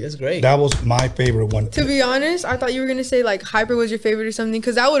 Hey, that's great. That was my favorite one. To be honest, I thought you were gonna say like Hyper was your favorite or something,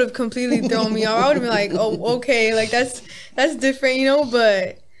 because that would have completely thrown me off. I would have been like, oh, okay, like that's different, you know.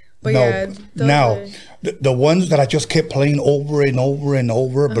 But yeah. those Now, are- the ones that I just kept playing over and over and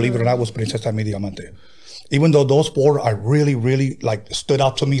over, believe it or not, was Princesa Mi Diamante. Even though those 4 I really, really like stood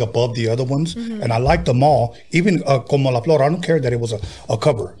out to me above the other ones, and I liked them all. Even Como La Flor, I don't care that it was a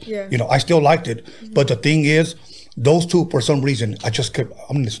cover. Yeah. You know, I still liked it. But the thing is, those 2, for some reason, I just kept,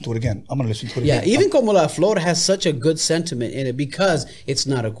 I'm gonna listen to it again. Yeah, even Como La Flor has such a good sentiment in it because it's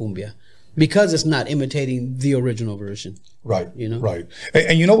not a cumbia, because it's not imitating the original version. Right. You know? Right.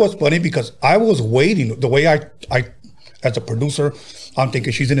 And you know what's funny? Because I was waiting, the way I as a producer, I'm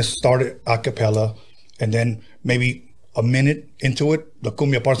thinking she's gonna start it a cappella, and then maybe a minute into it, the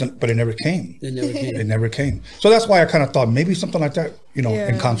cumbia parts, but it never came. It never came. It never came. So that's why I kind of thought maybe something like that, you know,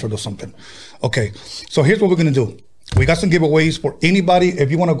 in Yeah. concert or something. Okay. So here's what we're gonna do. We got some giveaways for anybody. If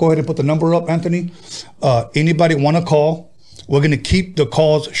you want to go ahead and put the number up, Anthony. Anybody want to call? We're going to keep the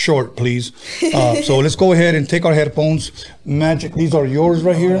calls short, please. So let's go ahead and take our headphones. Magic, these are yours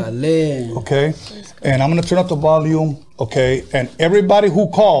right here. Dale. Okay. And I'm going to turn up the volume. Okay. And everybody who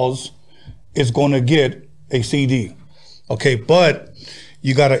calls is going to get a CD. Okay, but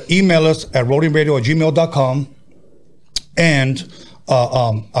you got to email us at roadingradio@gmail.com and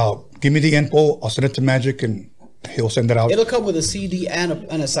give me the info. I'll send it to Magic and he'll send it out. It'll come with a CD and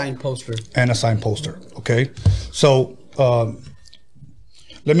a signed poster. And a signed poster. Okay, so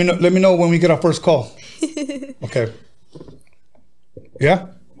let me know when we get our first call. Okay. Yeah.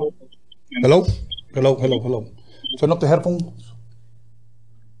 Hello. Turn up the headphones.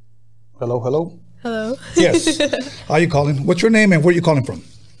 Hello. Hello. Yes. How are you calling? What's your name and where are you calling from?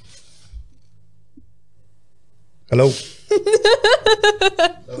 Hello.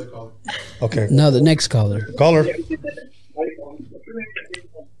 Okay. No, the next caller. Caller.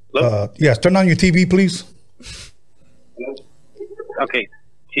 Yes. Turn on your TV, please. Okay,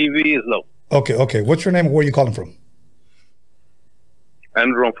 TV is low. Okay. What's your name and where are you calling from?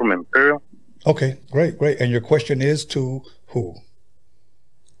 Andrew, I'm from Imperial. Okay. Great. And your question is to who?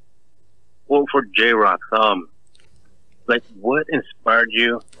 Well, for J-Rock, like, what inspired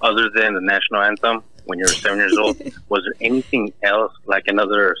you other than the national anthem when you were 7 years old? Was there anything else, like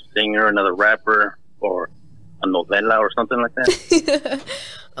another singer, another rapper, or a novela or something like that?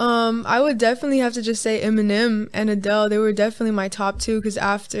 I would definitely have to just say Eminem and Adele. They were definitely my top two because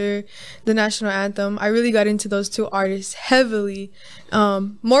after the national anthem, I really got into those two artists heavily.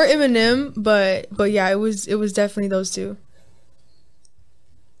 More Eminem, but yeah, it was definitely those two.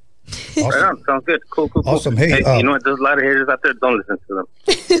 Awesome. Right on. Sounds good. Cool. Awesome. Hey, you know what? There's a lot of haters out there. Don't listen to them.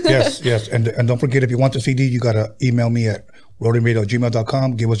 Yes. And don't forget, if you want the CD, you got to email me at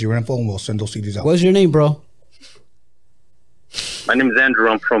roadingradio@gmail.com. Give us your info and we'll send those CDs out. What's your name, bro? My name is Andrew.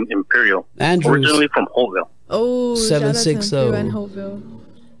 I'm from Imperial. Andrew. Originally from Holtville. Oh, 760. shout out to and Hopeville.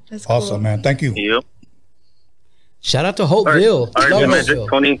 That's cool. Awesome, man. Thank you. Yep. Shout out to Hopeville. All right, Love good Magic. Hopeville.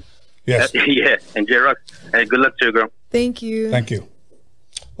 Tony. Yes. Yeah, and J-Rock. Hey, good luck to you, girl. Thank you. Thank you.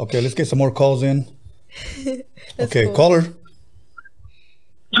 Okay, let's get some more calls in. Okay, cool. caller.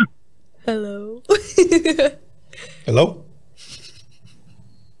 Hello. Hello.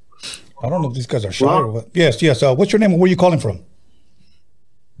 I don't know if these guys are shy or what. Yes. What's your name and where are you calling from?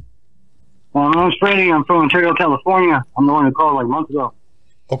 My name's Freddie. I'm from Ontario, California. I'm the one who called like months ago.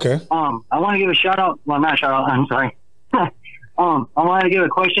 Okay. I want to give a shout out. Well, not a shout out. I'm sorry. I want to give a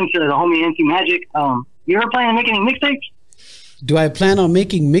question to the homie NC Magic. You ever plan on making any mixtapes? Do I plan on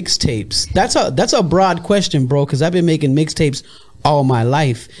making mixtapes? That's a broad question, bro, because I've been making mixtapes all my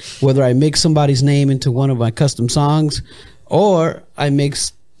life. Whether I make somebody's name into one of my custom songs or I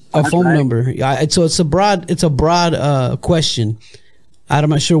mix a phone number. So it's a broad question. I'm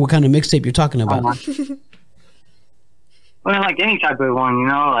not sure what kind of mixtape you're talking about. Well, like any type of one, you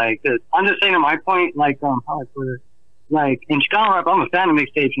know, like I'm just saying to my point, like how I put it, like in Chicano rap, I'm a fan of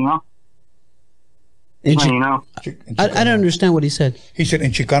mixtapes, you know. You know, I don't understand what he said. He said in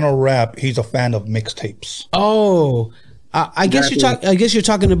Chicano rap, he's a fan of mixtapes. Oh, I guess you're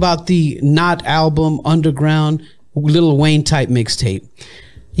talking about the Not album, Underground, Lil Wayne type mixtape.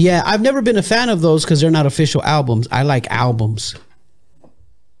 Yeah, I've never been a fan of those because they're not official albums. I like albums.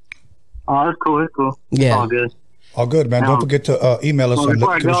 Oh, that's cool. That's cool. Yeah, all good. All good, man. Don't forget to email us and give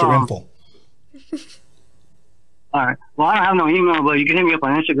us your info. All right. Well, I don't have no email, but you can hit me up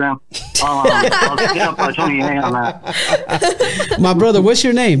on Instagram. I'll hit up Tony A on that. My brother, what's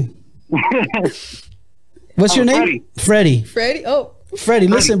your name? What's your name? Freddie. Freddie? Oh. Freddie,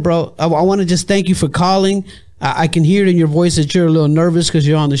 listen, bro. I want to just thank you for calling. I can hear it in your voice that you're a little nervous because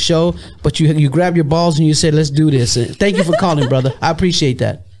you're on the show, but you grab your balls and you said, let's do this. And thank you for calling, brother. I appreciate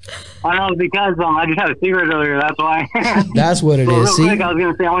that. I know, because I just had a cigarette earlier, that's why. That's what it so is. Real See? quick, I was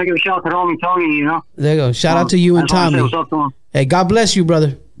going to say, I want to give a shout out to homie Tony, you know? There you go. Shout out to you and I just wanna Tommy. say what's up to him. Hey, God bless you,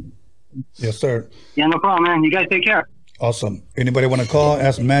 brother. Yes, sir. Yeah, no problem, man. You guys take care. Awesome. Anybody want to call,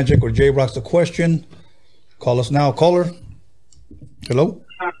 ask Magic or J-Rocks a question? Call us now. Caller. Hello?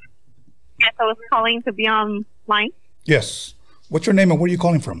 Yes, I was calling to be online. Yes. What's your name and where are you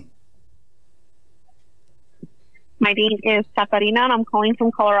calling from? My name is Catarina, and I'm calling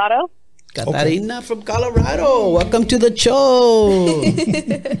from Colorado. Catarina from Colorado. Welcome to the show.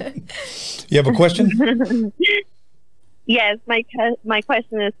 You have a question? Yes, my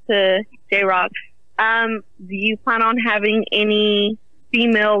question is to J-Rock. Do you plan on having any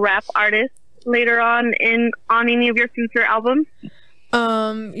female rap artists later on any of your future albums?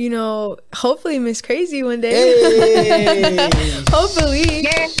 You know, hopefully Miss Crazy one day. Hey. Hopefully.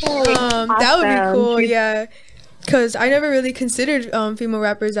 Awesome. That would be cool, yeah. Because I never really considered female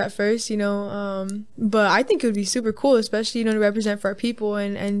rappers at first, you know, but I think it would be super cool, especially, you know, to represent for our people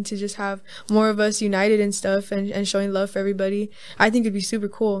and to just have more of us united and stuff and showing love for everybody. I think it'd be super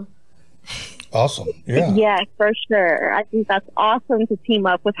cool. Awesome. Yeah. Yes, for sure. I think that's awesome to team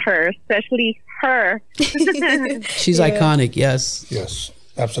up with her, especially her. She's iconic. Yes. Yes.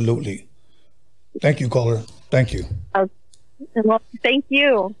 Absolutely. Thank you, caller. Thank you. Well, thank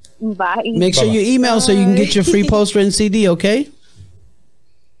you. Bye. Make sure you email so you can get your free poster and CD. Okay.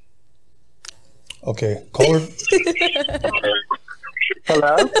 Okay, caller.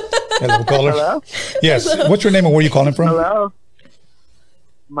 Hello? Hello, caller. Hello? Yes. What's your name and where are you calling from? Hello?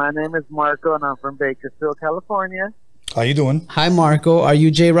 My name is Marco, and I'm from Bakersfield, California. How you doing? Hi, Marco. Are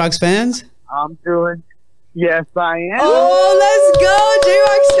you J-Rock's fans? I'm doing... Yes, I am. Oh, let's go.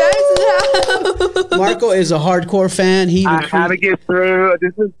 J-Rock's fans in the house. Marco is a hardcore fan. I had to get through.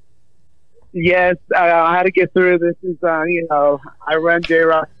 This is... Yes, I had to get through. This is, you know, I run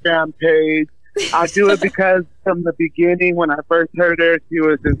J-Rock's fan page. I do it because from the beginning, when I first heard her, she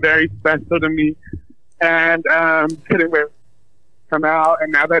was just very special to me. And couldn't wait to come out.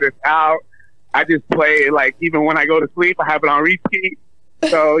 And now that it's out, I just play it, like, even when I go to sleep, I have it on repeat.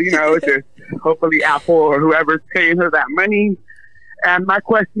 So, you know, it's just hopefully Apple or whoever's paying her that money. And my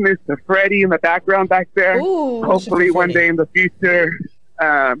question is to Freddie in the background back there. Ooh, hopefully one day in the future,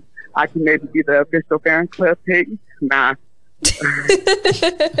 I can maybe be the official fan club page. Nah.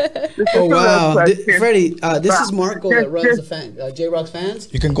 Oh, wow. Freddie, this is Marco that runs the fan, J-Rock's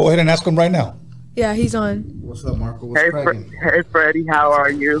fans. You can go ahead and ask him right now. Yeah, he's on. What's up, Marco? What's Hey, cracking? hey, Freddie, how are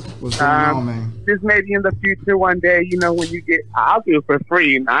you? What's going on, man? Just maybe in the future one day, you know, when you get, I'll do it for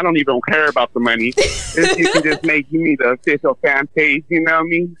free. I don't even care about the money. If you can just make me the official fan page, you know what I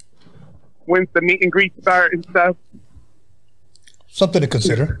mean? When's the meet and greet start and stuff? Something to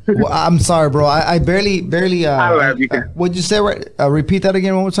consider. Well, I'm sorry, bro. I barely. I love you. What'd you say? Right? Repeat that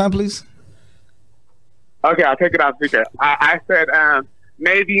again one more time, please. Okay, I'll take it off speaker. I said,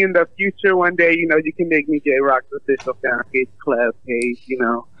 maybe in the future one day, you know, you can make me J-Rock's official fan page, club page, you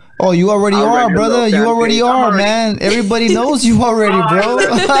know. Oh, you already are, brother. You already are, man. Everybody knows you already, bro.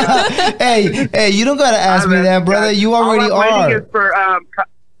 hey, you don't gotta ask me that, brother. You already are.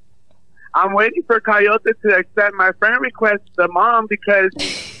 I'm waiting for Coyote to accept my friend request, the mom, because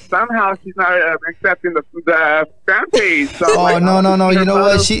somehow she's not accepting the fan page. So Oh, no. You know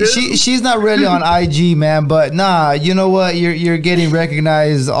what? She's not really on IG, man. But nah, you know what? You're getting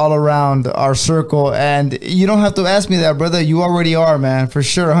recognized all around our circle, and you don't have to ask me that, brother. You already are, man. For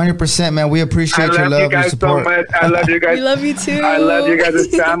sure, 100%, man. We appreciate your love and support. I love you guys so much. I love you guys. We love you too. I love you guys as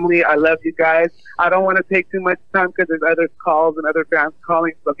family. I love you guys. I don't want to take too much time because there's other calls and other fans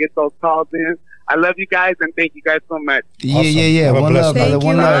calling, so get those calls in. I love you guys and thank you guys so much. Yeah. Have a One love, blessed brother. Thank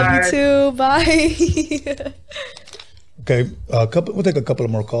One you. love. Love you too. Bye. Okay, we'll take a couple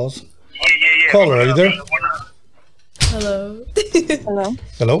of more calls. Caller, are you there? Hello. Hello.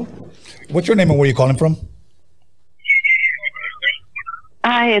 Hello. What's your name and where are you calling from?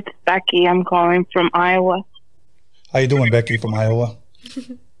 Hi, it's Becky. I'm calling from Iowa. How you doing, Becky from Iowa?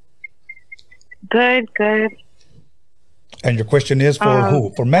 Good. And your question is for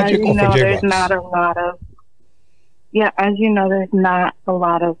who? For Magic or for there's J-Rocks? not a lot of. Yeah, as you know, there's not a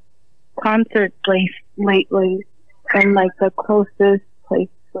lot of concert place lately, and like the closest place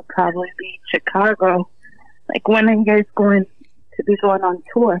would probably be Chicago. Like, when are you guys going to be going on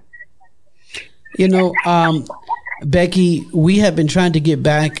tour? You know, Becky, we have been trying to get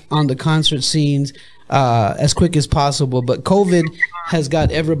back on the concert scenes as quick as possible, but COVID has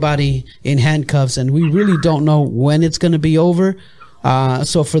got everybody in handcuffs, and we really don't know when it's going to be over.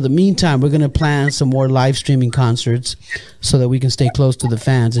 So for the meantime, we're going to plan some more live streaming concerts so that we can stay close to the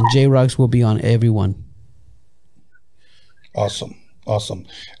fans, and J-Rocks will be on everyone. Awesome.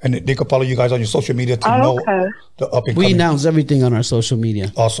 And they can follow you guys on your social media to know the up and We coming. announce everything on our social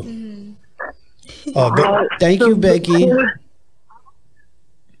media. Awesome. Thank you, Becky.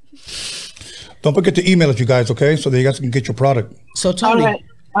 Don't forget to email us, you guys, okay? So that you guys can get your product. So, Tony.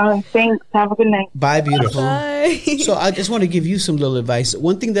 All right. Thanks. Have a good night. Bye, beautiful. Bye. So I just want to give you some little advice.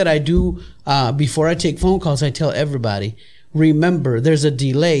 One thing that I do before I take phone calls, I tell everybody, remember, there's a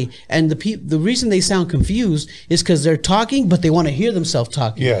delay. And the reason they sound confused is because they're talking, but they want to hear themselves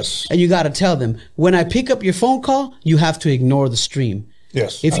talking. Yes. And you got to tell them, when I pick up your phone call, you have to ignore the stream.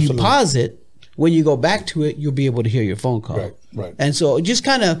 Yes. If absolutely. you pause it, when you go back to it, you'll be able to hear your phone call. Right. And so just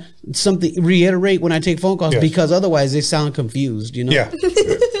kind of reiterate when I take phone calls, Yes. because otherwise they sound confused, you know? Yeah.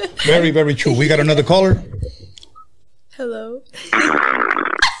 Very, very true. We got another caller. Hello.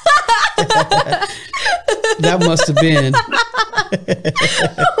 That must have been.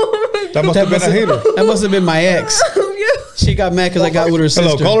 That must have been a hater. That must have been my ex. She got mad because I got with her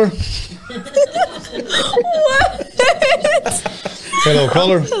sister. Hello, caller. Hello,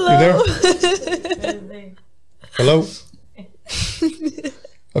 caller. You there? Hello.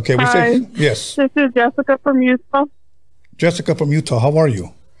 Okay, we Hi. say yes. This is Jessica from Utah. Jessica from Utah, how are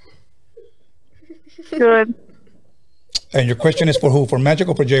you? Good. And your question is for who? For Magic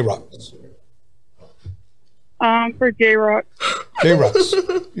or for J-Rock? For J Rock. J-Rocks,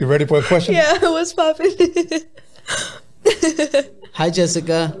 you ready for a question? Yeah, what's poppin'? Hi,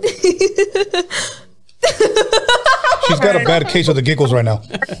 Jessica. She's got a bad case of the giggles right now.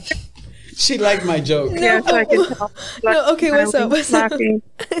 She liked my joke. Yes, I can tell. No, okay, what's up? What's up? Laughing.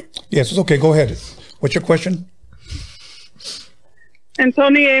 Yes, it's okay. Go ahead. What's your question? And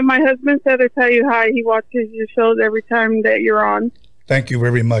Tony, my husband said to tell you hi. He watches your shows every time that you're on. Thank you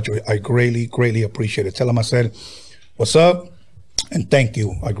very much. I greatly, greatly appreciate it. Tell him I said, what's up? And thank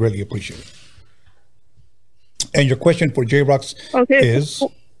you. I greatly appreciate it. And your question for J-Rocks is?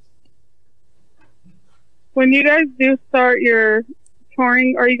 When you guys do start your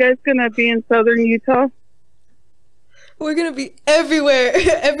touring, are you guys going to be in southern Utah? We're gonna be everywhere.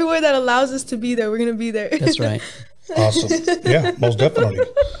 Everywhere that allows us to be there, we're gonna be there. That's right. Awesome. Yeah, most definitely.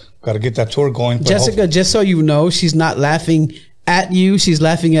 Got to get that tour going. But Jessica, just so you know, she's not laughing at you. She's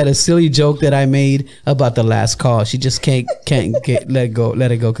laughing at a silly joke that I made about the last call. She just can't let it go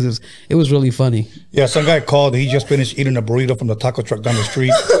because it was really funny. Yeah, some guy called. He just finished eating a burrito from the taco truck down the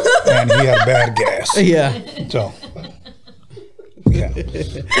street, and he had bad gas. Yeah. So, yeah.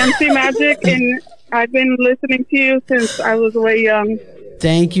 MC Magic, and I've been listening to you since I was way young.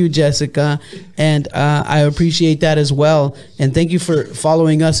 Thank you, Jessica. And I appreciate that as well. And thank you for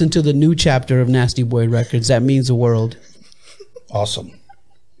following us into the new chapter of Nasty Boy Records. That means the world. Awesome.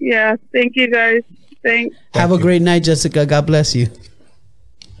 Yeah, thank you guys. Thanks. Have a great night, Jessica. God bless you.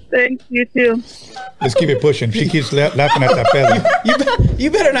 Thanks, you too. Let's keep it pushing. She keeps laughing at that feather. You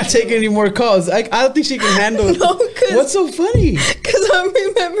better not take any more calls. I don't think she can handle it. No, What's so funny? Because I'm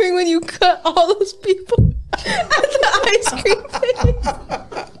remembering when you cut all those people at the ice cream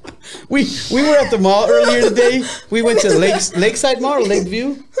place. We were at the mall earlier today. We went to Lakeside Mall or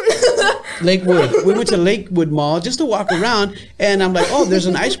Lakeview? Lakewood. We went to Lakewood Mall just to walk around, and I'm like, oh, there's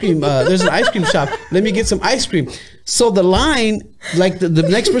an ice cream shop. Let me get some ice cream. So the line, like the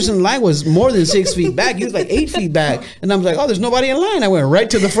next person in line was more than 6 feet back. He was like 8 feet back. And I was like, oh, there's nobody in line. I went right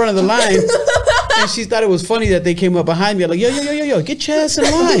to the front of the line. And she thought it was funny that they came up behind me. I'm like, yo, get your ass in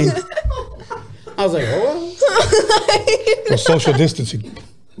line. I was like, oh. For social distancing.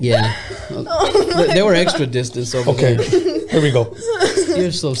 Yeah. They were extra distance over Okay, there. here we go.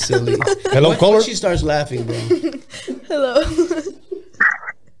 You're so silly. Hello, caller? Once she starts laughing, bro. Hello.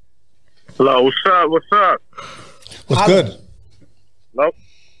 Hello, what's up? What's up? What's good? Hello?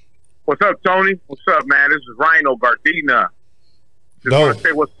 What's up, Tony? What's up, man? This is Rhino Gardena. Just want to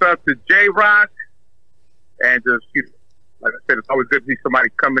say what's up to J-Rock. And just, like I said, it's always good to see somebody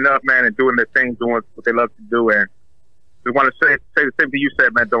coming up, man, and doing their thing, doing what they love to do. And just want to say the same thing you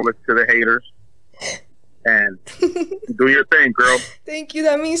said, man. Don't listen to the haters. And do your thing, girl. Thank you.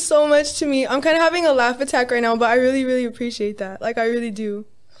 That means so much to me. I'm kind of having a laugh attack right now, but I really, really appreciate that. Like, I really do.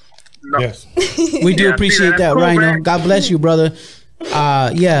 No. Yes. We do appreciate that, cool, Rhino. man. God bless you, brother.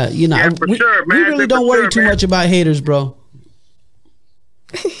 Yeah, you know, Yeah, for sure, we man. really For don't worry sure, too man. much about haters, bro.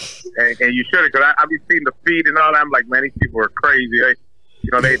 And you should have, because I be seeing the feed and all that. I'm like, man, these people are crazy.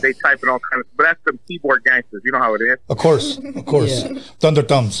 They type it on kind of, but that's the keyboard gangsters. You know how it is. Of course. Yeah. Thunder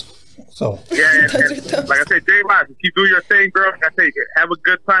thumbs. So. Yeah, and like I said, J-Rock, keep doing your thing, girl. Like I say, have a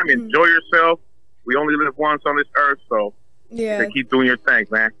good time, enjoy yourself. We only live once on this earth, so Yeah. keep doing your thing,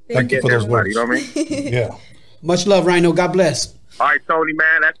 man. Thank you for those words. You know what I mean? Yeah. Much love, Rhino. God bless. All right, Tony,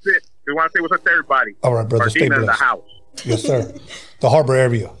 man, that's it. We want to say what's up to everybody. All right, brother. Stay Gardena in the blessed. house. Yes, sir. The harbor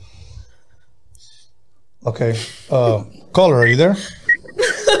area. Okay. Caller, are you there?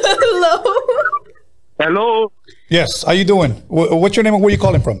 Hello. Hello. Yes. How you doing? What's your name and where you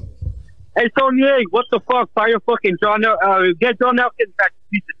calling from? Hey, Tony, hey, what the fuck? Fire fucking John, get John Elkins back to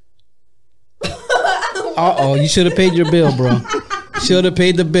pieces. Uh-oh, you should have paid your bill, bro. Should have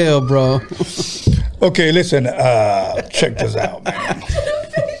paid the bill, bro. Okay, listen. Check this out, man.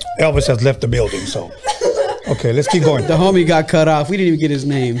 Elvis has left the building, so. Okay, let's keep going. The homie got cut off. We didn't even get his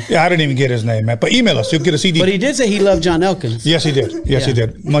name. Yeah, I didn't even get his name, man. But email us. You'll get a CD. But he did say he loved John Elkins. Yes, he did. Yes, he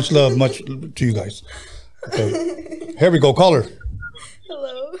did. Much love, much to you guys. Okay. Here we go. Caller.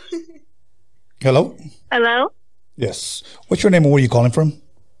 Hello. Hello? Hello? Yes. What's your name and where are you calling from?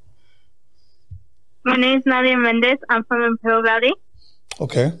 My name is Nadia Mendez. I'm from Imperial Valley.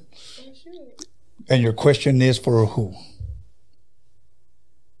 Okay. And your question is for who?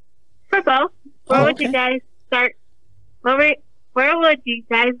 For both. Where would okay. you guys start? Where would you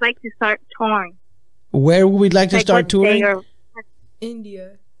guys like to start touring? Where would we like to start touring?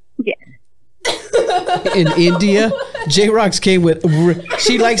 India. Yes. in India. J-Rox came with.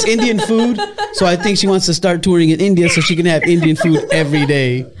 She likes Indian food, so I think she wants to start touring in India so she can have Indian food every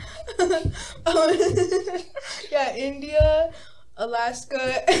day. Yeah, India,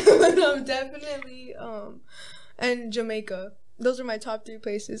 Alaska, definitely, and Jamaica. Those are my top 3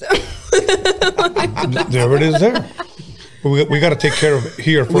 places. There it is. There. We got to take care of it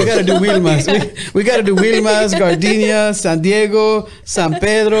here first. We got to do Wilmas. We got to do Wilmas, Gardenia, San Diego, San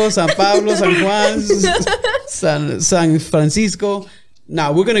Pedro, San Pablo, San Juan, San Francisco.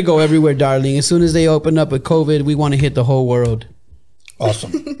 Nah, we're going to go everywhere, darling. As soon as they open up with COVID, we want to hit the whole world.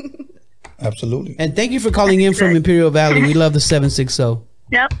 Awesome. Absolutely. And thank you for calling in from Imperial Valley. We love the 760.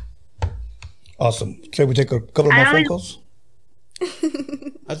 Yep. Awesome. Can we take a couple of more phone calls?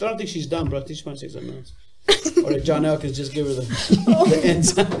 I don't think she's done, bro. I think she wants to say something else. Or did John Elkins just give her the end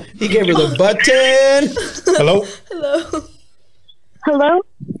sign? He gave her the button. Hello? Hello. Hello.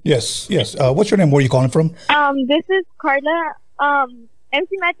 Yes. What's your name? Where are you calling from? This is Carla. MC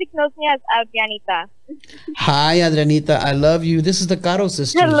Magic knows me as Adrianita. Hi, Adrianita. I love you. This is the Caro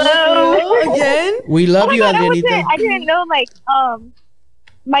sisters. Hello. Again? We love you, God, Adrianita. I didn't know,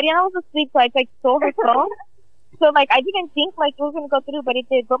 Mariana was asleep, so I, stole her phone. So, I didn't think, it was going to go through, but it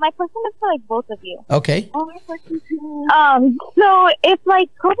did. But my question is for, both of you. Okay. So, if,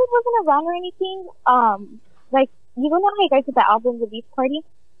 COVID wasn't around or anything, you don't know how you guys did the album release party?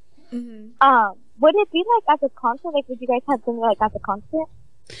 Mm-hmm. Would it be, at the concert? Would you guys have been, at the concert?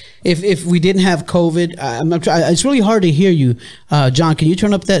 If we didn't have COVID, it's really hard to hear you. John, can you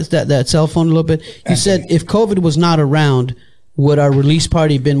turn up that cell phone a little bit? You said if COVID was not around, would our release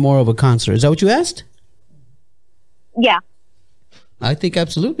party been more of a concert? Is that what you asked? Yeah. I think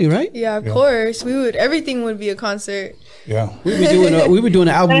absolutely, right? Yeah, of course. We would. Everything would be a concert. Yeah. We were doing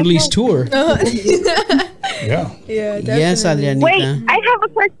an album release tour. Yeah. Yeah, definitely. Yes, Adrianita. Wait, I have a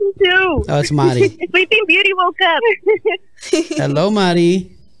question too. Oh, it's Mari. Sleeping Beauty woke up. Hello,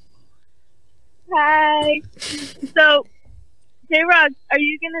 Mari. Hi. So, J-Rock, are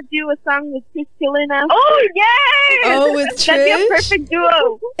you going to do a song with Trish Killer now? Oh, yes! Oh, with Trish? That'd be a perfect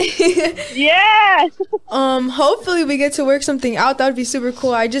duo. Yes! Hopefully we get to work something out. That would be super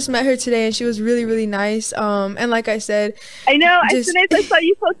cool. I just met her today and she was really, really nice. And like I said... I know. As soon as I saw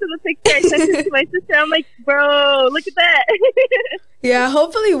you posted the picture, I sent it to my sister. I'm like, bro, look at that. Yeah,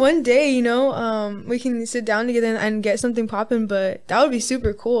 hopefully one day, we can sit down together and get something popping, but that would be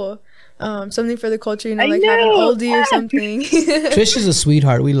super cool. Something for the culture, have an oldie or something. Trish is a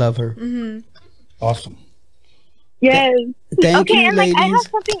sweetheart. We love her. Mm-hmm. Awesome. Yes. Thank you, and ladies. I have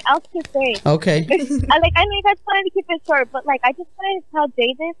something else to say. Okay. I know you guys wanted to keep it short, but I just wanted to tell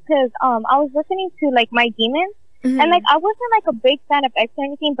Jay this because I was listening to My Demons, and I wasn't a big fan of X or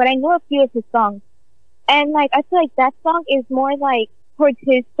anything, but I knew a few of his songs, and I feel like that song is more towards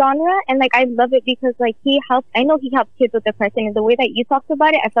his genre, and I love it because he helps. I know he helps kids with depression, and the way that you talked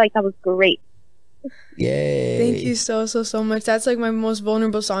about it, I feel like that was great. Yay! Thank you so much. That's my most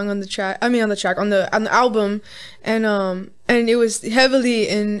vulnerable song on the track. On the album, and it was heavily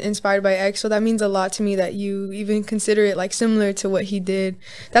inspired by X. So that means a lot to me that you even consider it similar to what he did.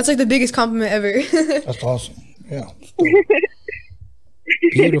 That's the biggest compliment ever. That's awesome. Yeah.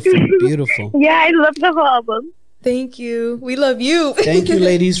 Beautiful. Yeah, I love the whole album. Thank you. We love you. Thank you,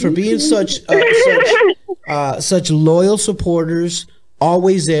 ladies, for being such loyal supporters.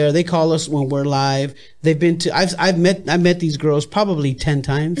 Always there. They call us when we're live. They've been to. I've met these girls probably 10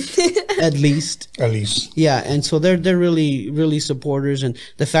 times, at least. At least. Yeah, and so they're really, really supporters, and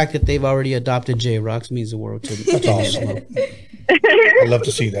the fact that they've already adopted J-Rox means the world to me. That's awesome. I love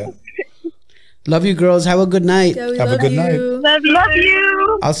to see that. Love you, girls. Have a good night. Yeah, Have a good night. Love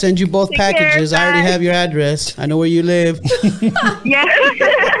you. I'll send you both packages. Care, I already have your address. I know where you live. Yeah.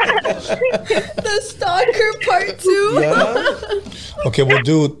 The stalker part 2. Yeah. Okay, we'll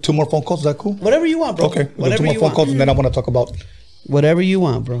do 2 more phone calls. Is that cool? Whatever you want, bro. Okay, we'll do 2 Whatever more you phone want. calls, and then I want to talk about... Whatever you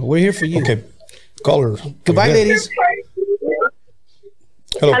want, bro. We're here for you. Okay, caller. Goodbye, ladies.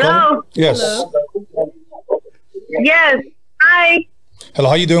 Hello, Hello. caller? Yes. Hello. Yes. Hi. Hello,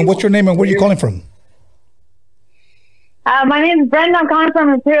 how you doing? What's your name and where are you calling from? My name is Brenda. I'm calling from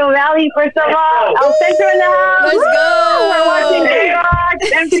Imperial Valley. First of all, El Centro in the house. Let's go. We're watching J-Rock,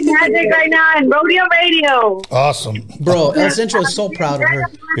 MC Magic right now, and Rodeo Radio. Awesome. Bro, El Centro is so proud of her.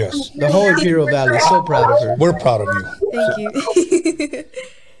 Yes. The whole Imperial Valley is so proud of her. We're proud of you. Thank you.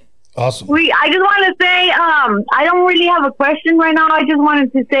 Awesome. I just want to say, I don't really have a question right now. I just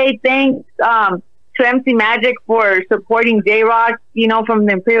wanted to say thanks to MC Magic for supporting J-Rock, from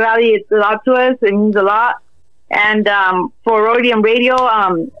the Imperial Valley. It's a lot to us. It means a lot. And for Rhodium Radio,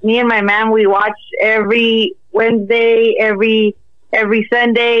 me and my man, we watch every Wednesday, every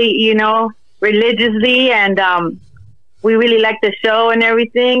Sunday, religiously, and we really like the show and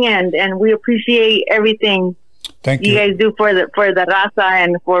everything, and we appreciate everything Thank you you. guys do for the raza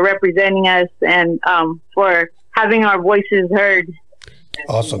and for representing us and for having our voices heard.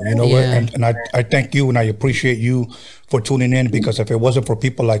 Awesome. You know what? And I thank you and I appreciate you for tuning in, because if it wasn't for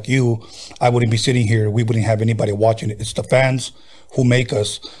people like you, I wouldn't be sitting here. We wouldn't have anybody watching it. It's the fans who make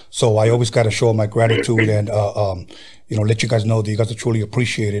us. So I always got to show my gratitude and, you know, let you guys know that you guys are truly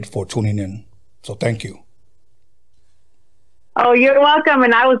appreciated for tuning in. So thank you. Oh, you're welcome.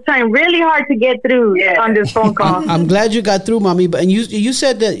 And I was trying really hard to get through on this phone call. I'm glad you got through, Mommy. But and you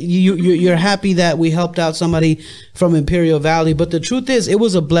said that you're happy that we helped out somebody from Imperial Valley. But the truth is, it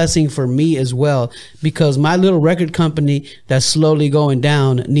was a blessing for me as well, because my little record company that's slowly going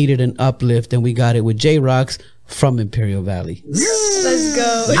down needed an uplift, and we got it with J-Rocks from Imperial Valley. Let's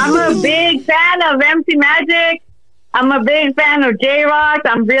go. I'm a big fan of MC Magic. I'm a big fan of J-Rock.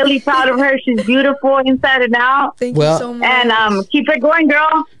 I'm really proud of her. She's beautiful inside and out. Thank Well- you so much. And keep it going,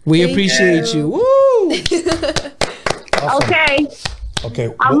 girl. We Thank appreciate you. Woo! Awesome. Okay. Okay.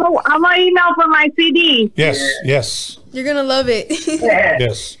 I'm gonna email for my CD. Yes. Yes. You're gonna love it.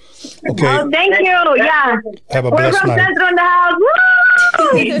 Yes. Okay. Oh, thank you. Yeah. Have a We're blessed from night. Centro in the house. Woo!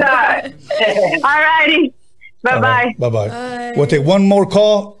 All righty. Bye-bye. Bye-bye. Bye. We'll take one more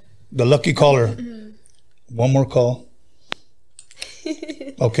call. The lucky caller. One more call.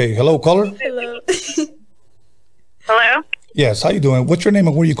 Okay. Hello, caller. Hello. Hello, Yes. How you doing? What's your name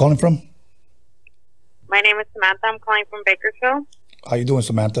and where are you calling from? my name is Samantha. I'm calling from Bakersfield. How you doing,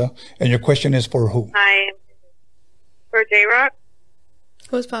 Samantha? And your question is for who? Hi, for J-Rock.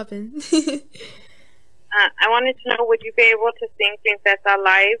 What's poppin'? I wanted to know, would you be able to sing Princesa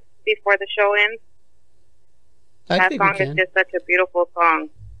live before the show ends? I That think we song is can. just such a beautiful song.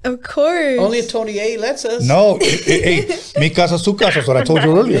 Of course. Only if Tony A lets us. No. Hey, mi casa, su casa. That's what I told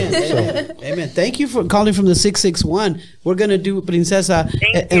you earlier. So, Amen. Thank you for calling from the 661. We're gonna do Princesa,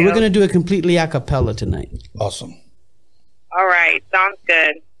 and you. we're gonna do it completely a cappella tonight. awesome. All right, sounds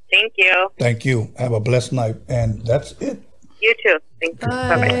good. Thank you. Thank you. Have a blessed night. And that's it. You too. Thank you.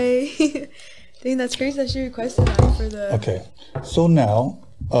 Bye-bye. Bye. Dang, that's crazy that she requested that for the. Okay. So now,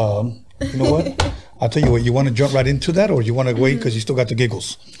 you know what? I'll tell you what. You want to jump right into that, or you want to wait because you still got the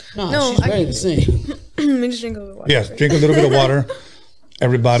giggles? No, she's ready to sing. Let me just drink a little water. Yes. Drink a little bit of water.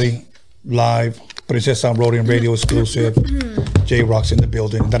 Everybody, live. Princesa Roadium Radio exclusive. J-Rock's in the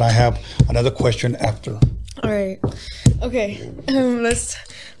building. Then I have another question after. All right. Okay. Let's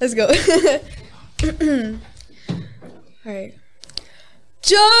go. All right.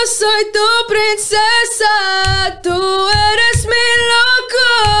 Yo soy tu princesa, tú eres mi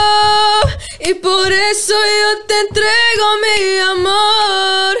loco, y por eso yo te entrego mi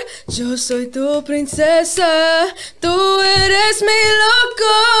amor. Yo soy tu princesa, tú eres mi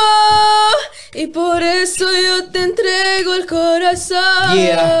loco, y por eso yo te entrego el corazón.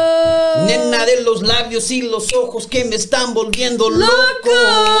 Yeah. Nena de los labios y los ojos que me están volviendo loco.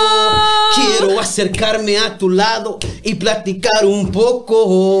 Quiero acercarme a tu lado y platicar un poco.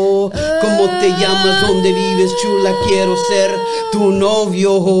 ¿Cómo te llamas? ¿Dónde vives, chula? Quiero ser tu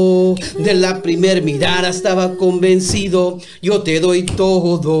novio. De la primer mirada estaba convencido. Yo te doy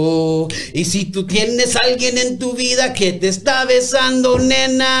todo. Y si tú tienes a alguien en tu vida que te está besando,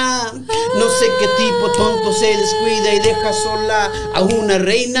 nena, no sé qué tipo tonto se descuida y deja sola a una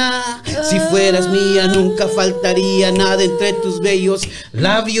reina. Si fueras mía nunca faltaría nada entre tus bellos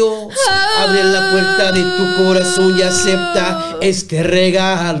labios. Abre la puerta de tu corazón y acepta este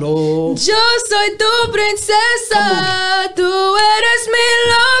regalo. Yo soy tu princesa, tú eres mi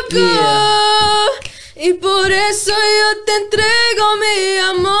loco, y por eso yo te entrego mi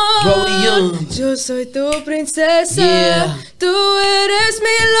amor. Roadium. Yo soy tu princesa, Yeah. tú eres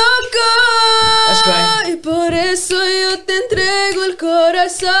mi loco, That's right. y por eso yo te entrego el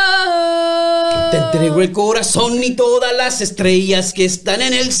corazón. Te entrego el corazón y todas las estrellas que están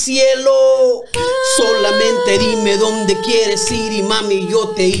en el cielo. Solamente dime dónde quieres ir y mami yo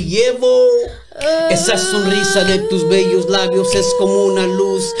te llevo. Esa sonrisa de tus bellos labios es como una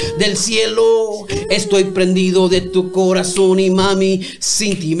luz del cielo. Estoy prendido de tu corazón y mami,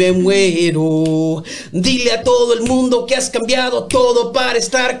 sin ti me muero. Dile a todo el mundo que has cambiado todo para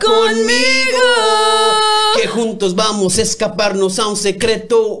estar conmigo. Que juntos vamos a escaparnos a un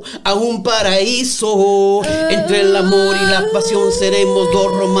secreto, a un paraíso. Entre el amor y la pasión seremos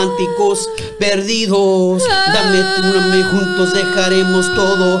dos románticos perdidos. Dame tu nombre, juntos dejaremos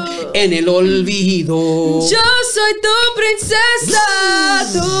todo en el olvido. prohibido. Yo soy tu princesa,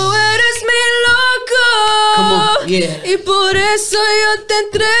 tú eres mi loco. Come on, yeah. Y por eso yo te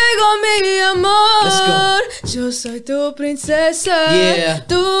entrego mi amor. Let's go. Yo soy tu princesa, Yeah.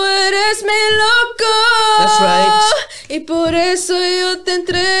 tú eres mi loco. That's right. Y por eso yo te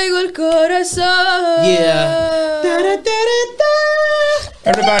entrego el corazón. Yeah.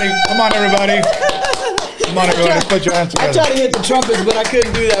 Everybody, come on, everybody. Come on, everybody, put your hands I together. tried to hit the trumpets, but I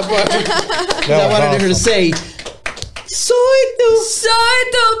couldn't do that part. That I was wanted her to say, Soy tu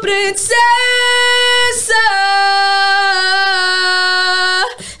princesa.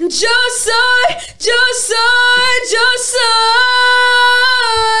 Yo soy.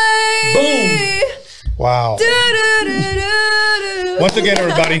 Boom. Wow. Once again,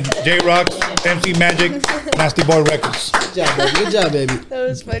 everybody, J-Rock, MC Magic, Nasty Boy Records. Good job, baby. Good job, baby. That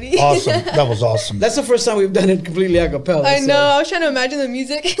was funny. Awesome. That was awesome. That's the first time we've done it completely a cappella. I know. I was trying to imagine the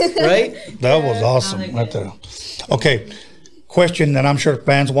music. Right? That was awesome right there. Okay, question that I'm sure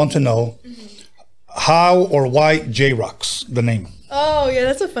fans want to know. How or why J-Rocks, the name? Oh, yeah,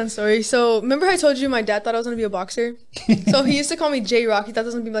 that's a fun story. So, remember I told you my dad thought I was going to be a boxer? So, he used to call me J-Rock. He thought that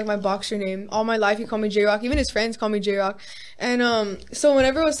was going to be like my boxer name. All my life, he called me J-Rock. Even his friends call me J-Rock. And so,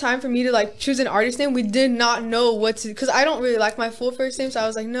 whenever it was time for me to like choose an artist name, we did not know what to, because I don't really like my full first name. So, I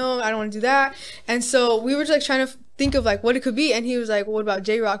was like, no, I don't want to do that. And so, we were just like trying to think of like what it could be, and he was like, well, what about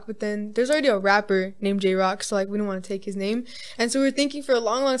J-Rock? But then there's already a rapper named J-Rock, so like we didn't want to take his name. And so we were thinking for a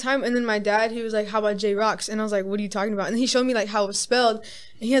long time, and then my dad, he was like, how about J-Rocks? And I was like, what are you talking about? And he showed me like how it was spelled,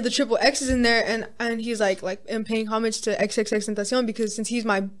 and he had the triple X's in there, and he's like I'm paying homage to XXXTentacion, because since he's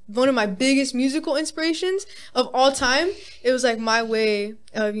one of my biggest musical inspirations of all time, it was like my way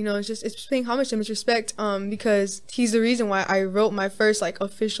of, you know, it's paying homage to him, it's respect, because he's the reason why I wrote my first like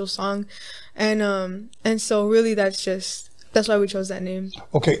official song. And so really that's why we chose that name.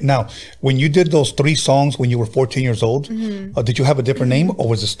 Okay, now when you did those 3 songs when you were 14 years old, did you have a different name, or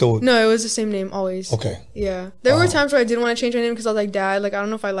was it still? No, it was the same name always. Okay. Yeah, there were times where I didn't want to change my name because I was like, Dad, like I don't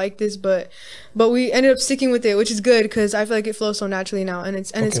know if I like this, but we ended up sticking with it, which is good because I feel like it flows so naturally now, and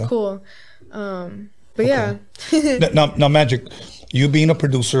it's cool. But yeah. now, Magic, you being a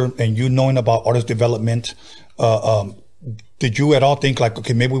producer and you knowing about artist development, did you at all think like,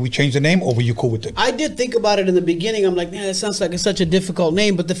 okay, maybe we change the name, or were you cool with it? I did think about it in the beginning. I'm like, man, it sounds like it's such a difficult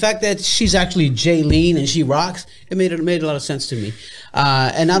name. But the fact that she's actually Jaylene and she rocks, it made a lot of sense to me.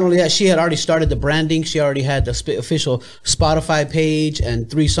 And not only that, she had already started the branding. She already had the official Spotify page and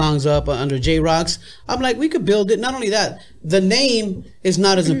 3 songs up under J-Rocks. I'm like, we could build it. Not only that, the name is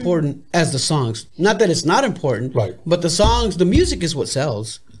not as important as the songs. Not that it's not important, right? But the songs, the music is what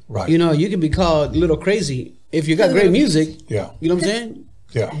sells. Right. You know, you can be called Little Crazy if you got great music. Yeah. You know what I'm saying?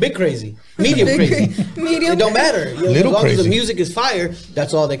 Yeah. Big crazy, medium crazy. Medium. It don't matter. You know, Little as long crazy. as the music is fire,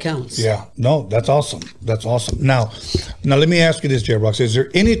 that's all that counts. Yeah. No, that's awesome. That's awesome. Now let me ask you this, J-Rocks. Is there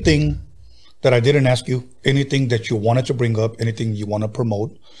anything that I didn't ask you? Anything that you wanted to bring up? Anything you want to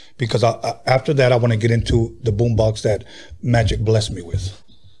promote? Because after that, I want to get into the boombox that Magic blessed me with.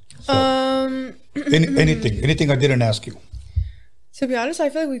 So, anything I didn't ask you? To be honest, I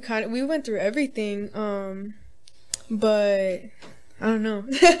feel like we went through everything, but I don't know.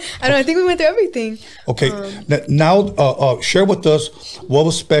 I think we went through everything. Okay, now share with us what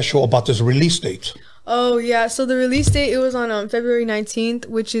was special about this release date. Oh yeah, so the release date, it was on February 19th,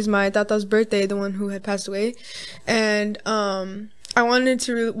 which is my tata's birthday, the one who had passed away, and I wanted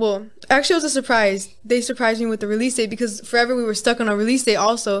to, actually it was a surprise. They surprised me with the release date because forever we were stuck on our release date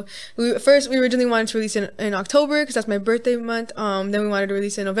also. We originally wanted to release it in October because that's my birthday month. Then we wanted to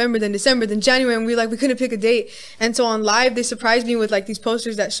release it in November, then December, then January, and we couldn't pick a date. And so on live, they surprised me with like these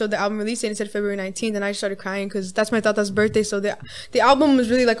posters that showed the album release date and it said February 19th, and I started crying because that's my tata's birthday. So the album was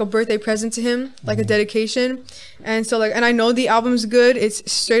really like a birthday present to him, like a dedication. And so and I know the album's good.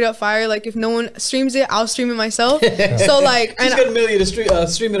 It's straight up fire. Like if no one streams it, I'll stream it myself. So like, she's got to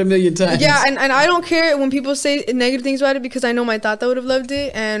stream it a million times. Yeah, and I don't care when people say negative things about it because I know my tata would have loved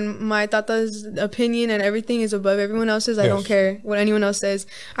it, and my tata's opinion and everything is above everyone else's. I don't care what anyone else says.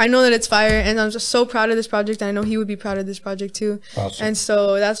 I know that it's fire, and I'm just so proud of this project. And I know he would be proud of this project too. Awesome. And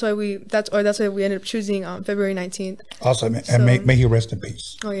so that's why we ended up choosing February 19th. Awesome, and may he rest in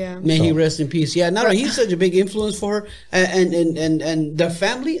peace. Oh yeah. May he rest in peace. Yeah, not only he's such a big influence for her, and their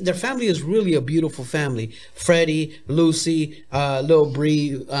family is really a beautiful family. Freddie, Lucy, little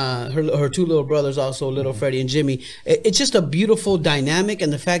Bree, her 2 little brothers also, little Freddie and Jimmy. It's just a beautiful dynamic,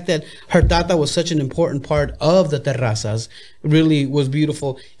 and the fact that her tata was such an important part of the Terrazas really was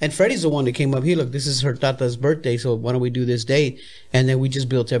beautiful. And Freddie's the one that came up here. Look, this is her tata's birthday, so why don't we do this date? And then we just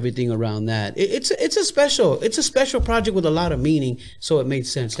built everything around that. It's a special project with a lot of meaning, so it made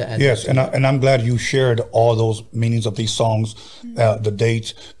sense to add. Yes, and I'm glad you shared all those meanings of these songs, the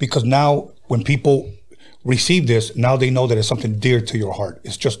dates, because now when people receive this, now they know that it's something dear to your heart.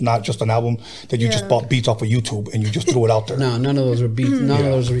 It's just not just an album that you just bought beats off of YouTube and you just threw it out there. No, none of those are beats. None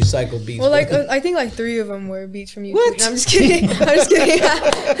of those are recycled beats. Well, like I think like 3 of them were beats from YouTube. What? No, I'm just kidding. I'm just kidding.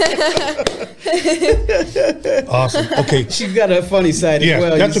 Awesome. Okay. She's got a funny side as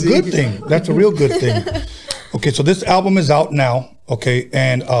well. That's a good thing. That's a real good thing. Okay, so this album is out now. Okay,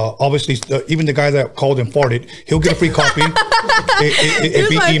 and obviously, even the guy that called and farted, he'll get a free copy if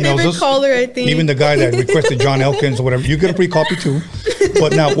he my emails us. Caller, I think. Even the guy that requested John Elkins or whatever, you get a free copy too.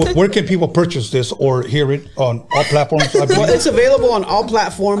 But now, where can people purchase this or hear it on all platforms? Well, it's available on all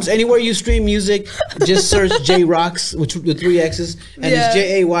platforms. Anywhere you stream music, just search J Rocks, which with 3 X's, and it's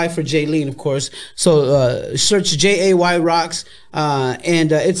J-A-Y for Jaylene, of course. So search J-A-Y Rocks,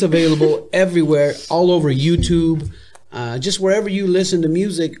 and it's available everywhere, all over YouTube. Just wherever you listen to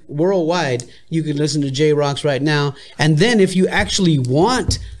music worldwide, you can listen to J Rocks right now. And then if you actually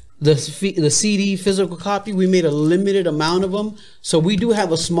want the CD physical copy, we made a limited amount of them. So we do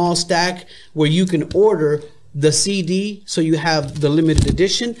have a small stack where you can order the CD, so you have the limited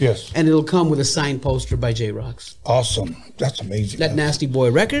edition. Yes. And it'll come with a signed poster by J Rocks. Awesome. That's amazing. That Nasty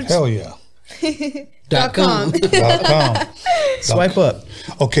Boy Records. Hell yeah. .com. .com. Swipe up.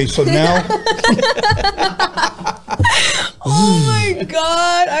 Okay, so now. Oh my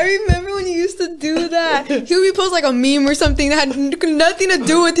God, I remember when you used to do that. He would be post like a meme or something that had nothing to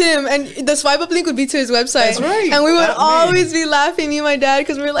do with him, and the swipe up link would be to his website. That's right. And we would always be laughing, me and my dad,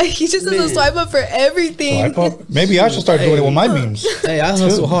 because we were like, he just does a swipe up for everything. Swipe up? Maybe I should start doing it with my memes. Hey, I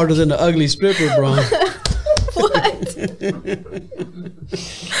hustle harder than the ugly stripper, bro. What?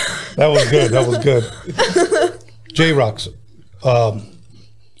 That was good. That was good. J Rocks.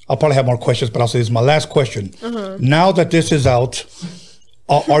 I'll probably have more questions, but I'll say this is my last question. Now that this is out,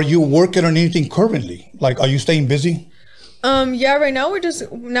 are you working on anything currently? Like, are you staying busy? Yeah, right now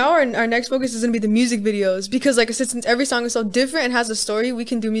our next focus is gonna be the music videos, because like I said, since every song is so different and has a story, we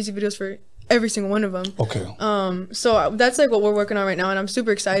can do music videos for every single one of them. Okay. So that's like what we're working on right now, and I'm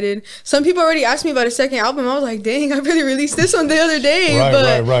super excited. Some people already asked me about a second album. I was like, dang, I really released this one the other day.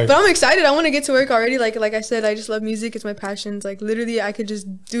 Right. But I'm excited. I want to get to work already. Like I said, I just love music. It's my passion. It's like literally I could just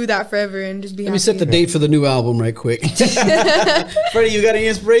do that forever and just be Let me set the date for the new album right quick. Freddie, you got any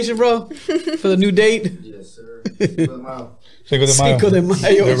inspiration, bro, for the new date? Yes, sir. Cinco de Mayo. Cinco de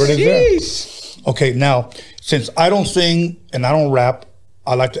Mayo. There it is. Okay, now, since I don't sing and I don't rap,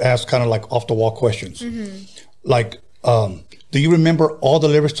 I like to ask kind of like off the wall questions. Like, do you remember all the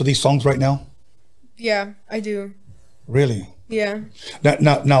lyrics to these songs right now? Yeah, I do. Really? Yeah.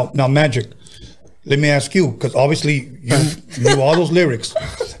 Now, Magic, let me ask you, because obviously you knew all those lyrics.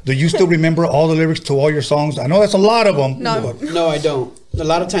 Do you still remember all the lyrics to all your songs? I know that's a lot of them. No, I don't. A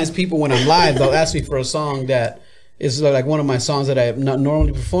lot of times people, when I'm live, they'll ask me for a song that is like one of my songs that I have not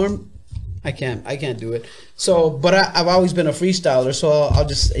normally performed. I can't do it. So, but I've always been a freestyler, so I'll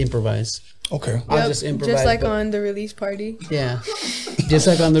just improvise. Okay. I'll just improvise. Just like on the release party. Yeah. Just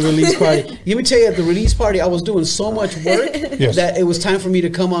like on the release party. Let me tell you, at the release party, I was doing so much work that it was time for me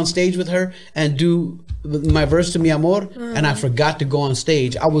to come on stage with her and do my verse to Mi Amor, and I forgot to go on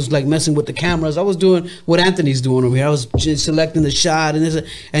stage. I was like messing with the cameras. I was doing what Anthony's doing over here. I was just selecting the shot,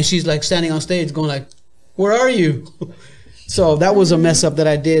 and she's like standing on stage going like, "Where are you?" So that was a mess up that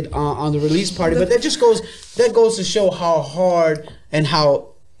I did on the release party. But that goes to show how hard and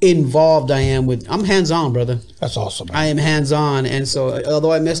how involved I am with. I'm hands on, brother. That's awesome, man. I am hands on, and so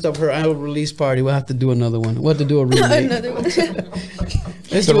although I messed up her release party, we'll have to do another one. We'll have to do a remake. Another one.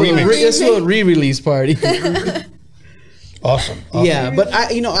 Let's do a re-release party. Awesome. Yeah, but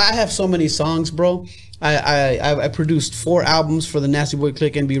I have so many songs, bro. I produced 4 albums for the Nasty Boy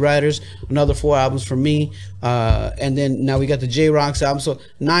Click and Be Writers, another 4 albums for me, and then now we got the J Rocks album, so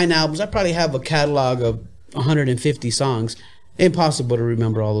 9 albums. I probably have a catalog of 150 songs. Impossible to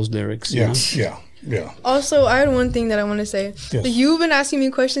remember all those lyrics. Yeah. Also, I had one thing that I want to say. Yes. You've been asking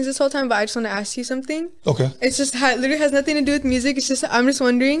me questions this whole time, but I just want to ask you something. Okay. It's just literally has nothing to do with music. It's just I'm just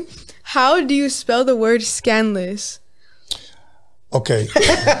wondering, how do you spell the word scandalous? Okay.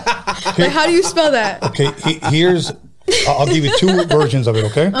 Like, how do you spell that? Okay, here's, I'll give you 2 versions of it,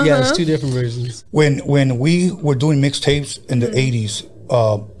 okay? Yeah, there's 2 different versions. When we were doing mixtapes in the 80s,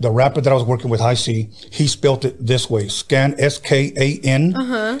 the rapper that I was working with, High C, he spelled it this way: Scan, S-K-A-N,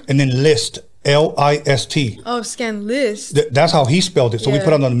 and then List, L-I-S-T. Oh, Scan List. That's how he spelled it. So we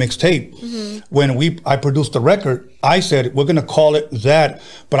put it on the mixtape. When I produced the record, I said we're gonna call it that,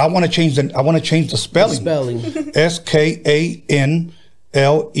 but I want to change the spelling. S-K-A-N-L-E-S-S.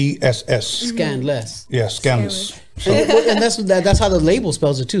 Scandalous. Yeah, scandalous. So, And that's how the label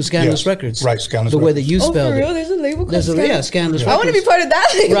spells it too. Scandalous Yes. Records. Right, Scandalous The way that Records. you Oh, spelled for real? it. There's a label called There's a, Scandalous? yeah, Scandalous I want to Records. be part of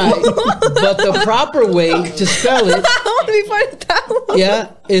that label. Right. But the proper way to spell it, I want to be part of that one.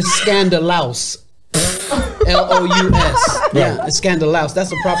 yeah, is Scandalous. L-O-U-S. Yeah, it's Scandalous. That's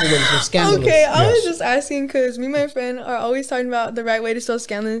the proper way to spell scandalous. Okay, I was just asking because me and my friend are always talking about the right way to spell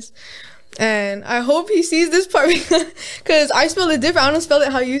scandalous. And I hope he sees this part because I spell it different. I don't spell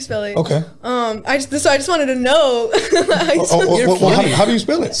it how you spell it. Okay. I just wanted to know. How do you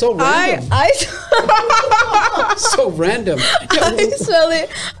spell it? So random. So random. I spell it.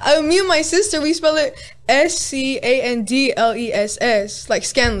 Me and my sister, we spell it Scandless, like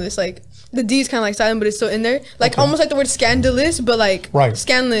scandalous. Like the D is kind of like silent, but it's still in there. Like almost like the word scandalous, but like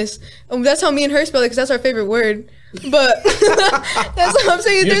scandalous. That's how me and her spell it because that's our favorite word. But that's what I'm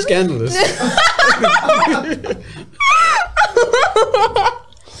saying. You're scandalous.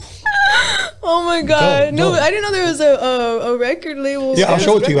 Oh my god! No, I didn't know there was a record label. Yeah, I'll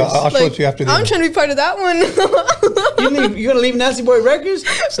show it to you. I'll show it to you after this. I'm trying to be part of that one. You gonna leave Nasty Boy Records?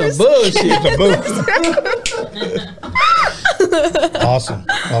 Some bullshit. Awesome.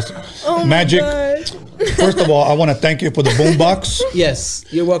 Oh Magic. my God. First of all, I want to thank you for the boombox. Yes,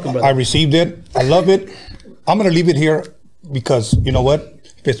 you're welcome, brother. I received it. I love it. I'm gonna leave it here because you know what?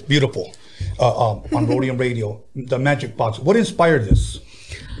 It's beautiful. On Rhodium Radio, the Magic Box. What inspired this?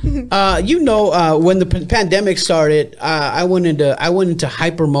 When the pandemic started, I went into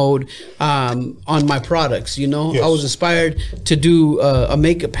hyper mode on my products. You know, Yes. I was inspired to do a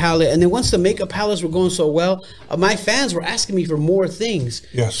makeup palette, and then once the makeup palettes were going so well, my fans were asking me for more things.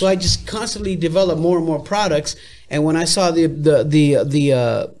 Yes. So I just constantly developed more and more products. And when I saw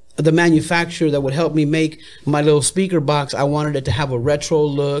the manufacturer that would help me make my little speaker box, I wanted it to have a retro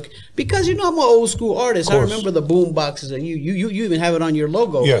look because I'm an old school artist. I remember the boom boxes, and you even have it on your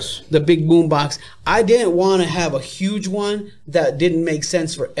logo. Yes. The big boom box. I didn't want to have a huge one that didn't make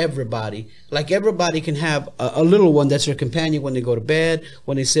sense for everybody. Like everybody can have a little one that's their companion when they go to bed,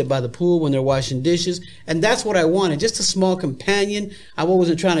 when they sit by the pool, when they're washing dishes, and that's what I wanted. Just a small companion. I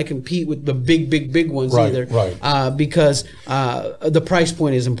wasn't trying to compete with the big ones either. Right. Because the price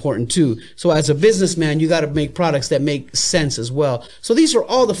point is important too. So as a businessman, you got to make products that make sense as well. So these are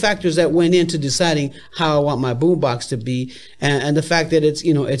all the factors that went into deciding how I want my boombox to be, and the fact that it's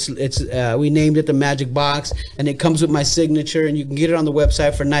we named it the Magic Box, and it comes with my signature, and you can get it on the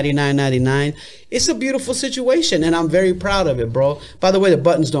website for $99.99. It's a beautiful situation, and I'm very proud of it, bro. By the way, the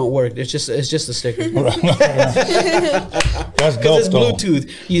buttons don't work. It's just a sticker. That's dope. It's Bluetooth.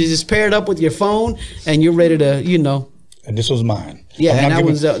 You just pair it up with your phone, and you're ready to, And this was mine. Yeah, I'm and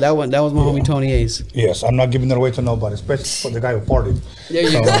not that was my homie Tony Ace. Yes, I'm not giving it away to nobody, especially for the guy who farted. There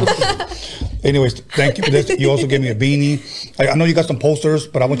you go. Anyways, thank you for this. You also gave me a beanie. I know you got some posters,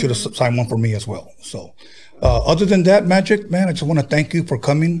 but I want you to sign one for me as well. So, other than that, Magic, man, I just want to thank you for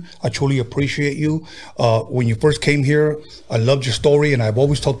coming. I truly appreciate you. When you first came here, I loved your story, and I've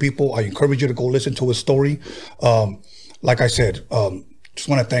always told people I encourage you to go listen to his story. Like I said, just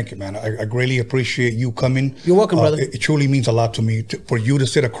want to thank you, man. I greatly appreciate you coming. You're welcome, brother. It truly means a lot to me for you to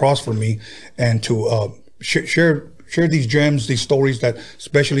sit across from me and to share these gems, these stories that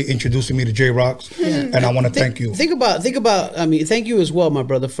especially introducing me to J-Rocks. And I want to thank you. Think about, thank you as well, my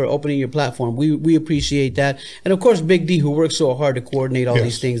brother, for opening your platform. We appreciate that. And of course, Big D, who works so hard to coordinate all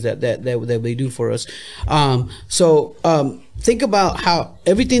these things that they do for us. Think about how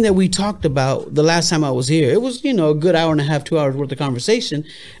everything that we talked about the last time I was here, it was, a good hour and a half, 2 hours worth of conversation.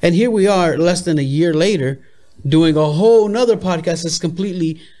 And here we are less than a year later doing a whole nother podcast that's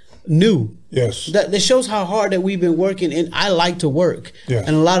completely new. Yes. That shows how hard that we've been working, and I like to work. Yes.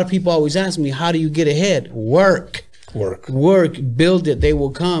 And a lot of people always ask me, how do you get ahead? Work. Build it. They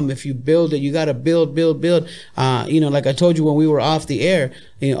will come. If you build it, you got to build. Like I told you when we were off the air,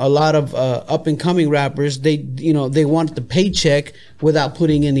 a lot of up and coming rappers, they want the paycheck without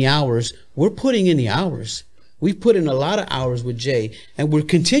putting in the hours. We're putting in the hours. We've put in a lot of hours with Jay, and we'll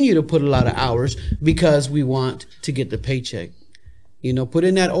continue to put a lot of hours because we want to get the paycheck. Put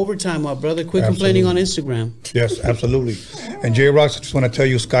in that overtime, my brother. Quit complaining on Instagram. Yes, absolutely. And J-Rocks, I just want to tell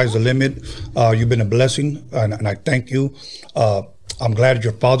you, sky's the limit. You've been a blessing, and I thank you. I'm glad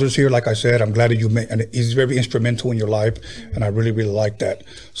your father's here. Like I said, I'm glad that you made, and he's very instrumental in your life, and I really, really like that.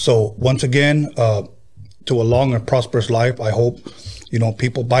 So once again, to a long and prosperous life, I hope you know,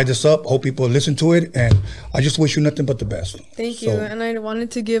 people buy this up. Hope people listen to it, and I just wish you nothing but the best. Thank you. And I wanted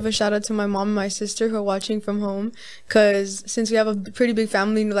to give a shout out to my mom and my sister who are watching from home, because since we have a pretty big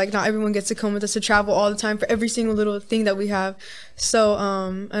family, like not everyone gets to come with us to travel all the time for every single little thing that we have. So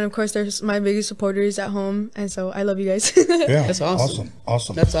and of course there's my biggest supporters at home, and so I love you guys. Yeah, that's awesome.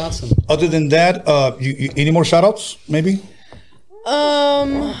 Awesome. That's awesome. Other than that, you any more shout outs maybe?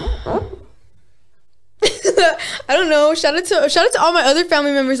 I don't know. Shout out to all my other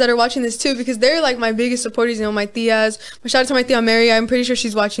family members that are watching this too, because they're like my biggest supporters. You know, my tias. Shout out to my tia Mary. I'm pretty sure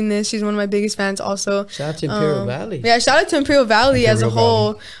she's watching this. She's one of my biggest fans also. Shout out to Imperial Valley. Yeah, shout out to Imperial Valley as a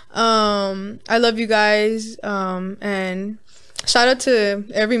whole. I love you guys. And shout out to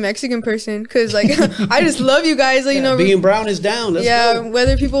every Mexican person, because like I just love you guys. Like, you know, being brown is down. Let's go.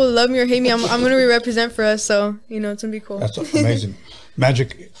 Whether people love me or hate me, I'm gonna represent for us. So you know, it's gonna be cool. That's amazing.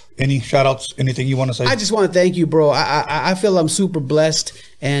 Magic, any shout outs, anything you want to say? I just want to thank you, bro. I feel I'm super blessed,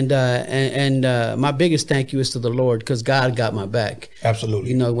 and my biggest thank you is to the Lord, because God got my back.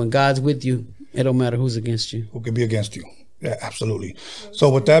 Absolutely. You know, when God's with you, it don't matter who's against you. Who can be against you? Yeah, absolutely. So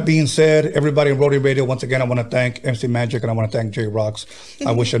with that being said, everybody in Rodeo Radio, once again, I want to thank MC Magic and I want to thank J Rocks.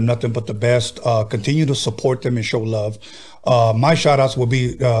 I wish them nothing but the best. Continue to support them and show love. My shout outs will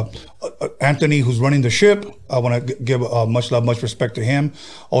be Anthony, who's running the ship. I want to give much love, much respect to him.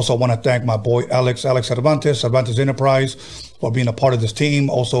 Also, I want to thank my boy Alex Cervantes Enterprise, for being a part of this team.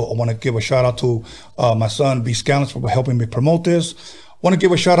 Also, I want to give a shout out to my son B Scallons for helping me promote this. Want to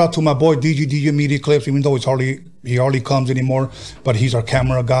give a shout out to my boy DJ Media Clips, even though he hardly comes anymore, but he's our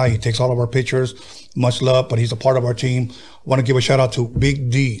camera guy. He takes all of our pictures. Much love, but he's a part of our team. Want to give a shout out to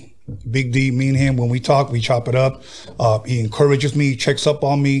Big D. Big D, me and him, when we talk, we chop it up. He encourages me, checks up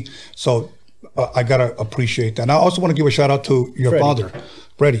on me. So I gotta appreciate that. And I also want to give a shout out to your father,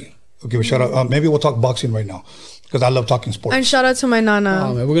 Freddie. I'll give a shout out. Maybe we'll talk boxing right now, because I love talking sports. And shout out to my nana.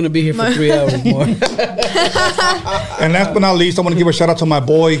 Oh man, we're gonna be here for 3 hours more. And last but not least, I want to give a shout out to my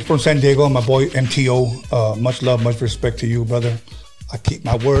boy from San Diego, my boy MTO. Much love, much respect to you, brother. I keep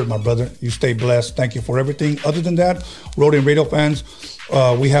my word, my brother. You stay blessed. Thank you for everything. Other than that, Rodeo Radio fans,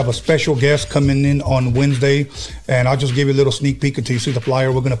 we have a special guest coming in on Wednesday, and I'll just give you a little sneak peek until you see the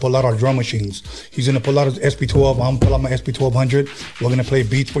flyer. We're going to pull out our drum machines. He's going to pull out his SP12. I'm going to pull out my SP1200. We're going to play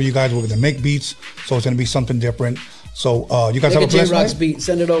beats for you guys. We're going to make beats, so it's going to be something different. So you guys have a blessed J-Rock's night. beat.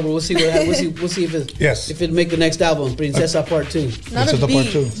 Send it over. We'll see what happens. We'll see if it make the next album. Princesa Part 2. Not Princesa a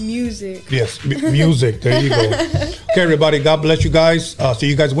beat, Part 2. music. Yes, music. There you go. Okay, everybody. God bless you guys. See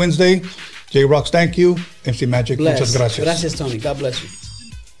you guys Wednesday. J Rocks, thank you. MC Magic, Bless. muchas gracias. Gracias, Tony. God bless you.